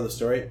be part of the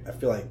story. I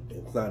feel like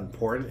it's not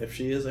important if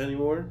she is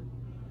anymore.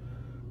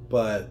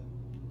 But,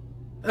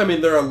 I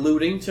mean, they're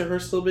alluding to her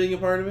still being a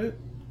part of it.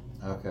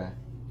 Okay.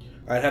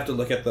 I'd have to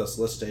look at the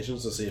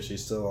solicitations to see if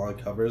she's still on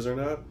covers or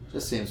not.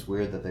 Just seems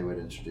weird that they would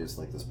introduce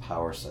like this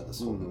power set,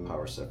 this whole new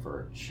power set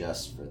for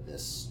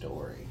this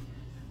story.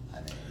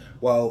 I mean,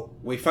 well,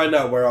 we find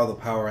out where all the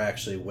power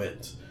actually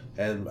went,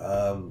 and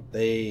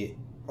we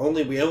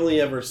only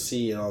ever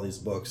see in all these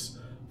books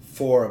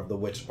 4 of the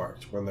witch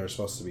marked when there's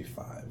supposed to be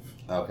 5.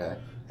 Okay.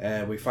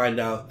 And we find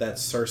out that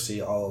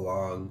Cersei all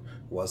along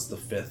was the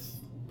 5th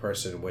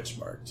person witch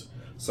marked.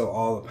 So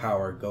all the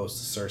power goes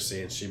to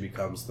Cersei, and she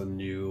becomes the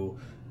new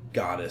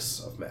goddess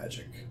of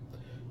magic.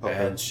 Okay.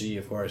 And she,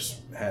 of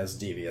course, has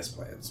devious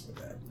plans with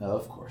that. Oh,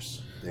 of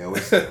course. They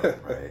always do,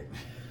 right?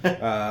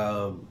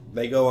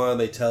 They go on,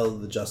 they tell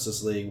the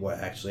Justice League what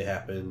actually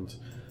happened.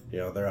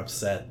 They're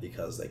upset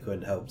because they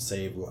couldn't help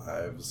save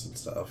lives and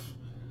stuff.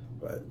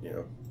 But,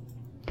 yeah.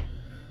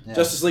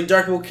 Justice League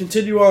Dark will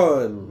continue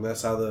on.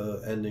 That's how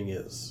the ending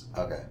is.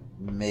 Okay.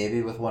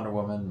 Maybe with Wonder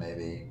Woman,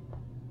 maybe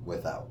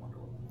without Wonder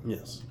Woman.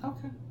 Yes.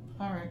 Okay.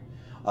 All right.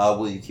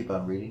 Will you keep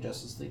on reading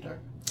Justice League Dark?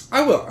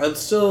 I will. I'm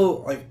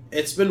still,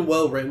 it's been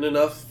well written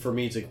enough for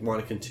me to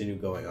want to continue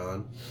going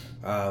on.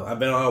 I've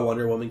been on a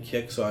Wonder Woman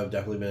kick, so I've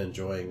definitely been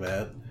enjoying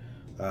that.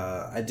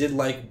 I did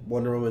like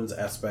Wonder Woman's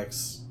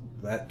aspects,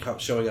 that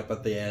showing up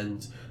at the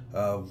end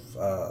of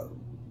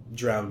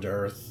Drowned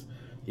Earth,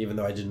 even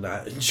though I did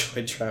not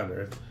enjoy Drowned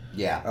Earth.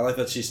 Yeah. I like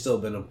that she's still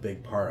been a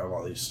big part of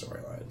all these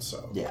storylines,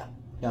 so. Yeah.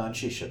 No, and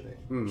she should be.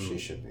 Mm-hmm. She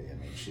should be. I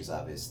mean, she's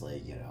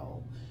obviously,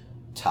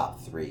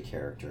 top 3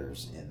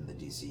 characters in the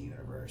DC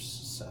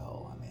universe,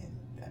 so,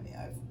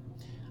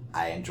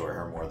 I enjoy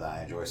her more than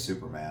I enjoy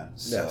Superman.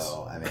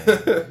 So,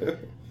 yes.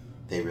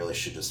 They really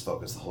should just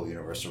focus the whole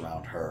universe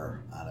around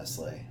her,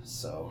 honestly.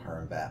 So, her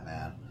and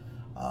Batman.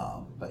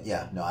 But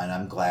yeah, no, and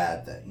I'm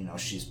glad that,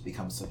 she's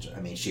become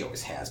she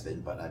always has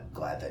been, but I'm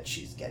glad that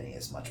she's getting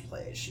as much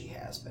play as she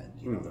has been,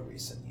 the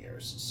recent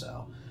years.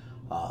 So,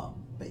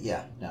 but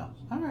yeah, no.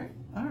 All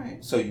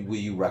right. So, will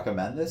you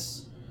recommend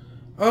this?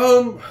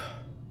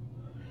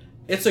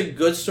 It's a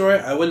good story.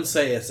 I wouldn't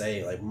say it's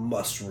a,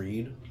 must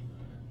read.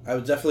 I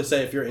would definitely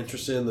say if you're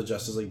interested in the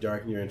Justice League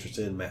Dark and you're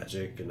interested in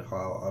magic and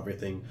how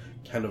everything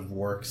kind of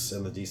works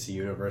in the DC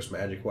universe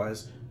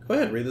magic-wise, go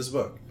ahead, read this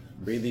book.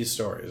 Read these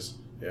stories,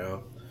 you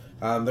know.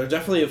 They're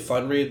definitely a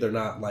fun read. They're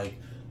not, like,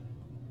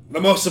 the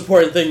most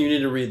important thing you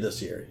need to read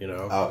this year, you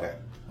know. Okay.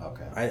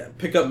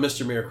 Pick up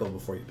Mr. Miracle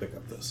before you pick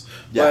up this.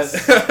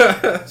 Yes.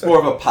 But it's more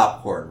of a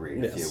popcorn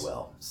read, yes. if you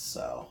will.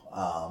 So,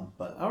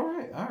 but all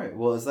right.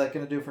 Well, is that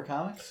going to do it for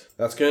comics?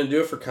 That's going to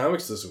do it for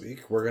comics this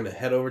week. We're going to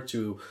head over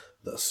to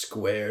the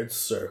Squared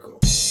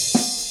Circle.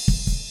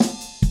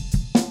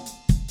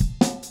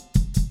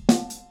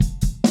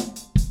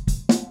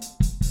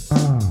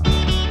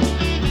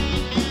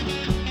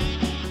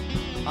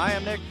 Hi,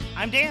 I'm Nick,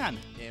 I'm Dan,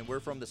 and we're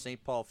from the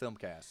St. Paul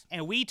Filmcast.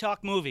 and we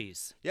talk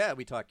movies. Yeah,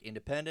 we talk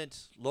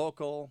independent,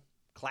 local,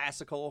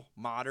 classical,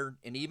 modern,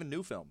 and even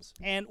new films.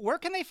 And where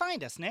can they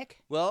find us,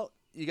 Nick? Well,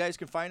 you guys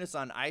can find us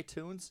on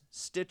iTunes,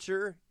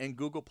 Stitcher, and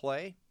Google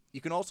Play. You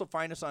can also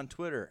find us on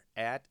Twitter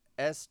at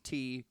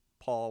ST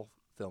Paul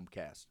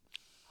Filmcast.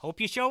 Hope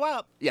you show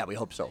up. Yeah, we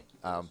hope so.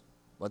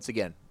 Once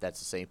again, that's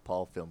the St.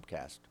 Paul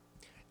Filmcast.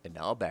 And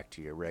now back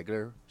to your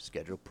regular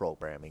scheduled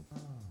programming.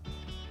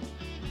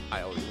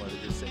 I always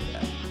wanted to say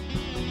that.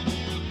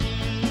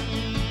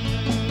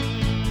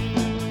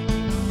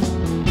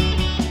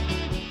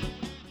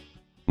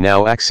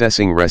 Now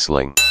accessing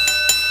wrestling.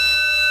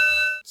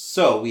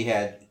 So we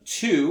had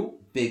 2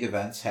 big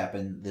events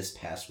happen this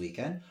past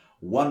weekend.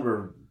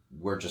 One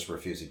we're just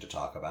refusing to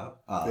talk about.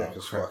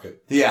 Just fuck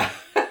it. Yeah.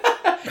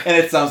 And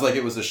it sounds like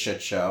it was a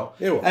shit show.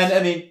 It was. And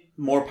I mean,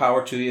 more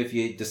power to you if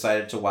you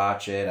decided to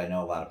watch it. I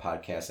know a lot of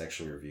podcasts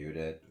actually reviewed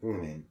it. I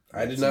mean,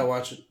 I did not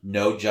watch it.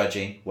 No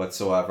judging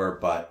whatsoever,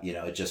 but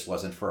it just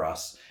wasn't for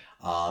us.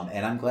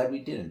 And I'm glad we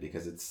didn't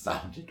because it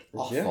sounded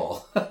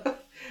awful.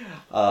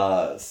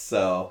 Yeah.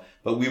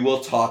 But we will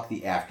talk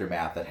the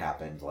aftermath that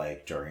happened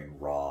like during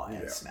Raw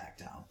and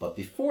SmackDown. But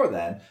before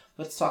then,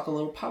 let's talk a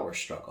little power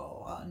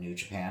struggle. New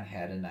Japan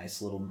had a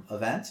nice little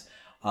event.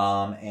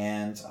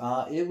 And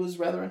it was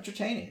rather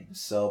entertaining.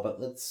 But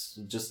let's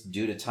just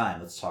due to time,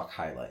 let's talk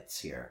highlights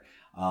here.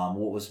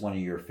 What was one of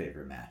your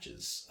favorite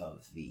matches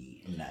of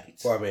the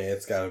night? Well, I mean,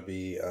 it's got to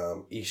be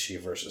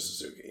Ishii versus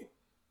Suzuki.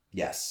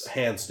 Yes.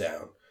 Hands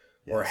down.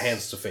 Yes. Or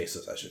hands to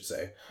faces, I should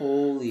say.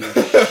 Holy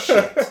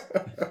shit.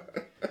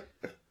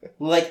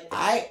 Like,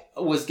 I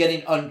was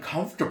getting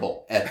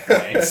uncomfortable at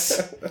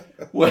points.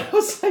 When I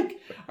was like,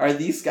 are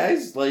these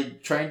guys,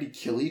 like, trying to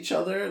kill each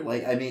other?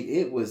 Like, I mean,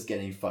 it was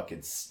getting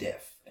fucking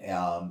stiff.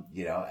 I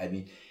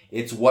mean,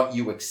 it's what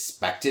you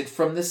expected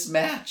from this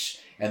match.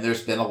 And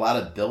there's been a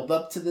lot of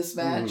build-up to this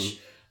match.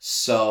 Mm-hmm.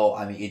 So,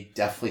 I mean, it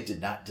definitely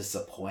did not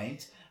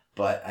disappoint.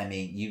 But, I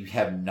mean, you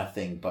have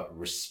nothing but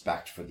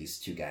respect for these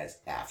two guys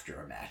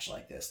after a match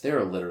like this.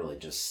 They're literally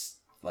just,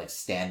 like,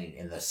 standing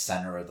in the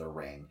center of the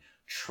ring,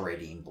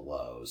 trading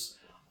blows.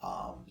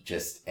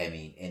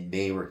 And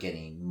they were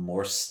getting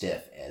more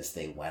stiff as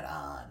they went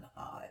on.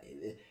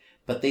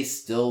 But they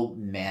still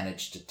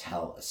managed to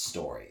tell a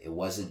story. It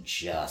wasn't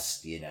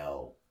just,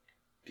 them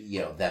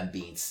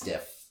being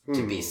stiff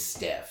to be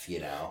stiff,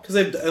 Because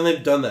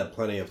they've done that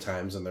plenty of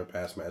times in their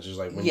past matches.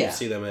 Like when you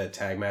see them in a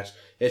tag match,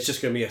 it's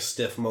just going to be a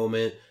stiff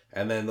moment,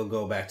 and then they'll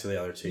go back to the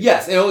other two.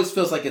 Yes, it always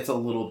feels like it's a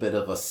little bit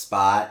of a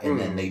spot, and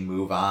then they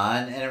move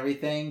on and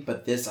everything.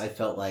 But this, I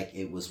felt like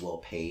it was well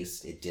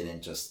paced. It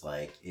didn't just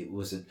it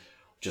wasn't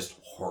just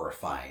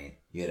horrifying,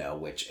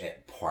 which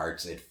at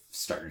parts it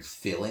started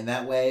feeling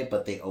that way.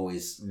 But they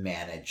always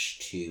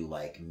managed to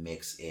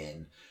mix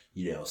in,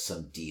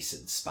 some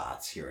decent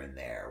spots here and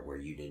there where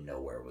you didn't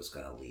know where it was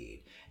going to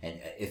lead. And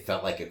it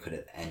felt like it could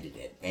have ended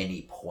at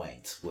any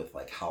point with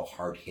how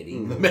hard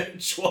hitting the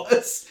match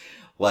was.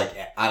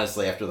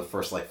 Honestly, after the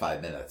first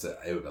 5 minutes, it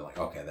would have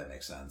been okay, that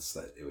makes sense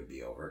that it would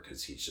be over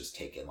because he's just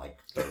taking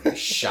 30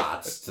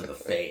 shots to the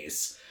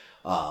face.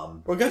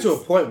 Well, it got to a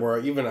point where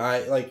even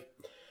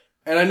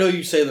and I know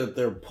you say that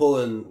they're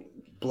pulling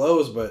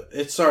blows, but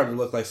it started to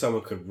look like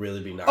someone could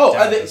really be knocked out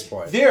at this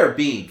point. They're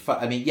being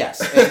I mean, yes.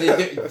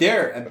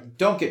 they're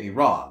don't get me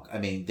wrong. I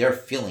mean, they're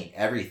feeling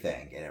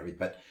everything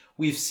but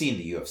we've seen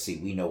the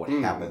UFC. We know what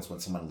happens when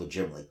someone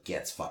legitimately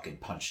gets fucking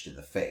punched in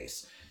the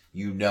face.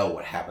 You know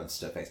what happens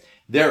to the face.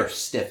 They're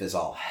stiff as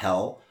all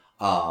hell.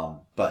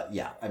 But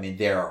yeah, I mean,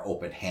 they're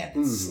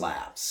open-handed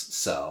slaps.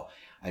 So,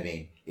 I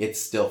mean, it's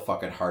still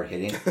fucking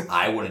hard-hitting.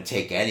 I wouldn't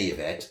take any of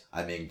it.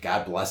 I mean,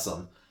 God bless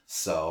them.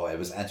 So it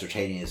was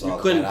entertaining as all.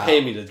 You couldn't pay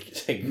me to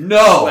take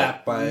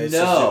slap by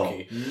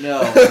Suzuki.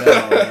 No.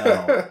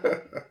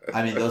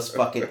 I mean, those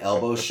fucking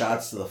elbow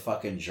shots to the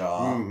fucking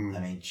jaw. I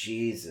mean,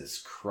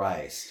 Jesus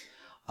Christ.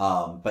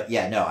 But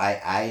yeah, no,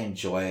 I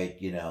enjoyed,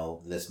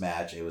 this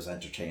match. It was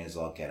entertaining as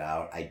all get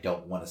out. I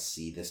don't want to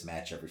see this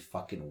match every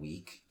fucking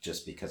week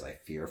just because I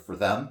fear for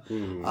them.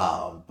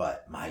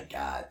 But my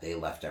God, they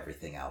left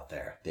everything out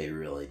there. They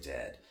really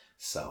did.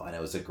 So, and it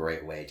was a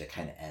great way to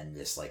kind of end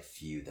this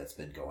feud that's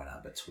been going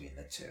on between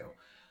the two.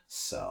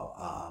 So,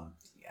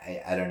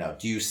 I don't know.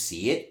 Do you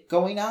see it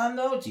going on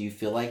though? Do you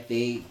feel like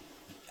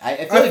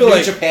I feel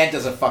like New Japan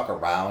doesn't fuck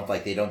around.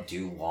 They don't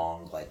do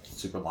long,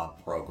 super long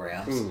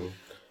programs.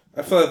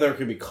 I feel like there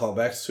could be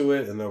callbacks to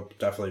it, and there'll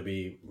definitely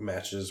be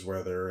matches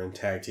where they're in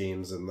tag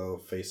teams and they'll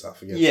face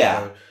off against each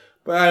other.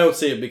 But I don't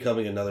see it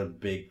becoming another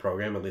big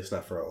program, at least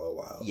not for a little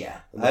while. Yeah.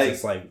 Unless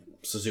it's like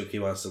Suzuki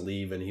wants to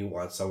leave and he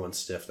wants someone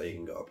stiff that he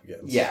can go up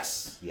against.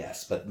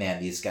 Yes. But man,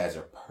 these guys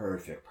are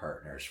perfect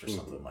partners for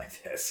something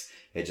like this.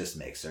 It just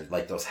makes her,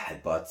 like those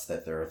headbutts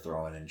that they're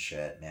throwing and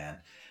shit, man.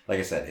 Like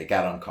I said, it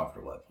got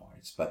uncomfortable at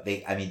points. But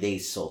they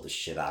sold the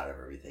shit out of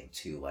everything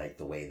too. Like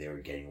the way they were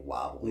getting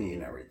wobbly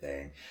and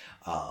everything.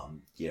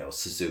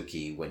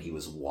 Suzuki, when he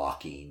was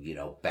walking,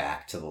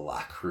 back to the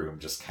locker room,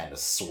 just kind of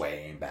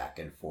swaying back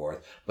and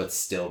forth, but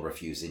still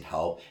refusing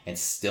help and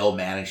still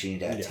managing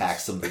to attack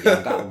some of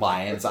the young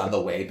lions on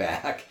the way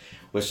back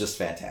was just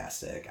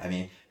fantastic. I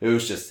mean, it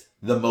was just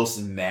the most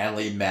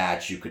manly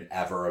match you could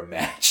ever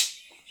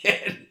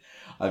imagine.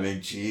 I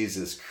mean,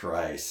 Jesus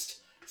Christ.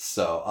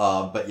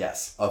 So, but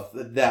yes,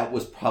 that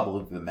was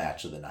probably the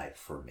match of the night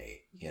for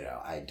me.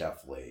 I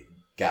definitely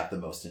got the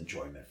most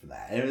enjoyment from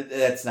that. And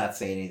that's not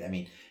saying anything. I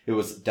mean, it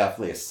was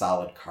definitely a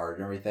solid card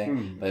and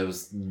everything, but it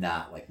was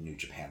not like New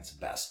Japan's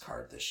best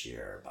card this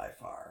year by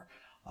far.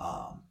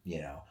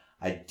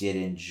 I did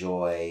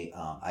enjoy,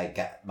 I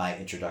got my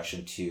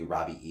introduction to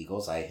Robbie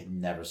Eagles. I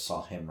never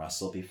saw him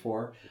wrestle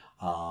before,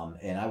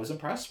 and I was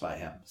impressed by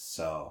him.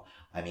 So,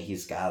 I mean,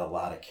 he's got a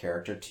lot of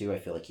character too. I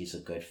feel like he's a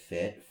good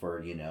fit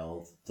for,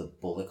 the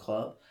Bullet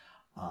Club.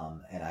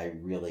 And I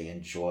really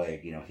enjoyed,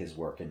 his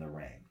work in the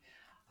ring.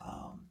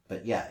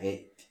 But yeah,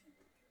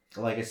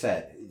 like I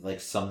said,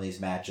 like some of these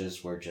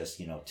matches were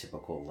just,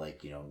 typical,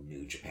 like,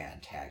 New Japan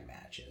tag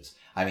matches.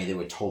 I mean, they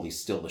would totally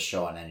steal the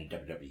show on any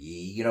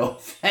WWE,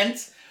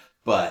 event,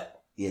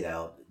 but,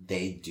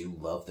 they do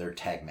love their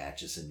tag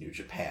matches in New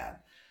Japan.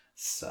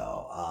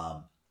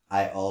 So,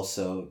 I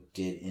also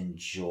did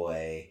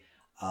enjoy,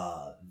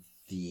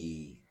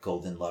 the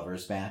Golden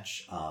Lovers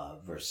match,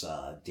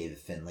 versus, David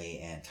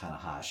Finlay and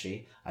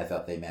Tanahashi. I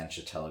thought they managed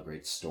to tell a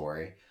great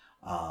story.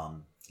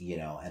 And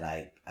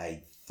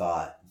I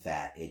thought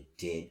that it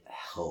did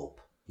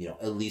help,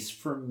 at least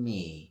for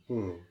me,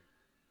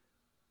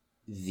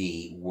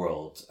 the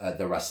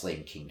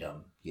Wrestling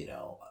Kingdom,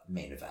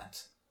 main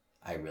event.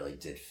 I really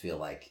did feel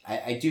like,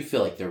 I do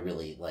feel like they're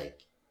really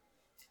like,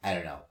 I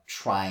don't know,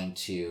 trying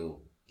to,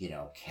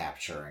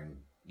 capture and,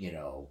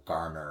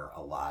 garner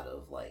a lot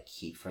of like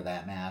heat for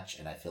that match.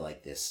 And I feel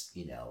like this,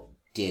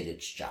 did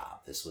its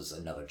job. This was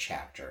another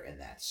chapter in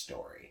that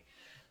story.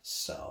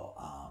 So,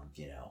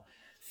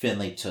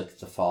 Finlay took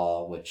the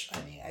fall, which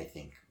I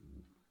think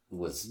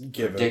was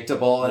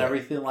predictable and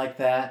everything like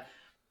that.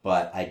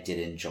 But I did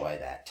enjoy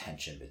that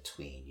tension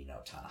between,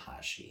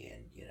 Tanahashi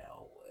and,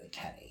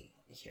 Kenny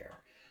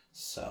here.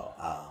 So,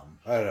 I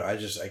don't know.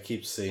 I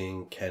keep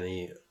seeing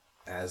Kenny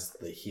as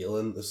the heel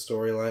in the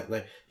storyline.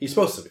 Like, he's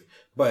supposed to be.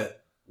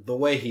 But the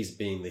way he's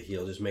being the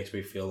heel just makes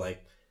me feel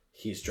like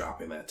he's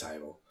dropping that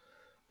title.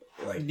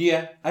 Like,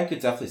 yeah, I could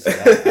definitely say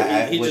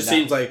that. He just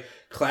seems like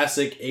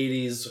classic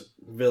 80s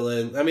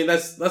villain. I mean,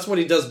 that's what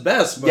he does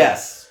best. But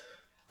yes.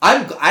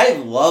 I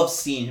love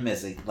seeing him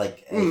as a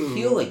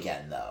heel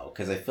again, though,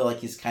 because I feel like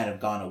he's kind of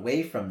gone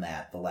away from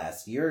that the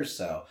last year or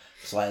so.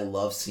 So I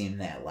love seeing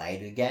that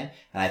light again,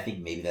 and I think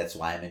maybe that's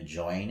why I'm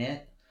enjoying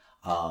it.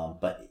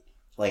 But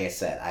like I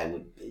said, I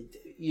would,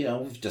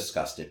 we've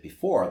discussed it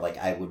before. Like,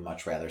 I would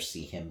much rather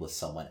see him with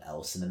someone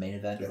else in the main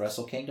event of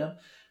Wrestle Kingdom.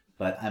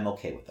 But I'm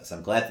okay with this.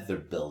 I'm glad that they're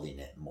building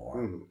it more,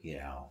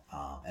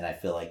 and I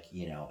feel like,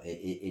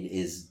 it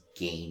is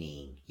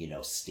gaining,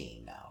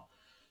 steam now.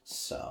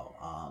 So,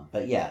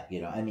 but yeah,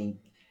 I mean,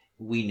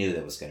 we knew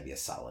there was going to be a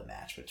solid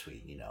match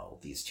between,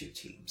 these two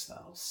teams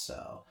though.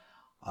 So,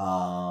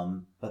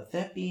 but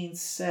that being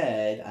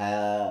said,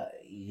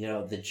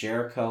 the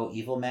Jericho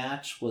Evil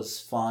match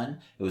was fun.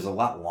 It was a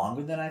lot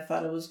longer than I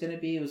thought it was going to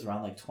be. It was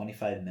around like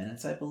 25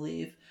 minutes, I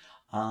believe.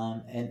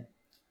 And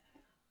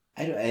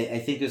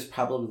I think it was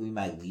probably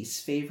my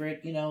least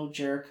favorite,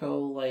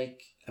 Jericho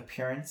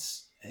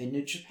appearance in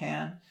New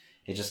Japan.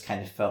 It just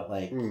kind of felt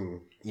like,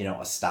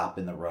 a stop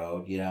in the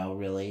road,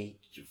 really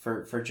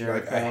for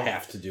Jericho. Like, I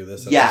have to do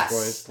this at point.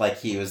 this Like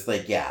he was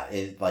like,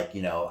 I'm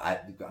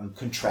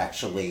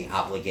contractually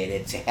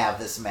obligated to have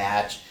this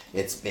match.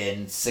 It's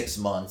been 6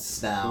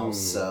 months now.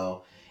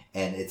 So,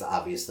 and it's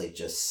obviously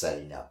just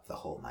setting up the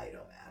whole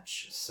Naito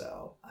match.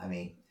 So, I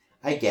mean,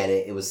 I get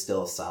it. It was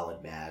still a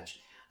solid match.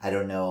 I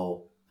don't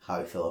know how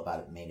I feel about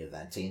it main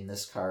eventing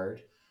this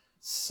card.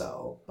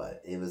 So,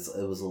 but it was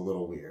a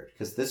little weird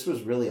because this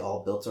was really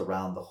all built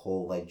around the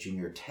whole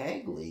junior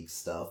tag league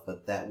stuff,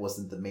 but that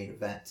wasn't the main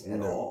event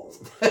at all.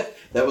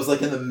 That was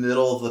in the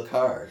middle of the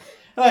card.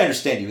 And I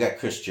understand you got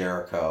Chris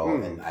Jericho,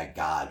 and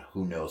God,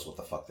 who knows what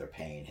the fuck they're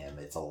paying him?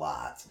 It's a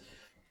lot,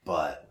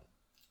 but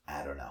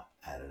I don't know.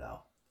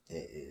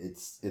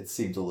 It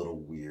seems a little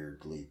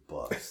weirdly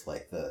booked.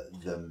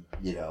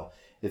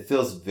 It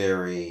feels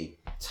very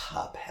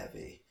top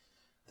heavy.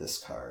 This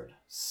card.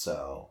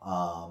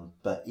 So,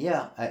 but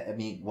yeah, I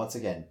mean, once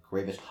again,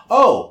 great match.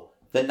 Oh,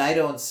 the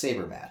Naito and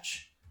Sabre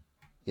match.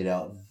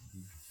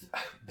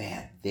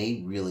 man,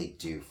 they really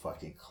do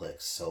fucking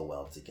click so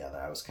well together.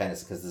 I was kind of,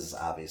 because this is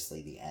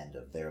obviously the end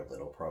of their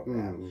little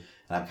program,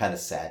 and I'm kind of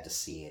sad to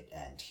see it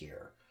end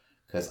here.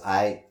 Because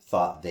I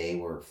thought they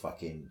were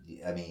fucking,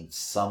 I mean,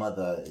 some of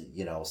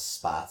the,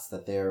 spots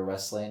that they were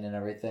wrestling and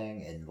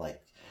everything, and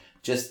like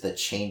just the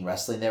chain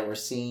wrestling that we're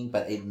seeing,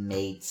 but it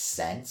made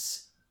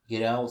sense,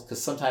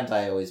 because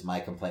sometimes my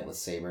complaint with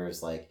Saber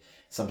is like,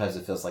 sometimes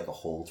it feels like a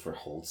hold for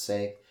hold's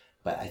sake,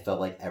 but I felt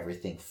like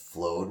everything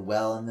flowed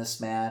well in this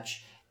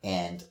match,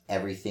 and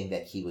everything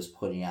that he was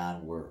putting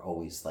on were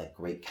always like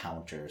great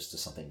counters to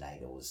something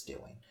Naito was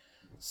doing.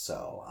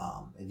 So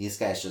these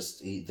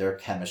guys their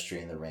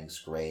chemistry in the ring's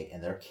great,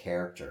 and their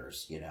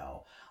characters,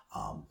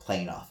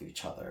 playing off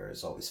each other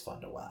is always fun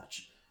to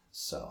watch.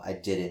 So I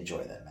did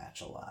enjoy that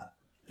match a lot.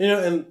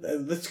 And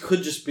this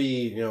could just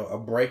be, a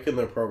break in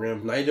their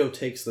program. Naito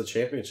takes the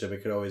championship.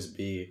 It could always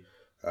be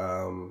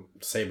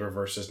Saber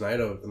versus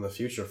Naito in the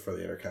future for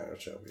the Intercontinental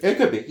Championship. It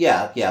could be,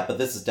 yeah. But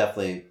this is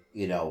definitely,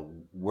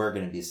 we're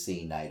going to be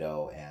seeing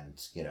Naito and,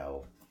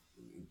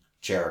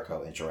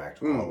 Jericho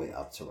interact all the way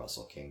up to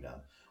Wrestle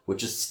Kingdom,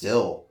 which is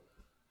still,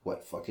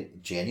 fucking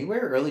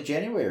January? Early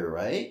January,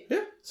 right?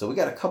 Yeah. So we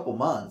got a couple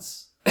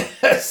months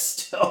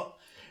still.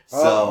 So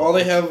all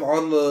they have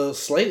on the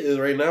slate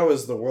right now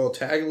is the World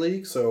Tag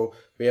League. So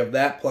we have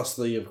that plus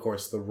of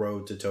course, the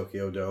road to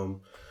Tokyo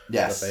Dome.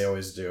 Yes. That they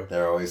always do.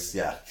 They're always,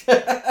 yeah.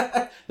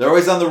 They're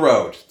always on the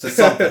road to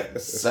something.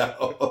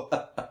 So,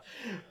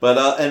 but,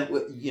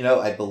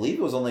 I believe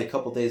it was only a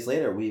couple days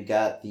later, we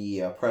got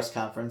the press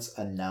conference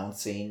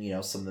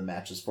announcing, some of the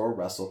matches for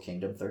Wrestle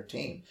Kingdom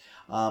 13.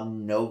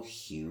 No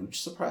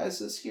huge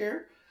surprises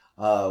here.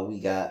 We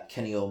got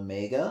Kenny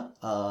Omega,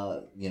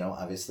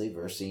 obviously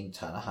versing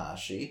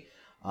Tanahashi.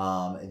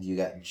 And you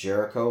got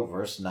Jericho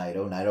versus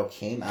Naito. Naito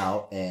came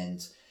out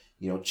and,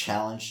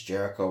 challenged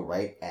Jericho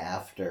right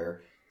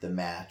after the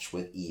match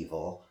with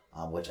Evil,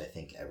 which I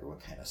think everyone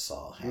kind of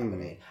saw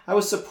happening. I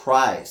was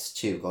surprised,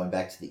 too, going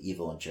back to the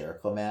Evil and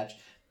Jericho match,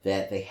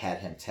 that they had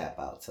him tap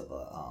out to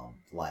the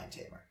Lion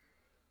Tamer.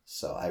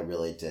 So I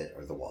really did,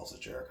 or the Walls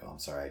of Jericho. I'm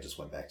sorry, I just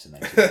went back to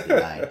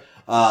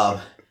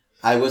 1959.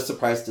 I was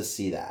surprised to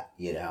see that,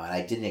 and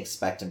I didn't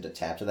expect him to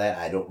tap to that.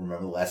 I don't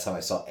remember the last time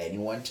I saw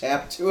anyone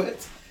tap to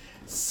it.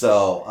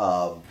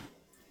 So,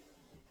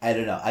 I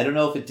don't know. I don't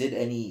know if it did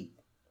any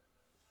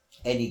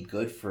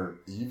good for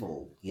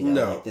Evil,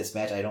 No. Like this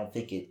match. I don't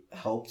think it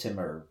helped him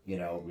or,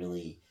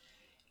 really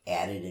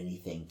added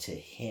anything to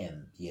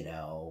him, Do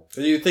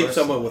you think personally.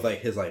 someone with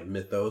his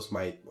mythos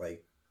might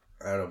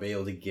be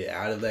able to get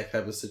out of that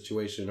type of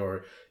situation,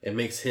 or it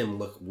makes him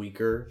look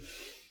weaker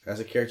as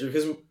a character?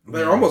 Because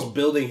they're almost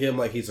building him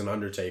like he's an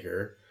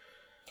Undertaker.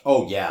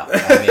 Oh, yeah.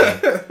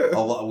 I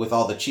mean, with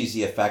all the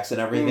cheesy effects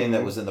and everything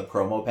that was in the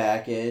promo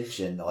package,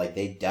 and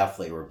they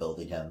definitely were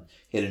building him.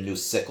 He had a new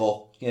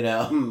sickle,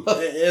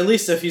 At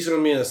least if he's going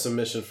to be in a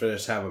submission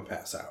finish, have him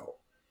pass out.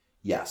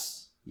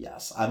 Yes.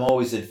 I'm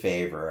always in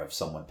favor of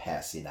someone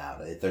passing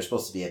out. If they're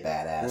supposed to be a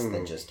badass,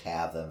 then just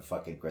have them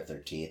fucking grit their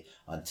teeth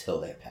until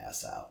they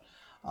pass out.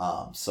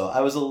 So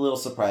I was a little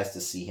surprised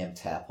to see him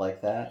tap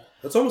like that.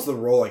 That's almost the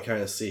role I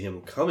kind of see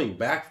him coming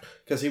back,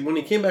 because when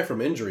he came back from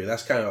injury,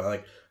 that's kind of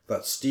like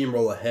that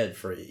steamroll ahead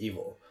for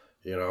Evil,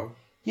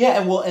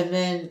 Yeah, and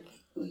then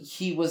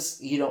he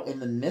was, in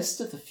the midst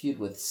of the feud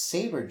with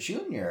Saber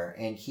Jr.,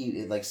 and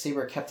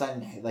Saber kept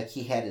on,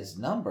 he had his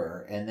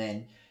number, and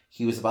then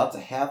he was about to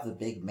have the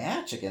big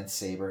match against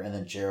Saber, and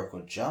then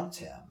Jericho jumped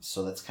him.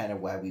 So that's kind of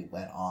why we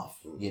went off,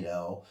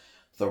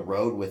 the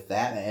road with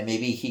that. And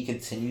maybe he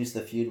continues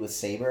the feud with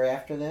Saber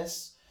after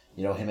this.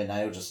 Him and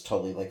Naito just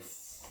totally,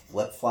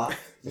 flip-flop,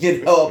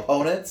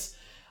 opponents.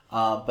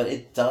 But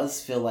it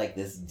does feel like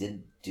this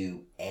didn't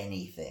do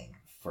anything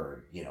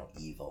for,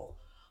 Evil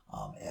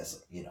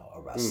as,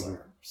 a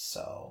wrestler.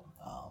 So,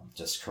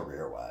 just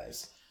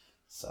career-wise.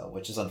 So,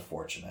 which is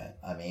unfortunate.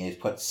 I mean, it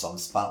put some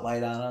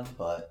spotlight on him,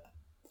 but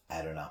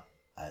I don't know.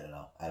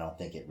 I don't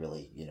think it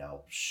really,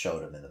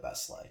 showed him in the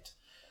best light.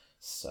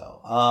 So,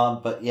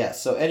 but yeah,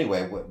 so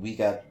anyway, we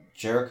got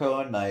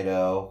Jericho and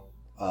Naito.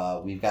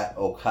 We've got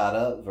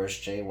Okada versus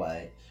Jay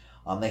White.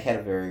 They had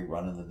a very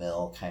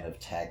run-of-the-mill kind of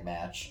tag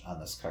match on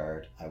this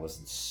card. I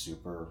wasn't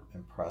super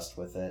impressed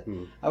with it.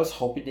 I was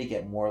hoping to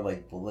get more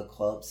Bullet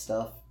Club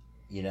stuff,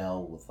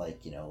 with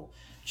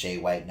Jay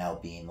White now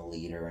being the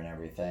leader and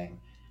everything.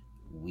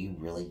 We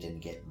really didn't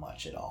get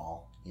much at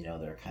all.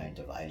 They're kind of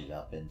divided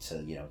up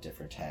into,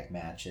 different tag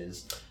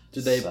matches.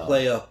 Did they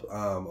play up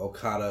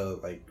Okada,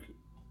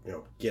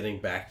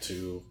 getting back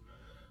to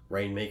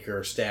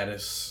Rainmaker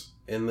status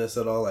in this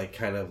at all?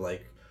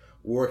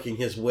 Working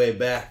his way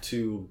back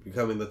to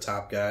becoming the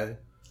top guy?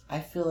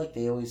 I feel like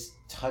they always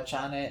touch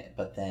on it,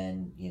 but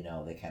then,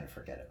 they kind of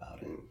forget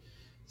about it.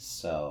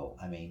 So,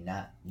 I mean,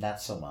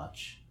 not so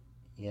much,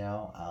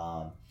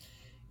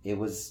 it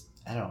was,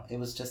 I don't know, it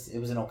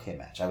was an okay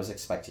match. I was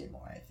expecting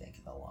more, I think,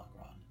 in the long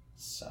run.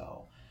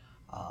 So,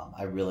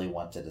 I really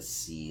wanted to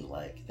see,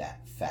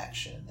 that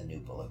faction, the New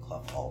Bullet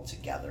Club, all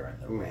together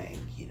in the ring,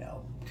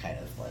 kind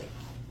of,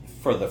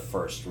 for the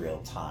first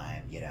real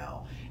time,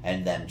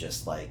 and them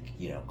just like,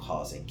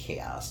 causing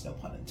chaos, no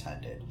pun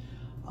intended.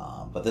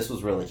 But this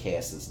was really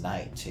Chaos's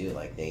night too.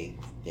 Like they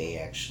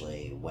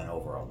actually went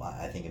over a lot.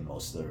 I think in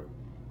most of their,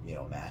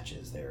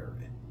 matches,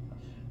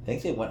 I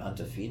think they went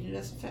undefeated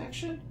as a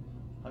faction.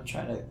 I'm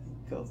trying to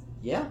go.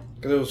 Yeah.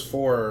 Because it was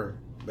 4.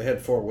 They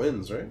had 4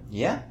 wins, right?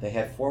 Yeah, they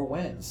had 4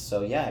 wins.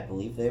 So yeah, I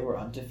believe they were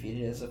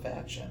undefeated as a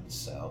faction.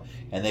 So,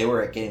 and they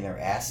were getting their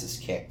asses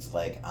kicked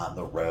like on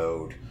the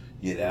road,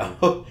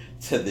 to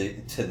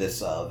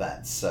this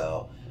event.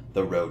 So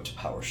the road to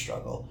Power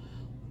Struggle.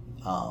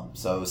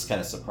 So it was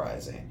kind of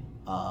surprising.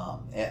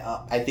 And,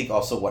 I think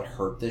also what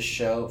hurt this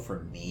show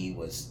for me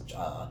was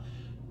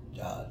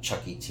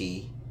Chucky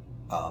T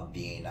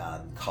being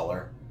on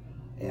color.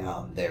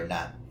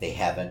 They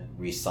haven't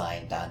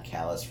re-signed Don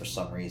Callis for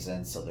some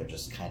reason, so they're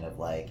just kind of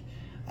like,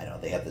 I don't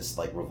know, they have this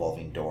like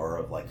revolving door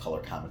of like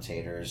color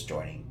commentators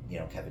joining,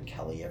 Kevin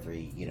Kelly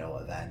every,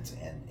 event,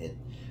 and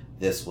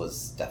this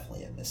was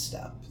definitely a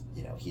misstep.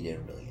 He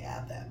didn't really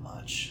add that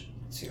much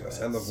to it.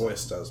 And the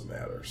voice does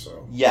matter,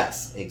 so.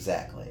 Yes,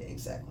 exactly.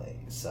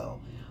 So,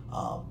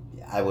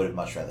 I would have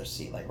much rather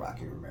see like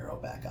Rocky Romero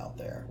back out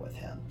there with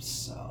him,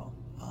 so,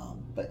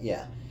 but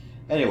yeah.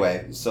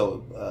 Anyway,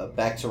 so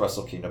back to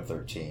Wrestle Kingdom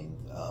 13.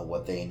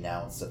 What they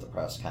announced at the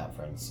press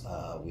conference,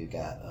 we've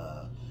got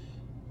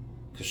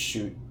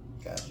Kushida.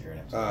 God, your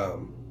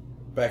name.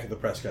 Back at the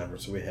press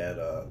conference, we had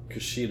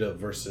Kushida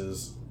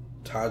versus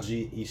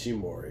Taji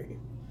Ishimori.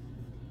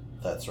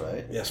 That's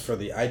right. Yes, for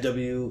the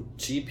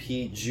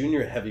IWGP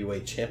Junior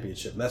Heavyweight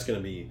Championship. And that's going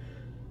to be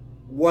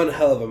one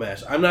hell of a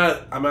match. I'm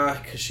not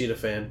a Kushida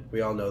fan.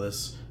 We all know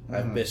this.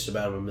 I've bitched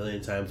about him a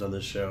million times on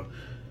this show.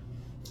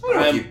 I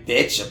don't know if you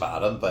bitch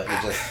about him, but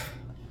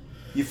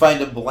you find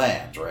him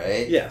bland,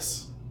 right?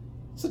 Yes.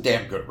 He's a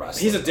damn good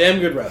wrestler. He's a damn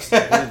good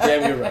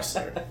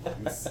wrestler.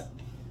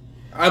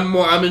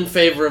 I'm in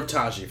favor of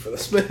Taji for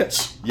this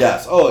match.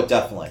 Yes. Oh,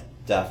 definitely.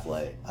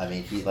 I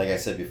mean, he, like I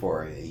said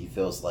before, he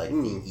feels like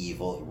the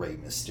evil Rey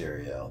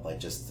Mysterio.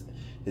 Like just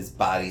his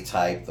body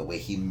type, the way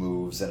he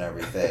moves and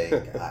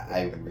everything.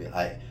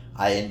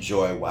 I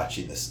enjoy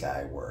watching this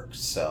guy work.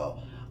 So.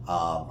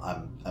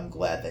 I'm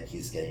glad that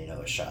he's getting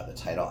another shot at the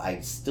title.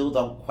 I still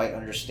don't quite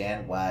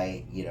understand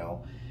why,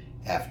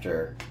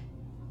 after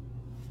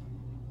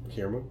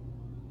Hirmu?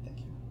 Thank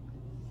you.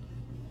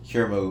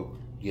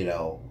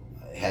 Hirmu,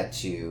 had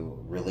to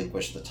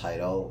relinquish the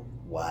title,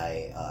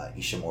 why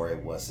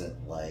Ishimori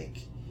wasn't like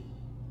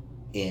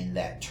in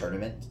that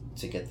tournament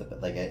to get the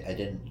I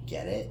didn't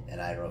get it, and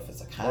I don't know if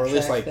it's a contract or at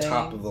least like thing.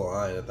 top of the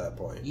line at that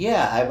point.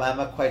 Yeah, I'm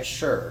not quite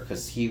sure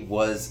because he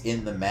was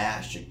in the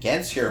match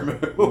against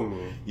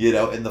Hirmu,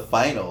 in the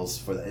finals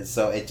for that.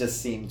 So it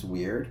just seemed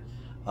weird.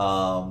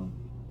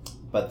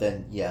 But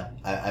then, yeah,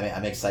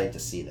 I'm excited to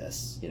see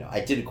this. I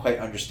didn't quite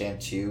understand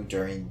too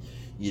during,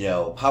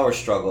 Power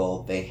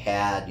Struggle. They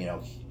had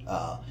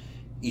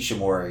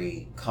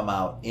Ishimori come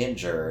out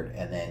injured,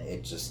 and then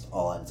it just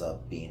all ends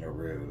up being a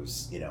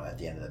ruse. At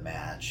the end of the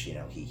match,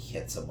 he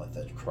hits him with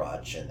a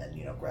crutch and then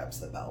grabs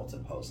the belt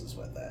and poses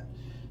with it.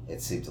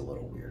 It seems a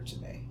little weird to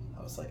me.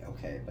 I was like,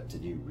 okay, but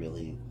did you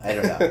really? I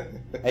don't know.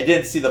 I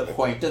didn't see the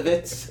point of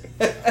it.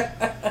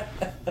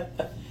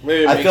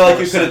 Maybe I feel like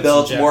you could have sense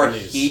built in more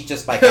Japanese. heat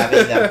just by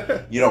having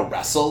them,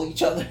 wrestle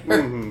each other.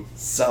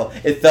 So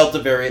it felt a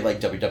very like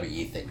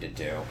WWE thing to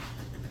do.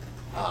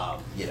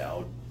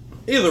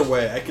 Either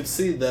way, I could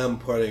see them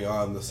putting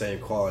on the same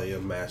quality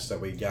of match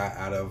that we got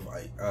out of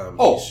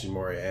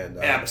Ishimori and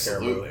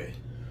absolutely. Hirmu.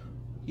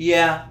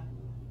 Yeah,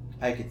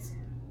 I could.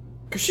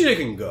 Kushida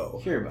can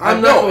go. Hirmu.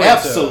 I'm not going to-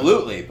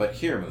 absolutely, but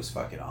Hirmu's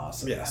fucking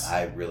awesome. Yes. Man.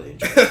 I really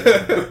enjoy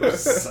Hirmu.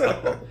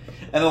 So,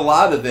 and a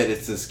lot of it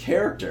is his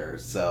character,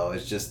 so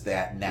it's just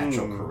that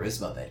natural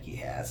charisma that he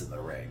has in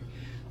the ring.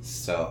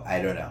 So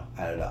I don't know.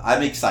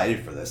 I'm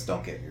excited for this.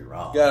 Don't get me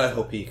wrong. God, I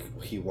hope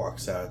he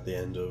walks out at the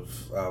end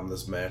of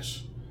this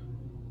match.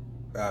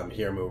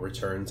 Hirmu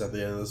returns at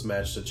the end of this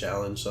match to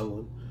challenge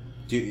someone.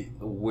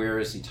 Where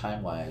is he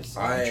time-wise?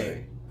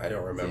 I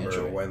don't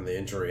remember when the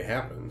injury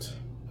happened.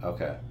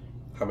 Okay.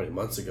 How many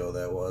months ago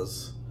that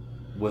was?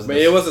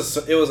 It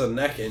was a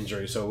neck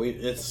injury, so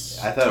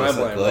it's. I thought it was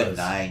a good was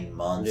 9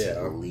 months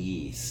at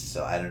least.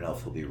 So I don't know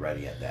if he'll be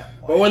ready at that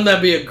point. But wouldn't that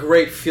be a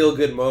great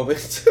feel-good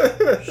moment?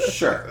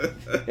 Sure,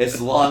 as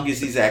long as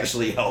he's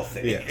actually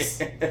healthy.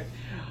 Yes.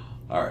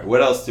 All right.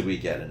 What else did we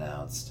get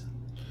announced?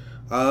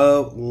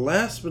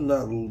 Last but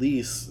not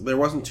least, there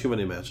wasn't too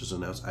many matches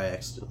announced. I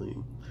accidentally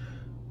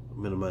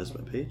minimized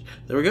my page.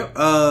 There we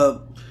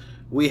go.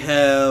 We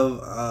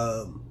have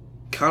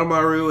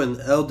Kanemaru and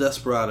El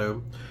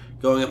Desperado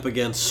going up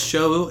against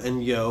Sho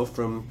and Yo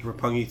from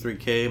Roppongi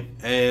 3K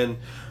and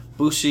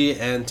Bushi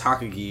and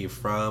Takagi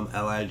from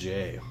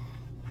LIJ.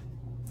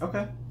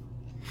 Okay.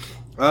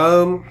 I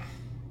don't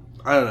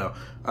know.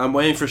 I'm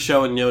waiting for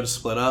Sho and Yo to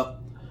split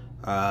up.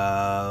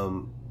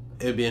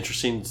 It'd be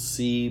interesting to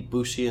see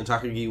Bushi and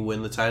Takagi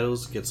win the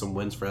titles, get some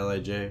wins for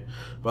LIJ.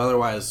 But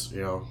otherwise,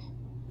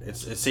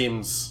 it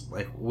seems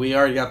like we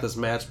already got this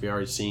match. We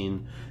already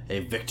seen a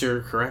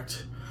victor,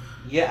 correct?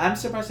 Yeah, I'm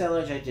surprised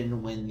LJ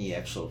didn't win the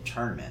actual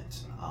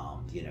tournament,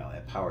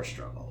 at Power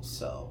Struggle.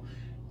 So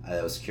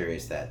I was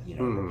curious that,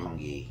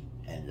 Roppongi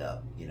ended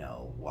up,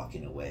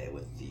 walking away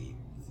with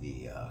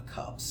the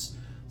cups.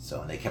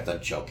 So, and they kept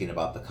on joking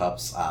about the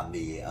cups on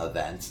the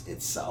event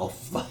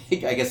itself.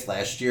 Like, I guess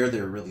last year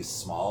they were really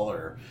small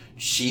or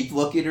cheap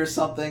looking or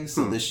something.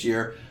 So this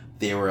year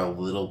they were a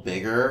little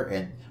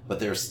bigger, but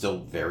they were still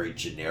very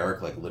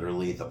generic. Like,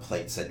 literally the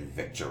plate said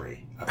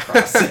victory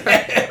across it.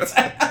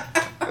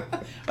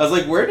 I was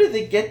like, where did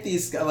they get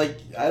these? Like,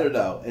 I don't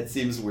know. It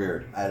seems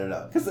weird. I don't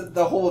know. Because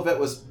the whole event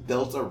was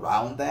built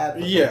around that.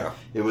 Yeah.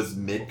 It was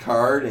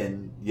mid-card,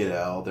 and,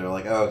 they're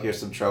like, oh, here's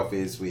some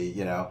trophies.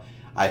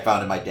 I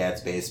found in my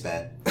dad's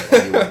basement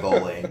when he went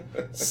bowling.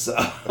 So,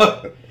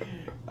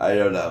 I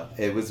don't know.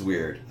 It was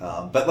weird.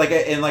 But, like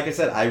I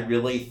said, I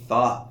really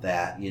thought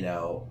that,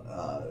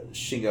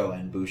 Shingo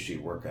and Bushi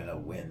were going to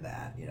win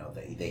that.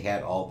 They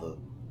had all the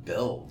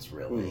builds,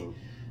 really.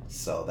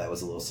 So that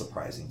was a little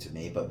surprising to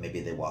me, but maybe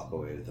they walk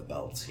away with the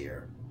belts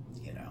here,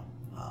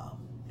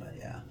 but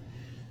yeah.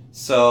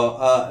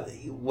 So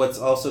what's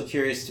also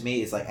curious to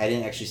me is, like, I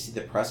didn't actually see the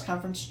press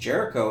conference.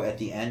 Jericho at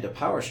the end of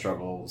Power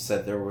Struggle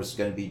said there was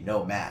going to be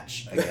no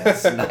match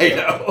against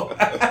Naito.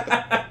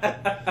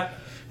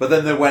 But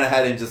then they went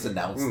ahead and just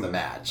announced the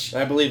match.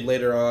 I believe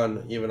later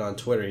on, even on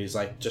Twitter, he's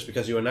like, just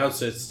because you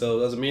announced it still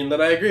doesn't mean that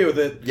I agree with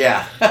it.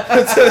 Yeah.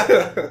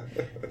 That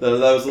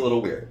was a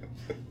little weird,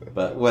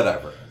 but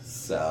whatever.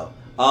 So,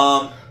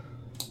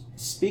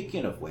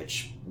 speaking of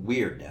which,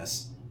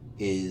 weirdness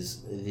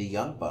is the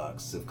Young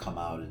Bucks have come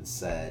out and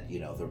said,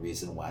 the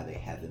reason why they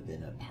haven't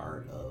been a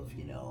part of,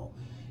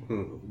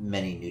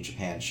 many New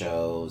Japan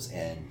shows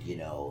and,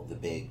 the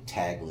big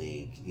tag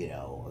league,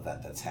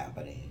 event that's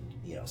happening,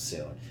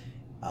 soon,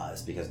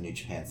 is because New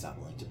Japan's not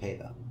willing to pay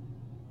them.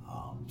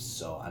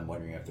 So I'm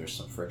wondering if there's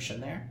some friction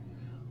there.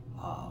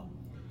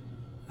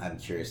 I'm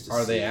curious to see.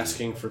 Are they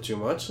asking for too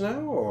much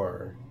now,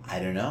 or? I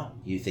don't know.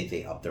 You think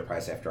they upped their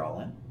price after All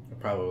In?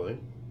 Probably.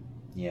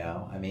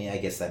 I mean, I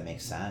guess that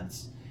makes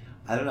sense.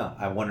 I don't know.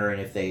 I'm wondering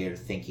if they are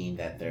thinking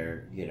that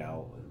they're,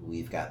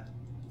 we've got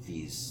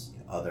these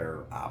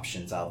other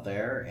options out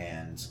there,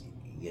 and,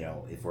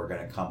 if we're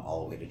going to come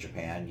all the way to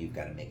Japan, you've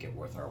got to make it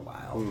worth our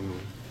while.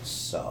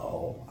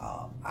 So,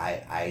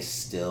 I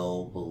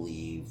still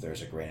believe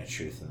there's a grain of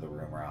truth in the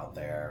rumor out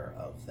there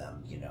of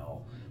them,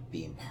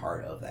 being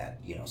part of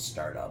that,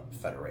 startup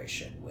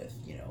federation with,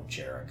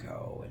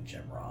 Jericho and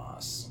Jim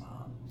Ross.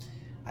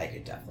 I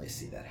could definitely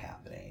see that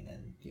happening,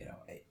 and,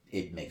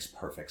 it makes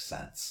perfect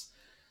sense.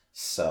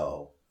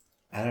 So,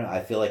 I don't know.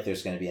 I feel like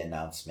there's going to be an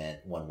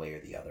announcement one way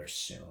or the other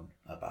soon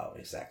about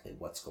exactly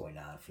what's going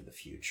on for the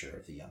future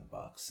of the Young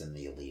Bucks and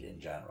the Elite in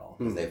general.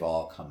 Because they've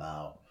all come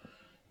out,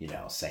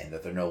 saying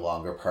that they're no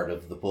longer part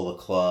of the Bullet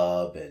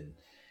Club, and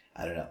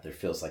I don't know. There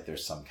feels like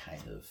there's some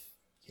kind of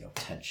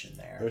tension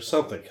there. There's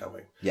something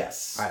coming.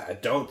 Yes. I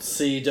don't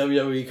see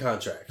WWE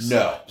contracts.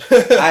 No.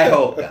 I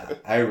hope not.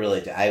 I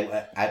really do.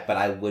 But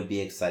I would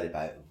be excited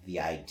by the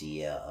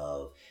idea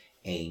of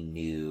a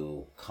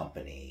new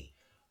company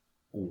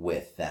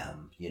with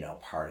them,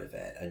 part of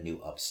it. A new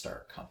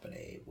upstart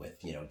company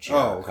with,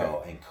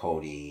 Jericho and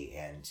Cody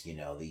and,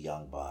 the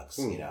Young Bucks,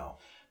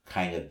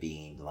 kind of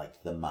being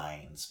like the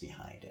minds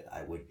behind it.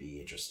 I would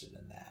be interested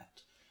in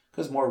that.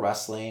 Because more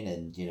wrestling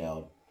and,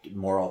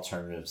 more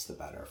alternatives, the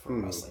better for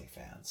wrestling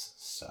fans.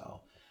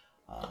 So,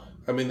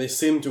 I mean, they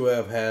seem to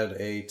have had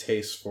a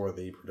taste for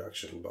the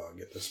production bug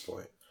at this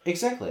point.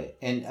 Exactly.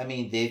 And, I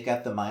mean, they've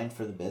got the mind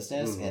for the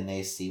business, and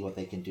they see what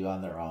they can do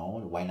on their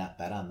own. Why not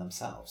bet on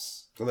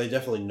themselves? And they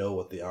definitely know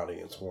what the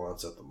audience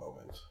wants at the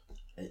moment.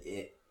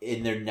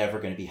 And they're never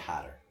going to be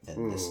hotter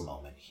than this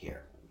moment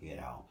here,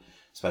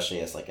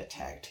 especially as, like, a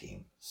tag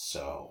team.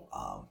 So,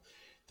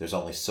 there's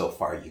only so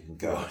far you can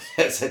go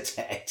as a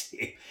tag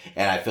team.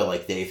 And I feel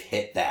like they've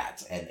hit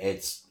that. And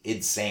it's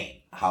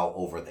insane how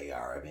over they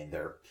are. I mean,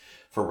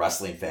 for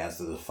wrestling fans,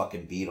 they're the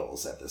fucking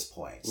Beatles at this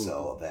point.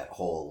 So that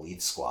whole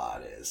Elite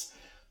Squad is.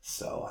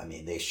 So, I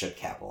mean, they should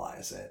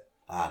capitalize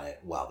on it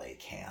while they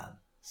can.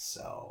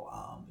 So,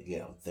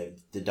 the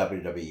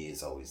WWE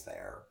is always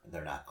there.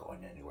 They're not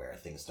going anywhere.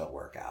 Things don't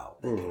work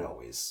out. They can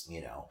always,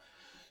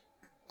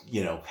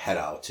 head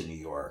out to New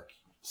York.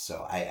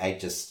 So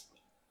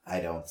I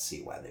don't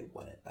see why they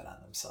wouldn't bet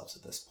on themselves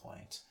at this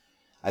point.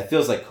 It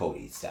feels like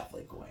Cody's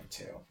definitely going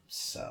to.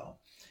 So,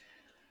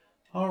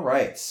 all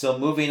right. So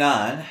moving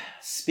on.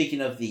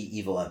 Speaking of the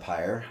evil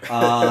empire,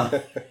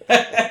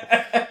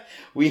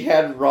 we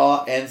had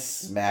Raw and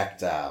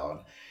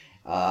SmackDown.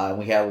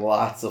 We had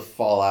lots of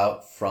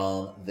fallout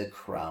from the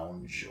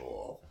Crown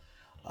Jewel.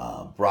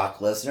 Brock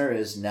Lesnar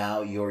is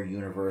now your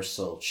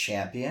Universal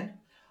Champion.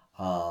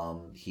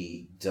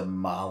 He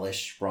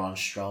demolished Braun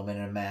Strowman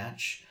in a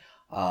match.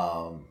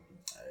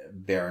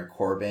 Baron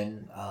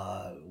Corbin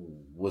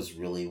was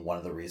really one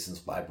of the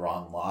reasons why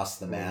Braun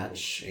lost the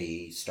match.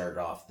 He started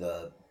off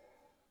the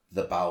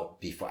bout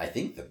before, I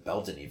think the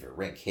belt didn't even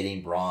ring,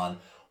 hitting Braun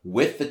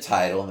with the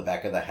title in the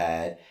back of the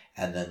head,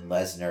 and then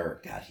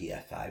Lesnar, God, he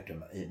F5'd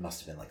him. It must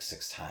have been like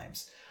 6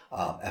 times.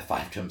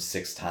 F5'd him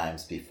 6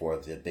 times before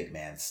the big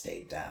man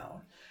stayed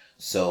down.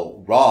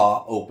 So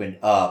Raw opened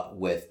up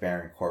with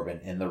Baron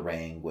Corbin in the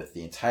ring with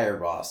the entire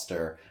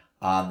roster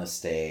on the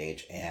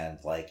stage and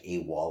like a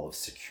wall of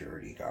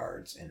security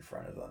guards in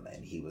front of him.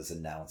 And he was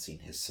announcing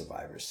his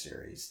Survivor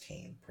Series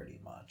team pretty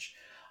much.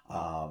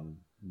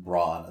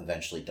 Braun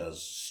eventually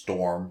does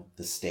storm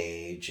the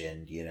stage,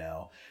 and, you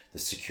know, the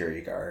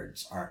security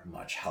guards aren't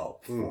much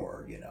help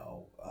for, you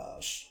know,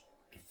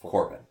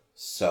 Corbin.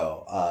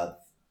 So,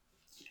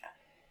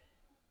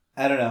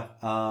 I don't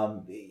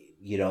know.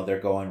 You know, they're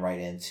going right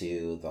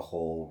into the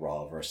whole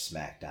Raw versus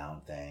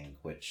SmackDown thing,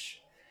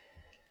 which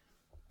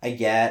I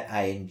get.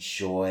 I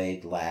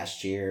enjoyed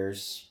last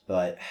year's,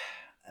 but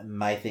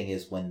my thing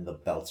is when the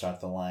belts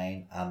aren't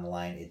on the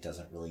line, it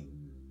doesn't really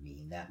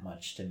mean that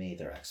much to me.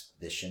 They're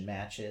exhibition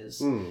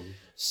matches.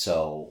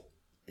 So,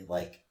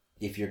 like,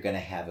 if you're going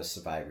to have a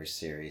Survivor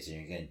Series and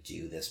you're going to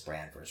do this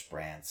brand versus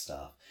brand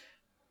stuff,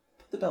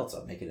 put the belts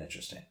up, make it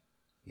interesting.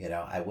 You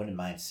know, I wouldn't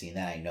mind seeing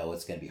that. I know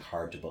it's going to be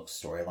hard to book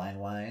storyline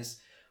wise,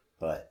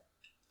 but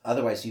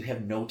otherwise you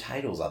have no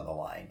titles on the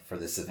line for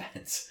this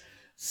event.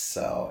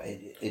 So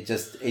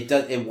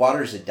it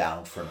waters it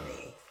down for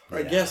me.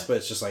 I guess, but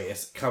it's just like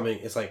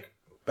it's like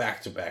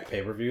back-to-back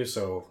pay-per-view,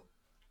 so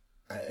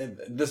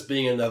this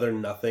being another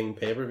nothing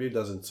pay-per-view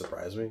doesn't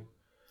surprise me.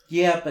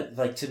 Yeah, but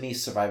like to me,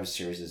 Survivor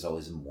Series is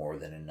always more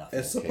than enough.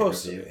 It's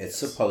supposed to be. It's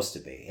supposed to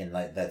be, and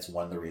like that's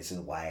one of the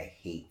reasons why I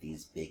hate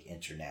these big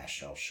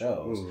international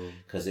shows,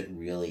 because it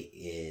really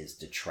is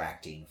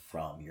detracting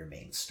from your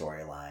main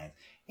storyline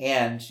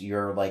and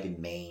your like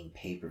main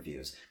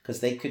pay-per-views. Because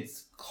they could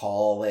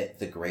call it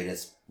the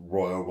greatest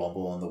Royal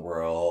Rumble in the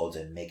world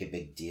and make a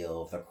big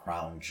deal of the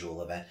crown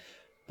jewel event,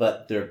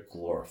 but they're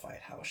glorified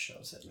house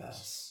shows at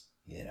best.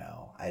 You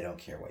know, I don't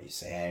care what you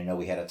say. I know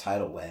we had a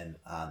title win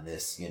on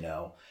this, you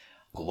know,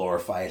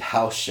 glorified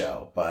house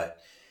show, but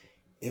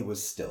it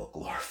was still a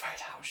glorified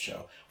house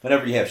show.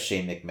 Whenever you have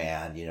Shane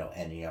McMahon, you know,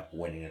 ending up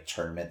winning a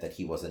tournament that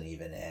he wasn't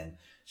even in,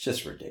 it's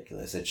just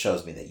ridiculous. It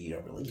shows me that you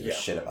don't really give a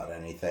shit about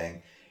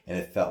anything. And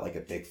it felt like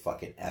a big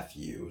fucking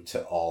F-you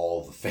to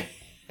all the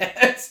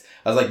fans.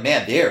 I was like,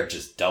 man, they're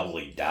just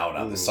doubling down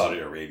on the Saudi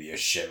Arabia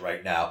shit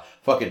right now.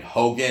 Fucking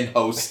Hogan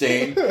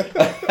hosting.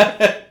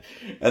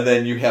 And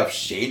then you have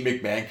Shane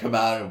McMahon come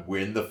out and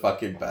win the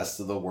fucking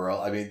best of the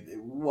world. I mean,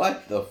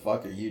 what the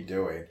fuck are you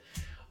doing?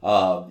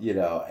 You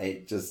know,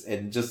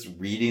 just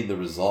reading the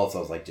results, I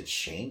was like, did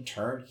Shane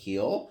turn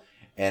heel?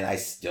 And I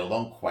still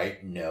don't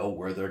quite know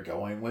where they're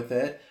going with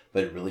it,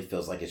 but it really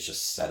feels like it's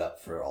just set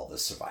up for all the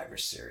Survivor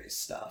Series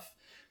stuff.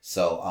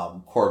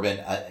 So, Corbin,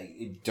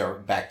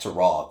 back to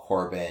Raw,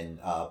 Corbin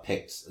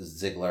picked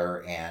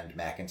Ziggler and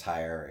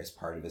McIntyre as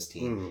part of his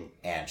team,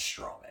 and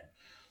Strowman.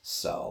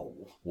 So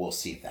we'll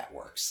see if that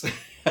works.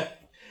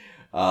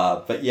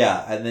 But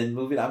yeah, and then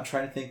I'm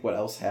trying to think what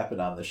else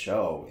happened on the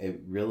show.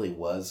 It really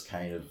was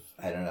kind of,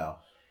 I don't know.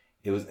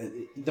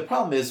 The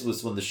problem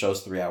was when the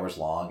show's 3 hours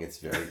long, it's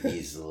very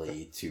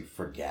easily to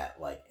forget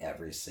like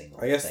every single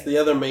thing. I guess the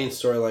other main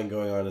storyline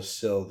going on is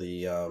still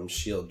the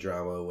Shield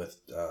drama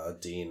with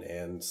Dean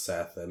and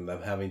Seth, and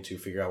them having to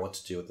figure out what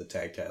to do with the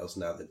tag titles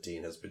now that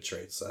Dean has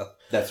betrayed Seth.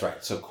 That's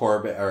right. So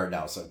Corbin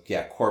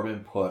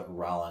put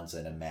Rollins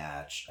in a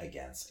match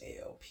against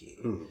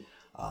AOP.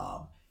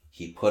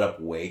 He put up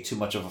way too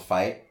much of a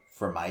fight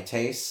for my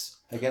taste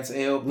against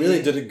AOP.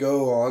 Really? Did it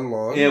go on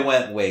long? It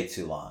went way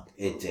too long.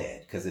 It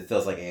did, because it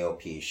feels like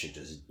AOP should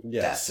just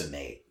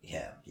decimate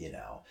him, you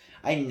know.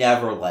 I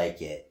never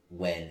like it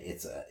when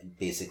it's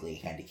basically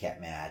a handicap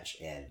match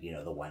and, you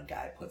know, the one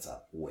guy puts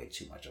up way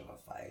too much of a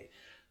fight.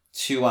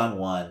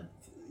 2-on-1,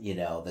 you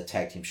know, the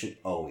tag team should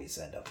always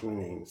end up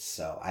winning.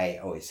 So I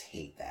always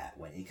hate that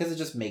because it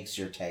just makes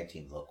your tag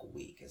team look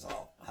weak as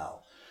all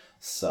hell.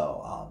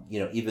 So, you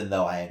know, even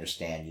though I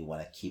understand you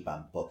want to keep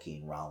on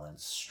booking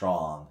Rollins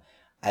strong,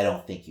 I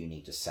don't think you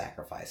need to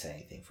sacrifice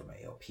anything from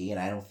AOP, and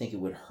I don't think it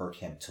would hurt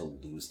him to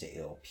lose to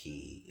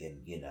AOP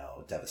in, you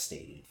know,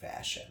 devastating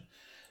fashion.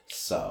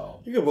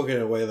 So you can book it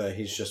in a way that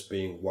he's just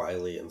being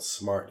wily and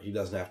smart. He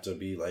doesn't have to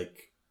be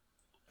like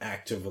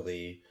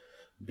actively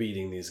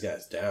beating these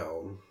guys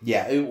down.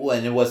 Yeah,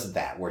 and it wasn't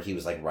that where he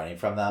was like running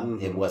from them.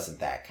 It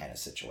wasn't that kind of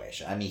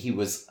situation. I mean, he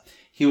was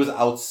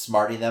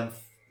outsmarting them,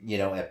 you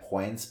know, at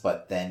points,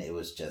 but then it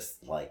was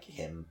just like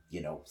him,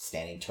 you know,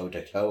 standing toe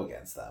to toe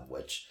against them,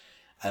 which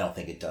I don't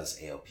think it does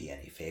AOP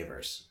any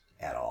favors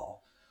at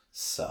all.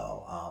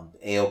 So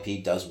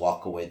AOP does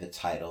walk away with the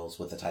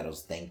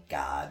titles, thank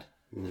God,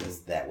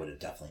 because that would have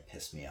definitely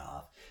pissed me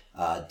off.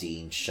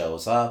 Dean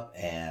shows up,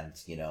 and,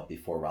 you know,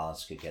 before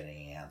Rollins could get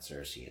any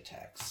answers, he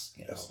attacks,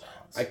 you know,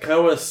 Rollins. I kind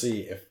of want to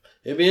see if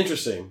it'd be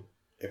interesting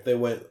if they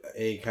went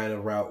a kind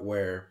of route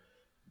where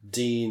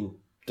Dean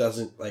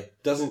doesn't,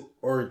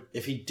 or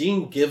if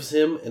Dean gives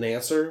him an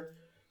answer,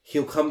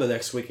 he'll come the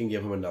next week and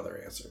give him another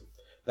answer.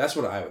 That's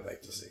what I would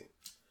like to see.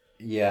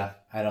 Yeah,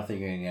 I don't think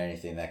you're going to get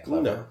anything that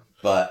clever. No.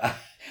 But,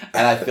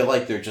 and I feel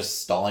like they're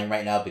just stalling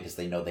right now because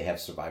they know they have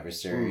Survivor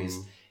Series.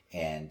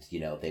 and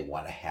they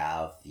want to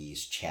have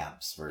these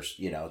champs versus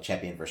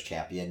champion versus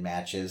champion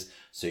matches.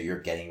 So you're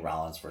getting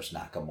Rollins versus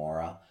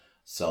Nakamura.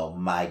 So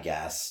my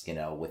guess,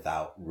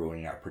 without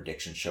ruining our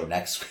prediction show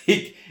next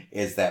week,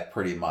 is that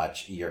pretty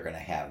much you're going to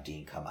have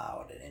Dean come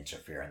out and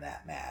interfere in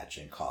that match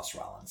and cost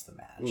Rollins the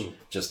match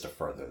just to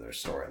further their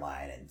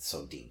storyline, and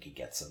so Dean could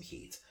get some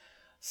heat.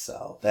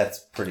 So that's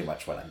pretty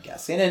much what I'm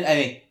guessing. And I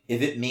mean,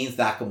 if it means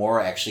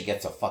Nakamura actually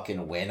gets a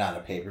fucking win on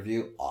a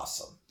pay-per-view,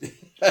 awesome.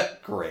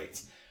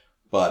 Great.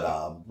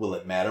 But will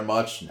it matter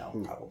much? No,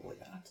 probably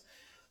not.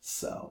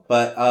 So,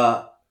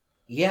 but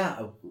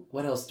yeah,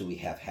 what else do we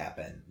have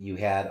happen? You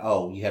had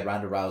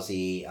Ronda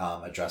Rousey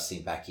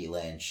addressing Becky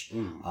Lynch.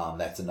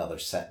 That's another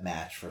set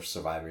match for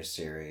Survivor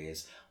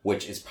Series,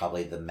 which is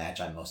probably the match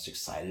I'm most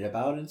excited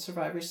about in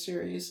Survivor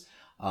Series.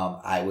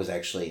 I was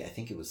actually, I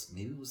think it was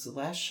the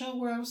last show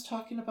where I was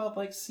talking about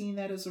like seeing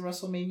that as a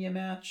WrestleMania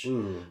match.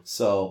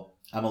 So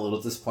I'm a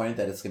little disappointed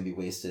that it's going to be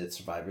wasted at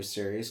Survivor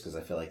Series, because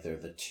I feel like they're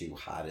the two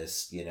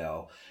hottest,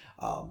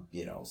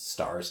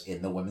 stars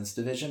in the women's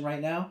division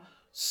right now.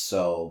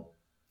 So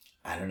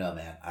I don't know,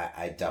 man.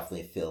 I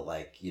definitely feel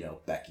like,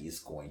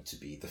 Becky's going to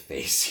be the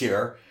face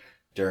here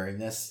during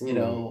this, match.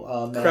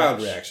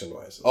 Crowd reaction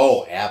wise.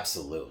 Oh,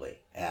 absolutely.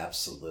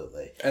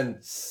 Absolutely. And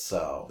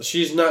so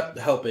she's not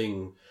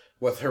helping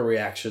with her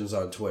reactions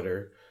on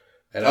Twitter.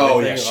 And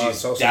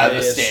she's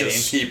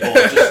devastating people,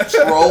 just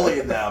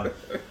trolling them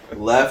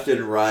left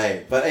and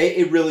right. But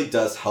it really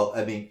does help.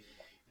 I mean,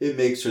 it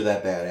makes her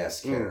that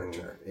badass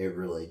character. It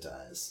really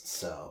does.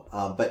 So,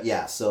 but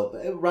yeah, so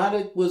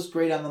Ronda was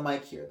great on the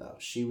mic here, though.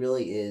 She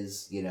really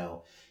is,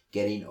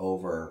 getting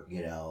over,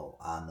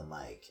 on the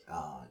mic.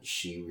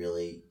 She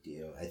really,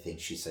 I think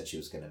she said she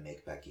was going to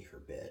make Becky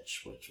her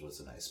bitch, which was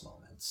a nice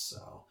moment.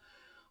 So,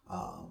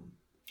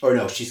 or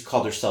no, she's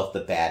called herself the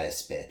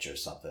baddest bitch or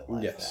something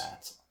like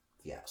that.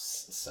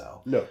 Yes.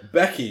 So. No,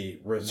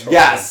 Becky retorted.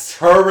 Yes,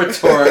 her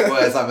retort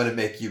was, "I'm going to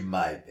make you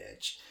my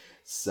bitch."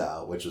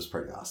 So, which was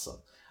pretty awesome.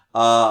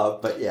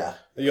 But yeah.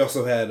 You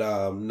also had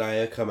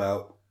Nia come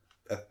out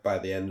by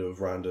the end of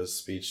Ronda's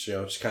speech,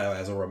 just kind of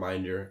as a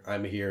reminder,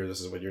 I'm here,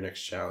 this is what your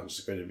next challenge is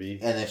going to be.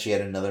 And then she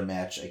had another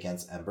match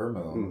against Ember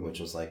Moon,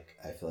 which was like,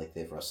 I feel like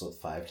they've wrestled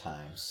 5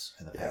 times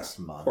in the past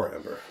month. Poor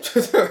Ember.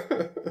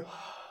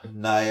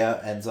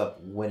 Nia ends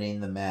up winning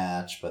the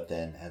match, but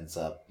then ends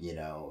up,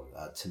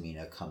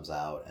 Tamina comes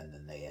out, and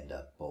then they end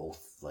up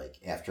both, like,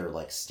 after,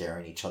 like,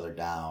 staring each other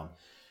down.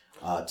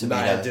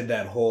 Nia did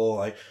that whole,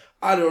 like,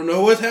 I don't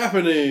know what's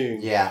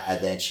happening. Yeah,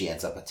 and then she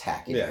ends up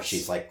attacking her.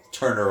 She's like,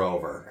 turn her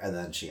over. And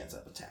then she ends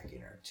up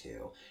attacking her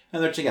too.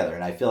 And they're together.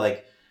 And I feel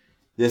like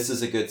this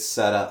is a good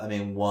setup. I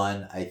mean,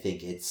 one, I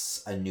think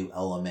it's a new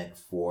element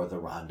for the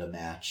Ronda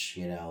match,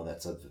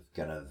 that's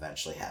going to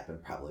eventually happen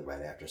probably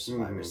right after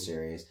Survivor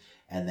Series.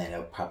 And then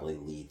it'll probably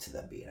lead to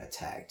them being a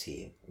tag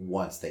team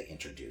once they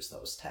introduce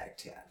those tag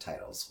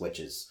titles,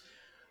 which is,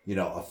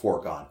 a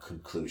foregone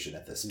conclusion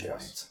at this point.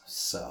 Yes.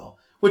 So,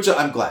 which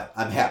I'm glad.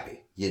 I'm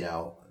happy,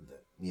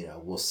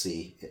 we'll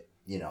see,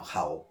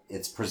 how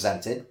it's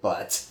presented,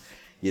 but,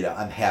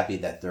 I'm happy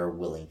that they're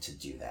willing to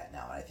do that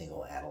now. And I think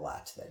it'll add a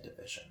lot to that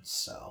division.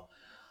 So,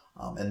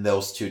 and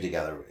those two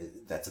together,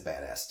 that's a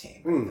badass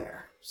team right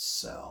there.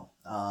 So,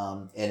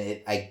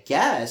 I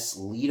guess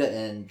Lita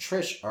and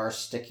Trish are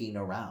sticking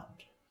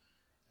around,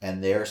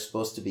 and they're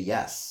supposed to be,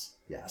 yes.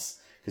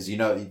 Because,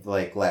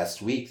 like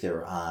last week, they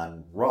were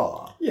on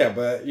Raw. Yeah,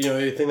 but,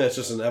 you think that's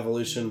just an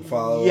evolution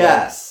follow-up?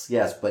 Yes,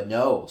 but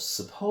no.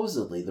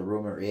 Supposedly, the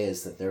rumor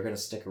is that they're going to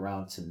stick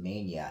around to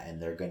Mania,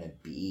 and they're going to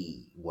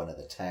be one of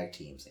the tag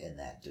teams in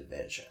that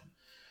division.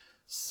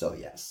 So,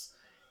 yes.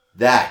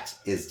 That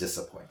is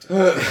disappointing.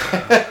 Because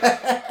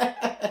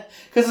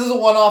as a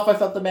one-off, I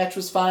thought the match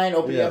was fine,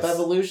 opening up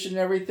Evolution and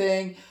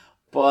everything.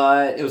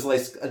 But it was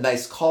like a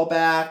nice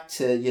callback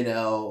to,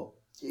 the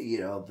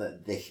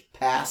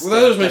past. Well,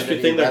 that just makes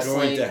me think they're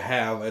going to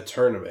have a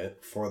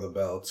tournament for the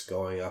belts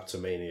going up to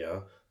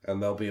Mania,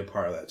 and they'll be a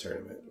part of that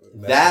tournament.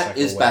 That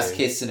is best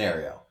case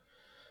scenario.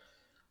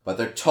 But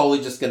they're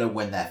totally just going to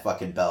win that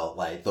fucking belt,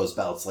 like those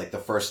belts, like the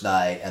first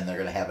night, and they're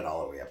going to have it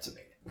all the way up to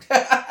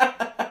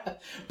Mania.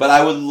 But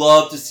I would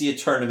love to see a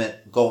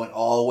tournament going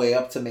all the way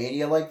up to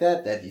Mania like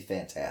that. That'd be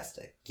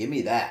fantastic. Give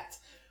me that.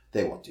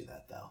 They won't do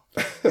that, though.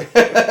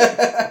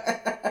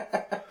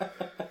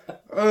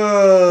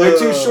 They're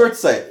too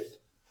short-sighted.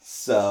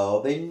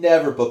 So they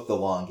never book the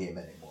long game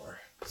anymore.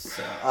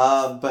 So,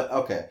 but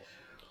okay.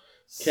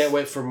 Can't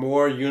wait for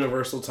more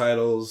Universal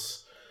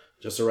titles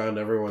just around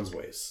everyone's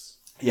waist.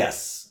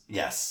 Yes.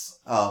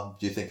 Do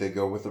you think they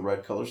go with the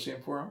red color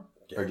scheme for them?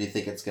 Yeah. Or do you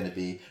think it's going to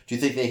be... Do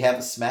you think they have a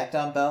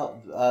SmackDown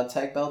belt,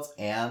 tag belts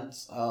and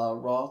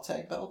Raw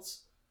tag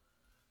belts?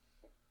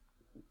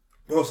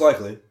 Most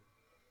likely.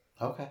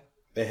 Okay.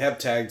 They have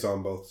tags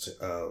on both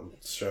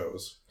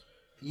shows.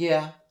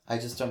 Yeah. I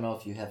just don't know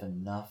if you have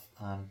enough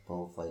on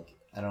both. Like,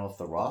 I don't know if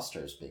the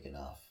roster is big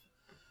enough,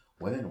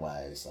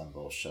 women-wise, on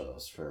both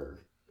shows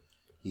for...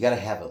 You got to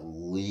have at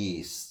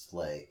least,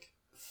 like...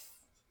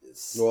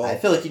 I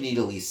feel like you need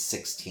at least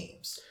 6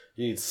 teams.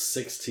 You need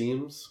 6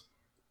 teams?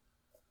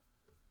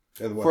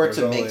 And for it there's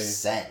to make only-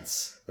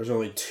 sense. There's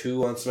only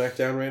 2 on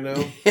SmackDown right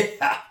now.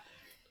 Yeah.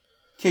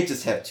 Can't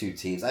just have 2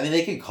 teams. I mean,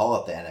 they can call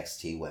up the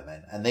NXT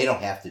women, and they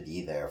don't have to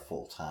be there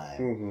full time.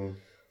 Mm-hmm.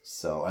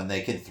 So, and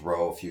they can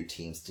throw a few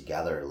teams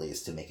together at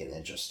least to make it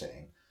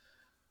interesting.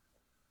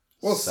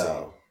 We'll see.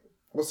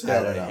 We'll see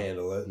how they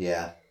handle it.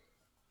 Yeah,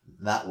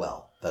 not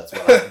well. That's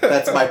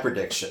my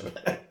prediction.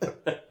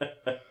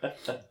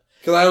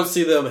 Because I don't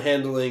see them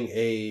handling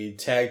a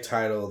tag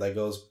title that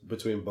goes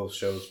between both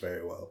shows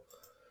very well.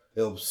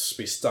 It'll just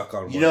be stuck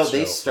on one show.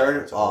 They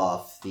started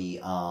off the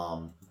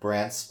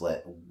brand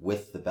split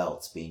with the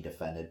belts being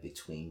defended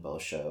between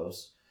both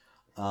shows.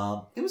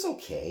 It was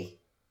okay.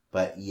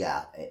 But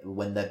yeah,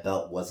 when that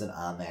belt wasn't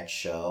on that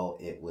show,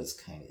 it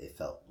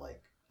felt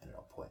like, I don't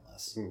know,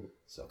 pointless. Mm.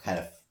 So kind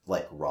of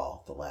like Raw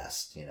the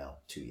last,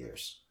 2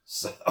 years.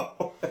 So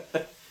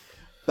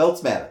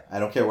belts matter. I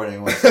don't care what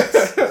anyone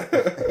says.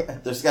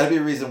 There's got to be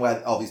a reason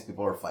why all these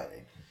people are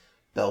fighting.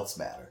 Belts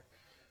matter.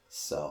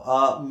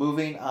 So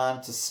moving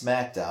on to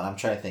SmackDown. I'm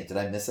trying to think. Did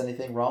I miss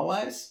anything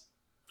Raw-wise?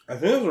 I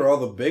think those are all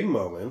the big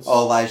moments.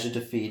 Oh, Elijah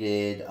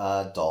defeated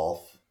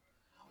Dolph.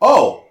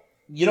 Oh,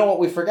 you know what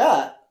we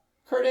forgot?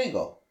 Kurt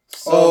Angle.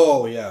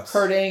 So yes.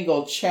 Kurt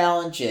Angle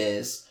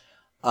challenges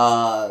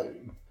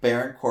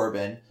Baron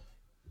Corbin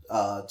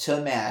to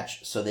a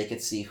match so they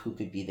could see who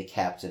could be the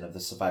captain of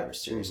the Survivor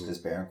Series. Because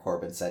Baron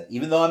Corbin said,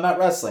 even though I'm not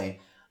wrestling,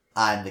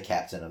 I'm the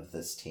captain of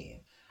this team.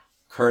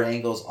 Kurt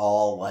Angle's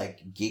all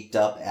like geeked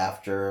up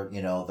after,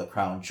 the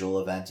Crown Jewel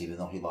event, even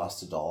though he lost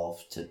to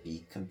Dolph, to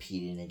be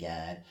competing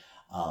again.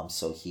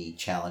 So he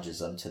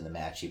challenges him to the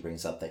match. He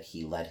brings up that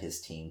he led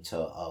his team to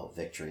a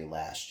victory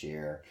last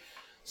year.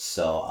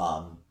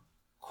 So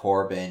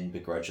Corbin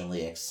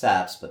begrudgingly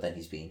accepts, but then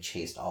he's being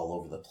chased all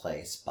over the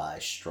place by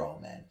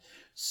Strowman.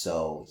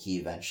 So he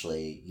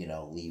eventually,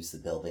 leaves the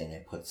building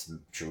and puts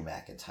Drew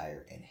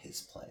McIntyre in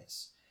his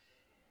place.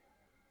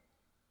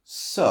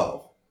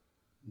 So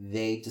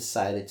they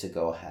decided to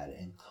go ahead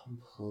and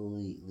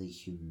completely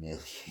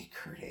humiliate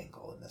Kurt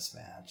Angle in this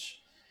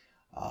match.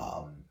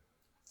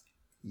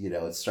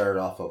 It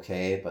started off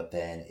okay, but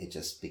then it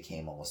just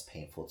became almost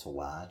painful to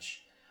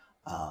watch.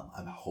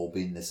 I'm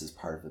hoping this is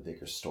part of a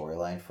bigger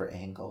storyline for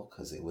Angle,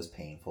 because it was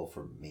painful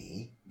for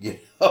me,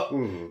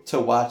 to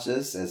watch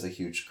this as a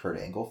huge Kurt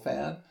Angle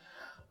fan.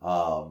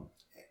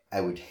 I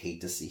would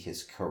hate to see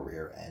his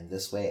career end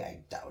this way.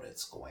 I doubt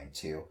it's going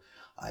to.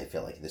 I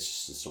feel like this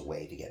is just a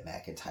way to get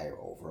McIntyre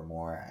over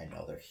more. I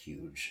know they're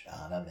huge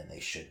on him, and they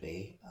should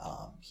be.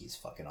 He's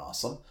fucking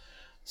awesome.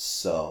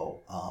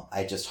 So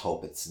I just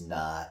hope it's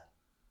not,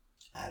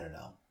 I don't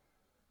know.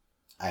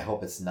 I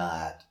hope it's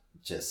not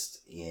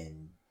just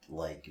in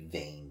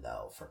vain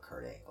though for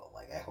Kurt Angle.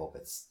 I hope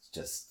it's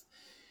just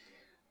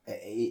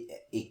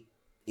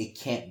it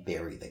can't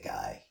bury the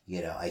guy.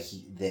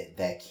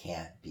 That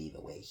can't be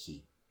the way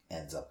he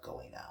ends up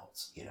going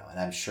out. And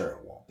I'm sure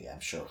it won't be.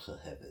 I'm sure he'll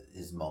have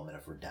his moment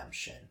of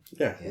redemption.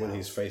 Yeah, when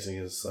he's facing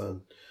his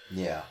son.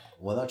 Yeah.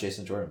 Well, no,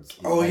 Jason Jordan's.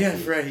 He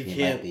can't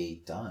might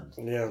be done.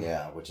 Yeah.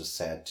 Yeah, which is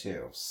sad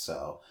too.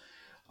 So,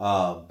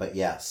 but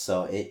yeah,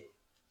 so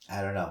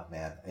I don't know,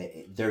 man.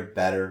 There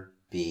better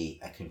be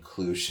a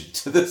conclusion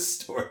to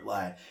this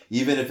storyline,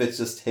 even if it's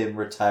just him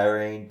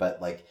retiring,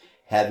 but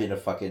having a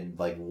fucking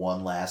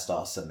one last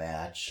awesome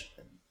match.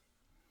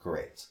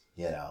 Great,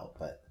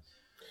 but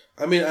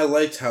I mean, I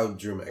liked how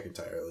Drew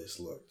McIntyre at least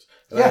looked,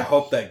 and yeah. I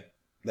hope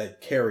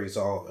that carries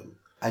on.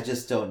 I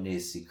just don't need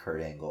to see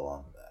Kurt Angle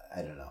on.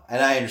 I don't know,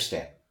 and I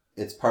understand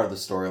it's part of the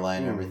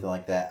storyline and everything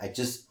like that. I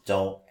just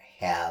don't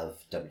have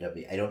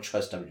WWE. I don't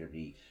trust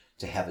WWE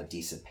to have a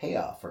decent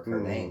payoff for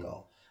Kurt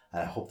Angle.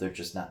 And I hope they're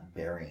just not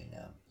burying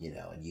him,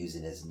 and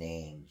using his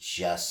name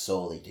just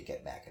solely to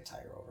get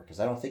McIntyre over. Because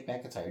I don't think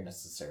McIntyre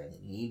necessarily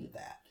needed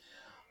that.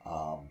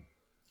 I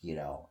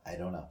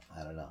don't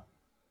know.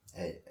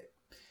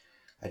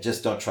 I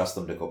just don't trust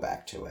them to go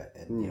back to it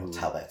and,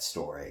 tell that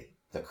story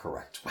the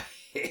correct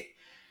way.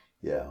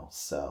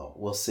 So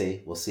we'll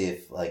see. We'll see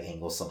if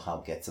Angle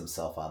somehow gets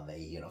himself on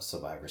the,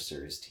 Survivor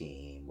Series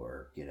team,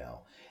 or,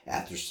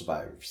 after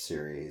Survivor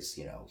Series,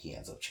 he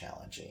ends up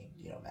challenging,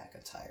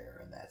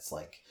 McIntyre, and that's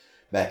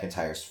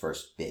McIntyre's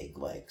first big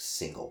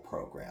single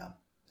program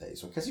that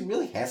because he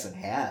really hasn't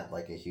had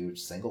a huge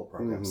single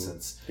program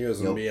since he was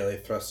immediately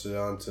thrusted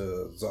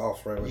onto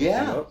Zolf right when he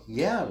came up.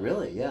 Yeah,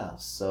 really, yeah.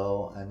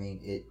 So I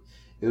mean, it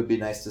would be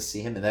nice to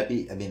see him,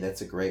 and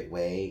that's a great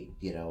way,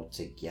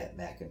 to get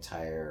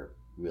McIntyre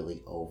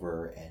really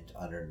over and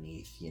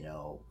underneath,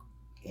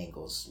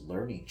 Angle's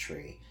learning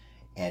tree.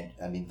 And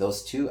I mean,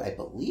 those two, I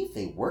believe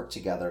they work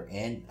together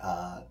in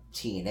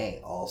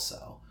TNA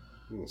also.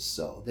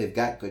 So they've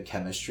got good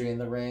chemistry in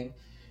the ring.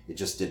 It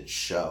just didn't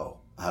show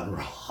on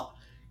Raw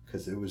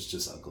because it was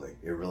just ugly.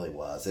 It really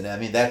was. And I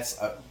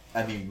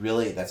mean,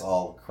 really, that's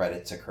all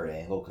credit to Kurt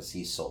Angle, because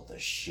he sold the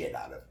shit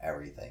out of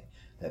everything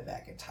that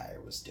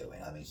McIntyre was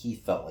doing. I mean, he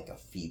felt like a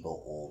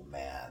feeble old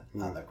man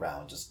on the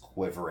ground, just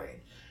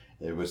quivering.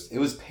 It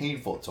was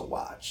painful to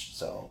watch.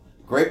 So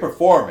great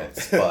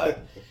performance, but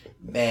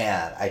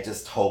man, I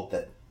just hope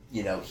that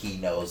he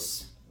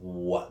knows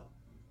what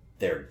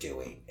they're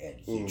doing, and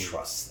he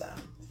trusts them.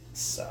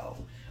 So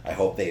I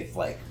hope they've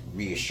like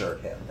reassured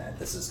him that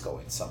this is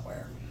going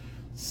somewhere.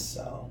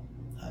 So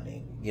I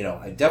mean, you know,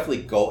 I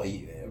definitely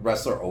a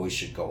wrestler always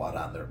should go out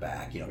on their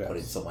back, you know,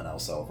 putting someone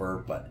else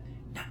over, but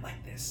not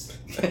like this.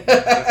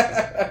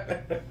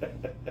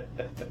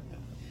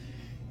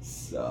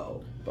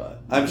 So,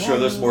 but I'm sure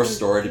there's more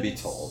story to be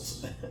told.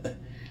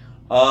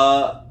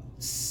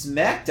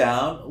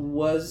 SmackDown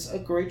was a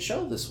great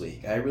show this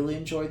week. I really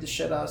enjoyed the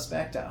shit out of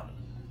SmackDown.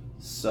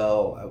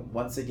 So,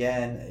 once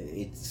again,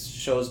 it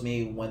shows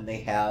me when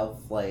they have,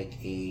 like,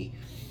 a,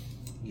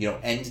 you know,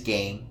 end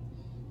game,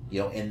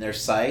 you know, in their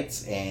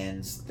sights,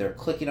 and they're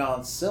clicking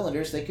on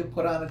cylinders, they can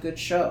put on a good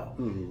show.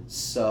 Mm-hmm.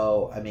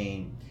 So, I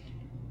mean,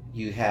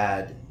 you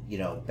had, you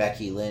know,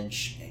 Becky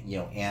Lynch, you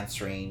know,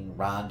 answering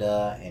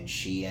Ronda, and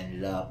she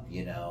ended up,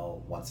 you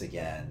know, once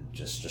again,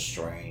 just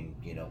destroying,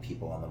 you know,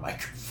 people on the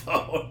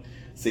microphone,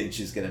 saying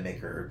she's going to make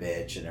her a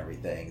bitch and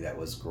everything. That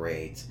was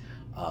great.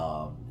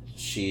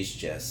 She's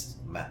just,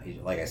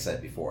 like I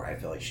said before, I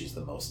feel like she's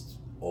the most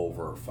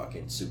over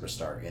fucking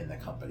superstar in the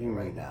company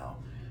right now.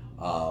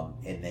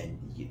 And then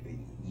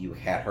you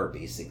had her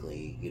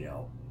basically, you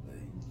know,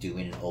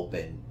 doing an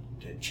open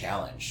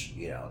challenge,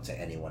 you know, to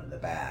anyone in the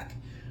back,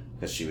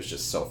 because she was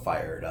just so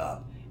fired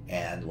up.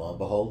 And lo and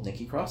behold,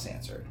 Nikki Cross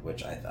answered,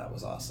 which I thought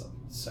was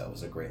awesome. So it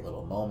was a great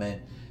little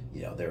moment.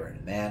 You know, they were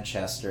in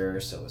Manchester,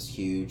 so it was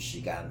huge.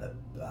 She got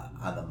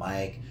on the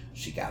mic.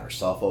 She got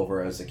herself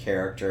over as a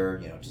character,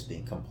 you know, just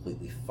being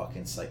completely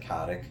fucking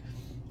psychotic.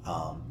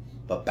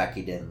 But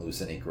Becky didn't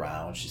lose any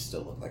ground. She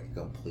still looked like a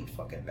complete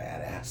fucking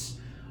badass.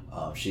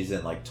 She's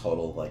in like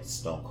total like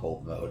stone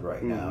cold mode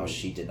right now.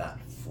 She did not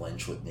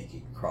flinch with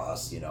Nikki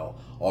Cross, you know,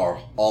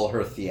 or all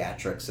her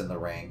theatrics in the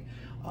ring.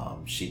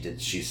 She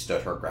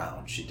stood her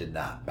ground. She did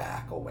not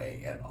back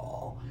away at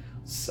all.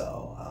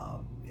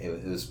 So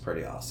it was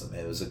pretty awesome.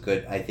 It was a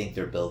good. I think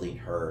they're building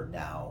her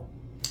now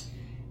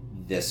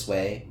this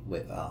way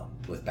with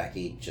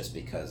Becky, just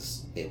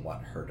because they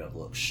want her to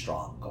look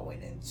strong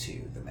going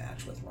into the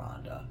match with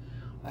Ronda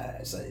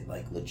as a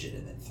like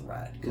legitimate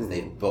threat, because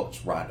they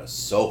booked Ronda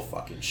so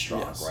fucking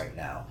strong right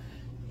now.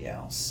 You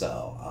know,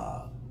 so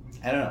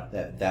I don't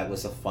know. That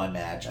was a fun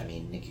match. I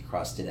mean, Nikki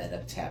Cross did end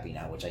up tapping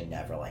out, which I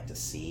never like to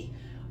see.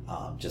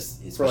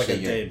 Just especially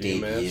like your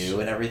debut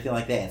and everything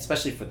like that, and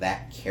especially for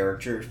that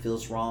character, it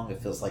feels wrong.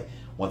 It feels like,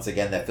 once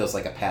again, that feels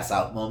like a pass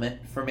out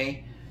moment for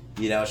me.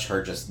 You know,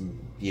 her just,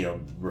 you know,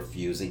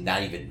 refusing,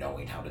 not even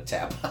knowing how to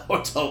tap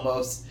out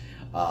almost.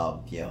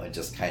 You know, and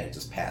just kind of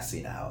just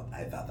passing out.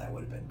 I thought that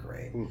would have been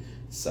great.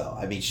 So,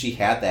 I mean, she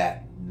had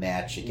that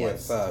match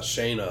against with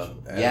Shayna,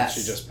 and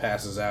she just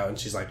passes out, and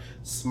she's like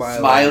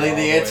smiling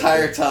the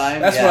entire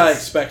time. That's what I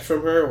expect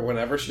from her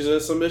whenever she's in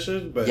a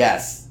submission. But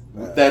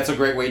that's a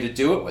great way to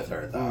do it with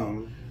her,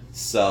 though.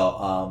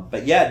 So,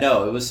 but yeah,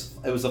 no, it was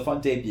a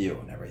fun debut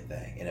and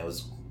everything, and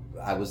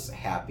I was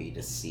happy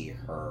to see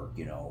her,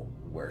 you know,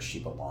 where she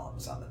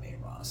belongs on the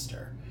main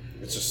roster.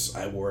 It's just,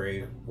 I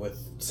worry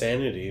with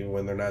Sanity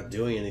when they're not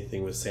doing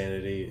anything with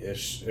Sanity.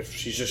 If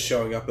she's just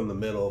showing up in the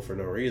middle for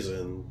no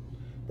reason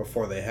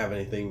before they have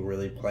anything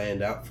really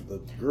planned out for the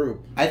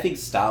group. I think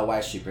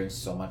style-wise, she brings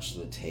so much to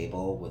the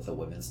table with the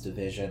women's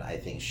division. I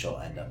think she'll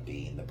end up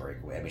being the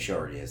breakaway. I mean, she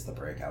already is the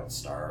breakout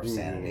star of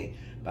Sanity,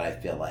 but I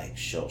feel like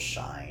she'll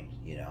shine,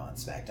 you know, on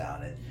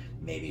SmackDown, and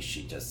maybe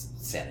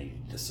Sanity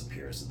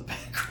disappears in the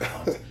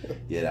background.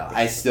 You know,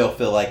 I still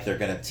feel like they're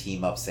going to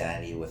team up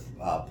Sanity with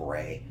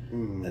Bray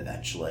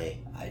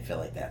eventually. I feel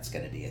like that's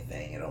going to be a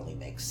thing. It only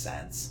makes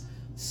sense.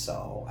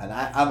 So, and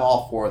I'm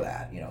all for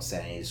that. You know,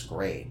 Sanity is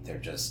great. They're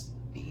just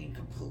being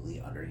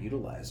completely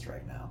underutilized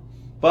right now.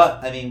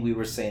 But, I mean, we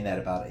were saying that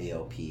about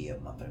AOP a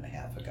month and a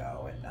half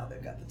ago, and now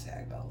they've got the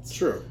tag belts.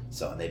 True.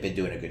 So, and they've been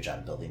doing a good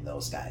job building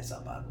those guys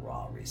up on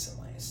Raw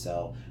recently.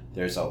 So,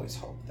 there's always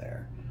hope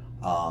there.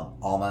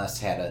 Almas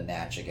had a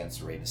match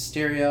against Rey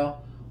Mysterio,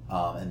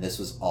 and this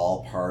was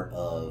all part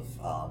of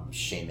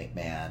Shane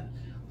McMahon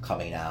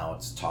coming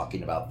out,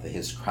 talking about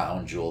his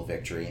crown jewel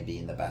victory and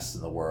being the best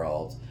in the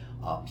world.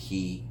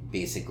 He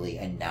basically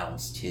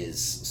announced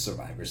his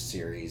Survivor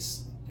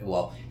Series.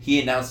 Well,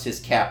 he announced his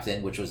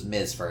captain, which was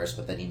Miz first,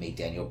 but then he made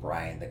Daniel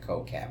Bryan the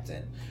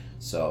co-captain.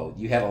 So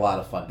you had a lot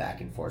of fun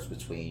back and forth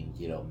between,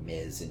 you know,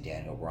 Miz and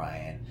Daniel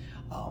Bryan.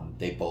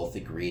 They both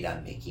agreed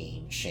on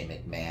making Shane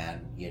McMahon,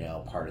 you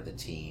know, part of the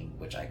team,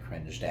 which I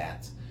cringed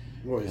at.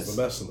 Well, he's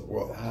the best in the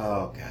world.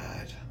 Oh,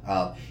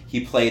 God.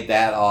 He played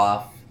that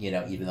off, you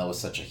know, even though it was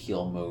such a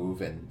heel move,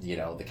 and, you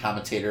know, the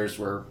commentators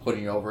were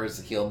putting it over as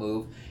a heel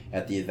move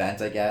at the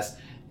event, I guess.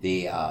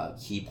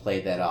 He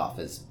played that off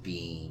as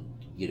being,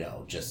 you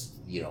know, just,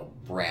 you know,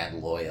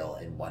 brand loyal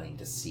and wanting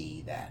to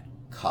see that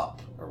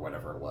cup or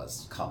whatever it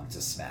was come to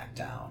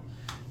SmackDown.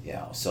 You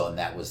know, so, and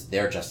that was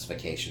their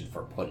justification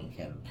for putting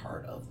him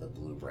part of the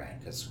blue brand,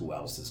 because who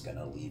else is going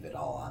to leave it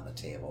all on the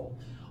table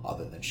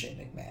other than Shane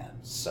McMahon?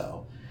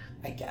 So,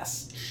 I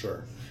guess.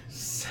 Sure.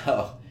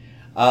 So,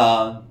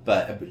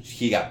 but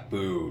he got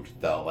booed,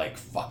 though, like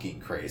fucking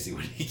crazy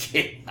when he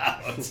came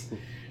out.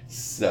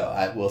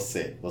 So we'll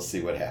see. We'll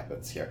see what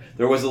happens here.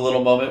 There was a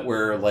little moment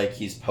where like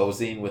he's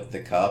posing with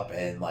the cup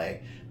and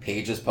like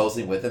Paige is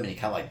posing with him and he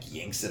kind of like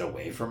yanks it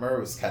away from her.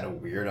 It was kind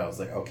of weird. I was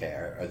like, okay,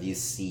 are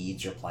these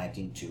seeds you're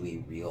planting to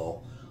a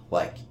real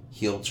like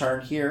heel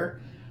turn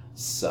here?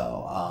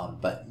 So,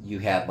 but you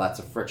had lots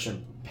of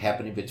friction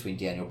happening between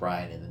Daniel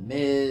Bryan and The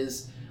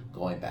Miz,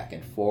 going back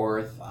and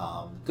forth.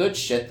 Good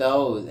shit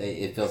though.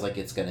 It feels like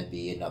it's going to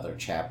be another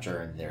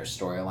chapter in their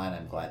storyline.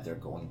 I'm glad they're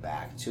going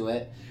back to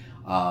it.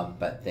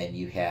 But then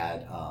you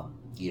had,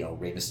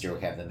 Rey Mysterio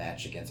have the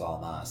match against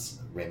Almas.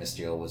 Rey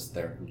Mysterio was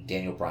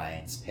Daniel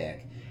Bryan's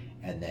pick.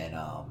 And then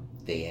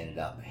they ended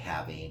up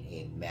having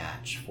a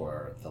match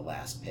for the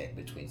last pick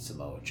between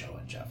Samoa Joe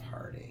and Jeff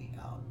Hardy.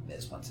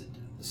 Miz wanted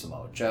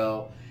Samoa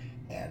Joe,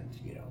 and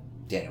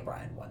Daniel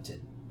Bryan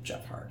wanted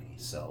Jeff Hardy.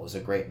 So it was a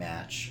great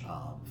match,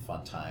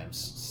 fun times.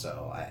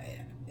 So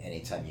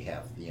anytime you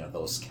have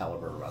those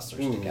caliber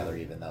wrestlers together,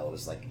 even though it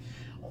was like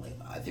only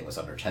I think it was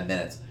under 10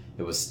 minutes,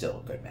 it was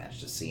still a good match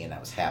to see, and I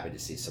was happy to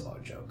see Samoa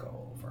Joe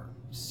go over.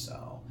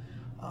 So.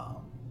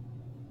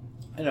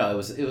 I know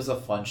it was a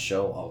fun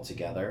show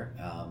altogether,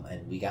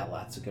 and we got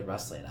lots of good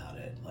wrestling out of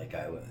it. Like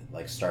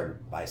I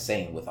started by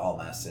saying with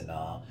Almas and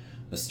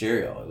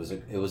Mysterio,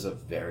 it was a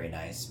very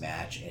nice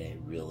match, and it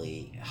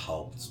really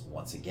helped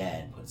once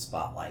again put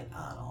spotlight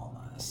on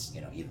Almas.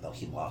 Even though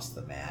he lost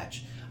the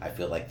match, I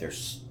feel like they're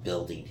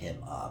building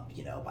him up,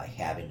 by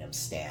having him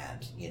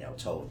stand,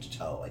 toe to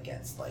toe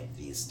against like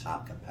these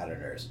top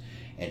competitors,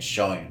 and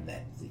showing him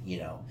that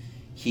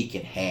he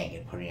can hang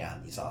and putting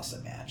on these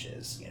awesome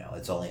matches.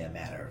 It's only a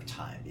matter of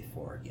time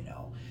before,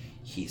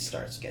 he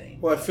starts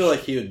getting... Well, I feel like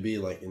he would be,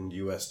 like, in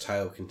U.S.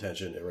 title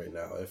contention right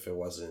now if it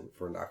wasn't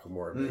for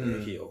Nakamura being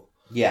a heel.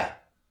 Yeah.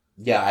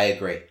 Yeah, I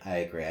agree.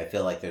 I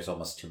feel like there's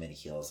almost too many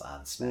heels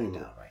on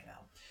SmackDown right now.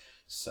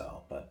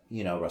 So, but,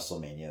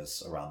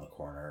 WrestleMania's around the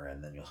corner,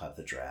 and then you'll have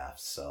the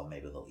drafts, so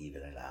maybe they'll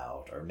even it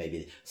out. Or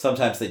maybe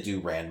sometimes they do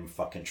random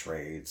fucking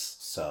trades,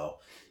 so...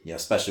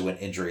 especially when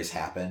injuries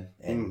happen,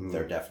 and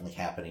they're definitely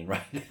happening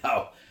right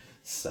now.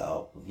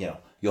 So,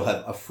 you'll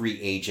have a free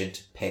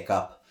agent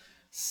pickup.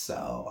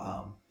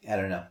 So, I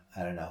don't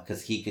know.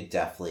 Because he could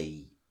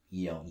definitely,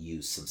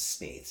 use some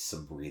space,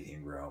 some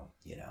breathing room,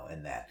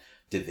 in that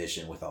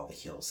division with all the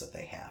heels that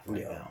they have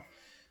right now.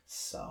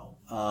 So,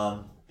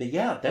 but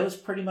yeah, that was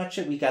pretty much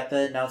it. We got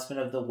the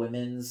announcement of the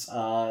women's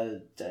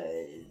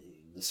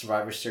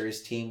Survivor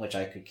Series team, which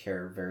I could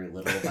care very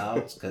little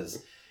about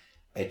because...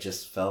 It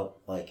just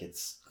felt like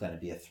it's going to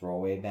be a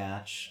throwaway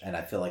match. And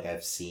I feel like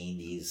I've seen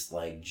these,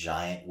 like,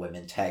 giant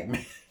women tag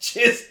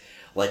matches,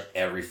 like,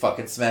 every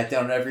fucking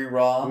SmackDown and every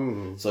Raw.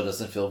 So it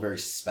doesn't feel very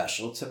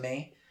special to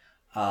me.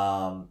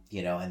 And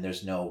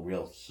there's no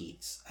real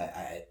heat.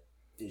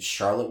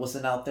 Charlotte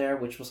wasn't out there,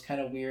 which was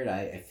kind of weird.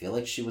 I feel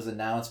like she was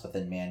announced, but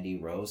then Mandy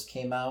Rose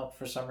came out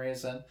for some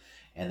reason.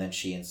 And then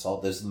she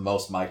insulted... This is the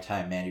most mic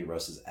time Mandy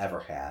Rose has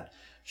ever had.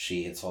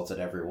 She insulted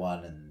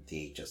everyone, and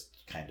they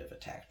just kind of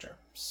attacked her.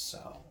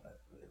 So,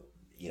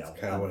 That's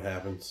kind of what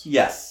happens.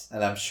 Yes,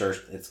 and I'm sure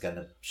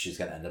she's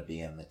gonna end up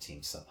being on the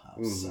team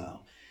somehow. So,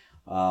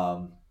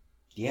 and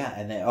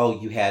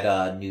then you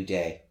had New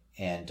Day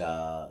and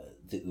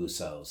the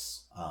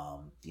Usos,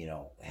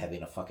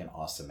 having a fucking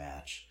awesome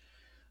match.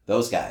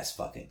 Those guys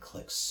fucking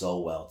click so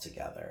well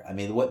together. I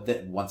mean,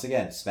 once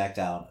again,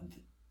 SmackDown,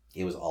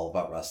 it was all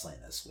about wrestling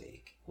this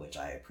week, which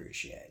I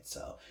appreciate.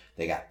 So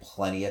they got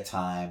plenty of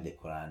time. They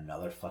put on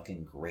another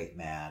fucking great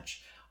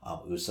match.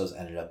 Usos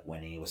ended up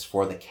winning. It was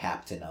for the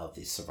captain of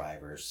the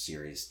Survivor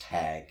Series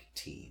tag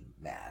team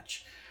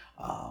match.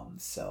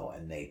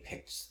 And they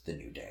picked the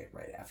New Day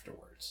right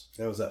afterwards.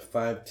 Now, was that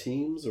 5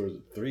 teams or was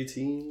it 3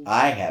 teams?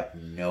 I have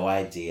no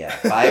idea.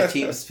 5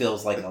 teams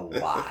feels like a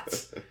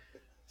lot.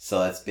 So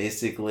that's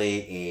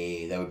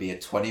basically that would be a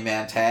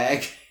 20-man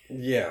tag.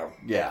 Yeah.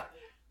 Yeah.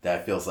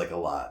 That feels like a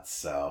lot.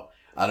 So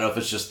I don't know if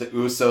it's just the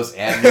Usos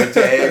and New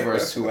Day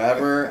versus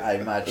whoever.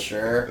 I'm not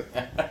sure.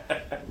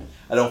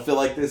 I don't feel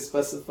like they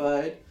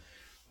specified.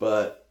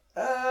 But,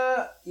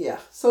 yeah.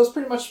 So it's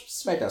pretty much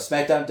SmackDown.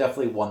 SmackDown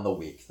definitely won the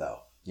week, though,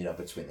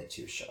 between the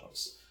two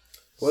shows.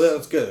 Well,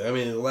 that's good. I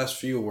mean, the last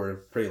few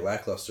were pretty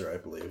lackluster, I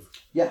believe.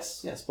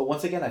 Yes. But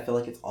once again, I feel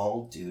like it's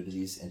all due to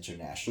these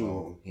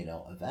international,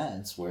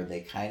 events where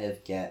they kind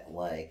of get,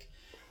 like,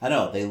 I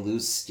don't know, they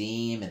lose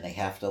steam and they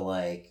have to,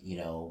 like,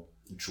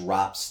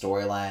 drop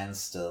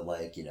storylines to,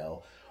 like,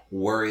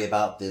 worry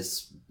about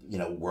this,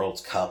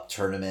 World Cup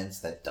tournaments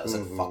that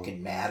doesn't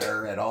fucking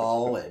matter at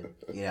all. And,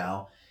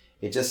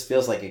 it just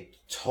feels like it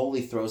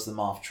totally throws them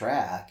off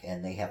track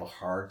and they have a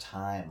hard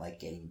time, like,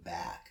 getting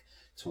back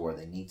to where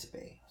they need to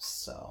be.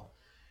 So,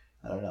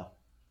 I don't know.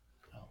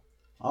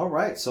 All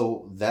right.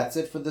 So that's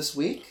it for this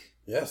week.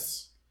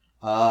 Yes.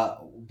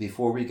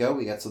 Before we go,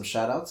 we got some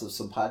shout outs of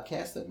some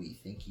podcasts that we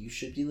think you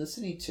should be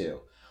listening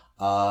to.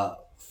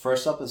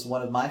 First up is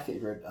one of my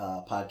favorite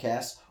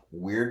podcasts,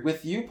 Weird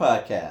With You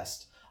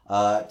podcast.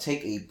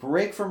 Take a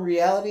break from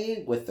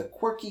reality with the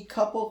quirky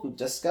couple who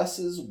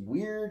discusses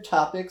weird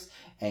topics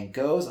and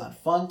goes on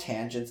fun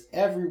tangents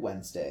every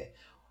Wednesday.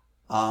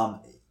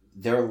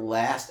 Their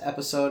last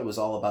episode was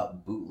all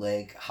about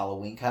bootleg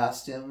Halloween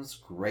costumes.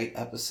 Great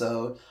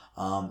episode.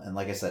 And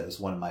like I said, it was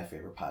one of my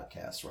favorite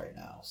podcasts right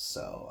now.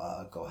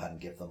 So go ahead and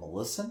give them a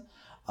listen.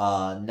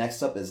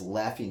 Next up is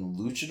Laughing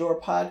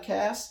Luchador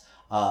Podcast.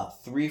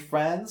 3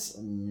 friends,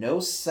 no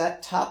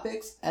set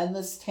topics,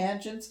 endless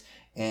tangents,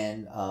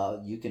 and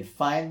you can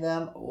find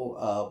them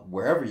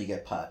wherever you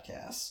get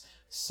podcasts.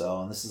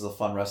 So, and this is a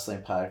fun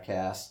wrestling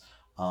podcast.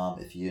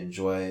 If you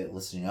enjoy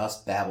listening to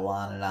us babble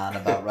on and on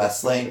about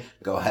wrestling,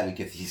 go ahead and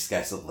give these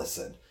guys a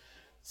listen.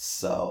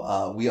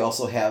 So we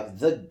also have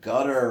the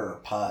Gutter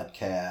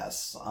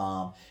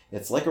Podcast.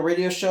 It's like a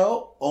radio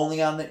show,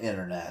 only on the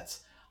internet.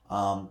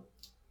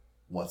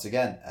 Once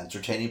again,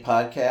 entertaining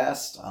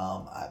podcast.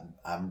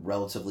 I'm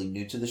relatively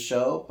new to the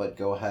show, but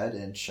go ahead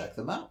and check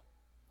them out.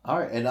 All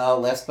right, and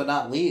last but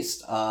not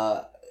least,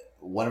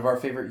 one of our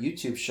favorite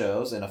YouTube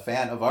shows and a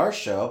fan of our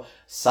show,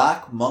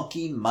 Sock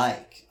Monkey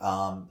Mike.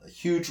 A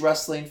huge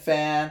wrestling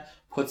fan,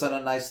 puts on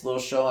a nice little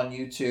show on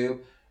YouTube.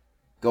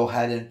 Go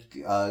ahead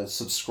and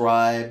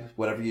subscribe,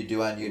 whatever you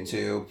do on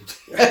YouTube.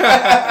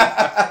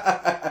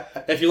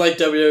 If you like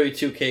WWE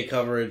 2K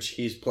coverage,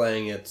 he's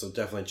playing it, so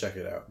definitely check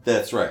it out.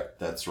 That's right.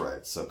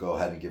 So go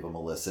ahead and give him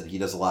a listen. He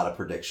does a lot of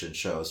prediction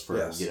shows for,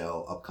 Yes.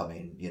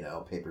 upcoming,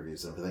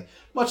 pay-per-views and everything,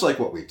 much like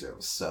what we do.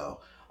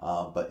 So,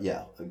 but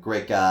yeah, a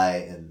great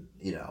guy and,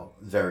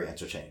 very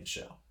entertaining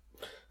show.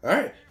 All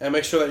right, and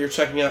make sure that you're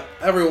checking out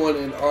everyone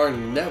in our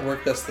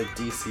network. That's the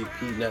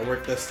DCP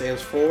network. That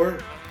stands for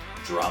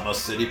Drama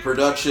City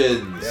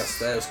Productions. Yes,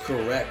 that is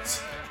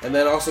correct. And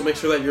then also make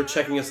sure that you're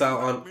checking us out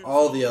on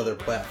all the other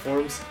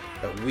platforms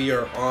that we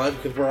are on,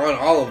 because we're on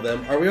all of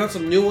them. Are we on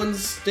some new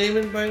ones,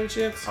 Damon, by any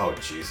chance? Oh,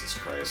 Jesus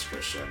Christ,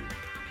 Christian.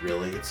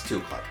 Really? It's 2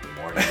 o'clock in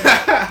the morning.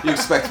 You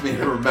expect me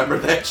to remember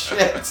that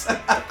shit?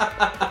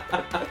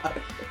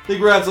 I think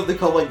we're on something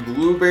called like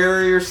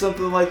Blueberry or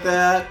something like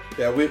that.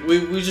 Yeah, we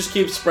just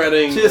keep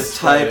spreading. Just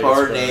type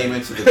our name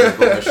into the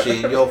Google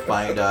machine. You'll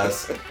find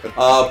us.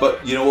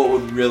 But you know what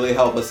would really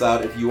help us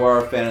out? If you are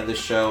a fan of the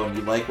show and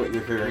you like what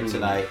you're hearing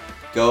tonight,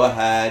 go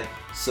ahead,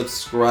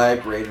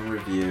 subscribe, rate, and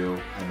review.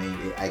 I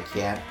mean, I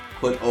can't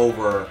put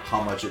over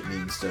how much it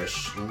means to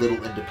a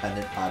little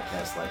independent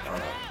podcast like our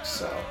own.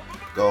 So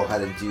go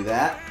ahead and do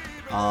that.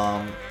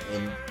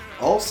 And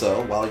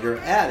also, while you're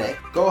at it,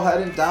 go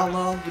ahead and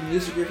download the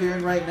music you're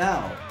hearing right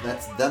now.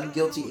 That's Them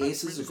Guilty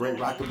Aces, a great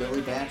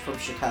rockabilly band from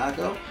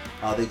Chicago.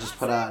 They just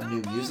put out a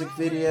new music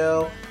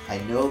video. I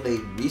know they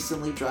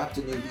recently dropped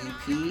a new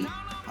EP.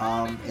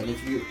 And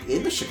if you're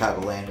in the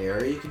Chicagoland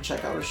area, you can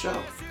check out our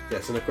show.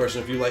 Yes, and of course,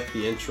 if you like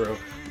the intro,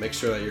 make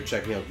sure that you're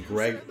checking out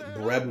Greg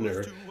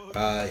Brebner.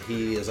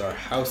 He is our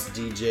house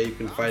DJ. You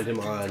can find him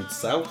on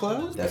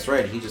SoundCloud. That's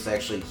right.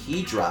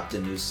 He dropped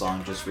a new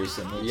song just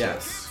recently.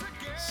 Yes. Too.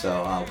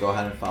 So go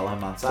ahead and follow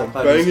him on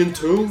SoundCloud. Banging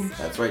tunes.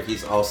 That's right.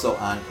 He's also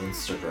on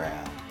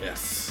Instagram.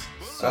 Yes.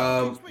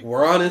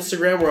 We're on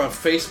Instagram. We're on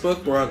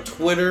Facebook. We're on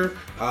Twitter.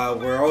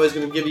 We're always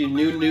going to give you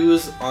new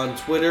news on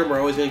Twitter. We're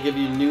always going to give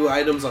you new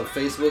items on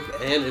Facebook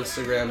and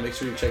Instagram. Make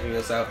sure you're checking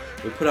us out.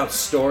 We put out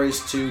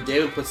stories too.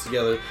 David puts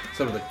together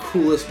some of the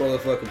coolest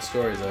motherfucking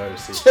stories I've ever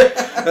seen.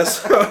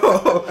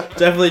 So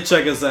definitely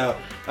check us out.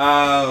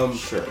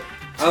 Sure.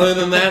 Other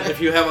than that,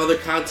 if you have other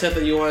content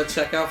that you want to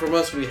check out from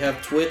us, we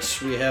have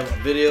Twitch, we have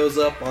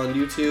videos up on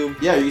YouTube.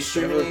 Yeah, are you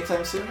streaming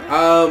anytime soon?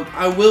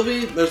 I will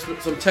be. There's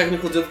some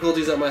technical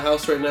difficulties at my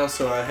house right now,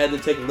 so I had to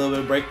take a little bit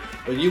of a break.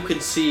 But you can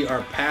see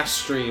our past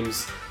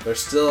streams. They're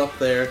still up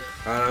there.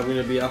 I'm going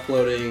to be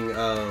uploading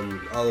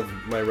all of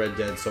my Red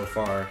Dead so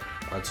far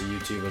onto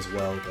YouTube as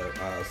well.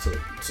 So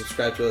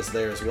subscribe to us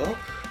there as well.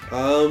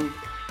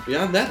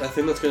 Beyond that, I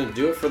think that's going to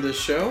do it for this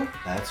show.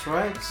 That's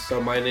right.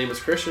 So my name is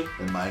Christian.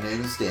 And my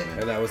name is Damon.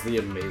 And that was the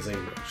Amazing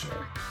Red Show.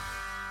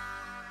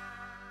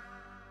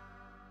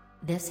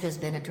 This has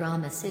been a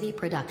Drama City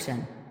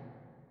production.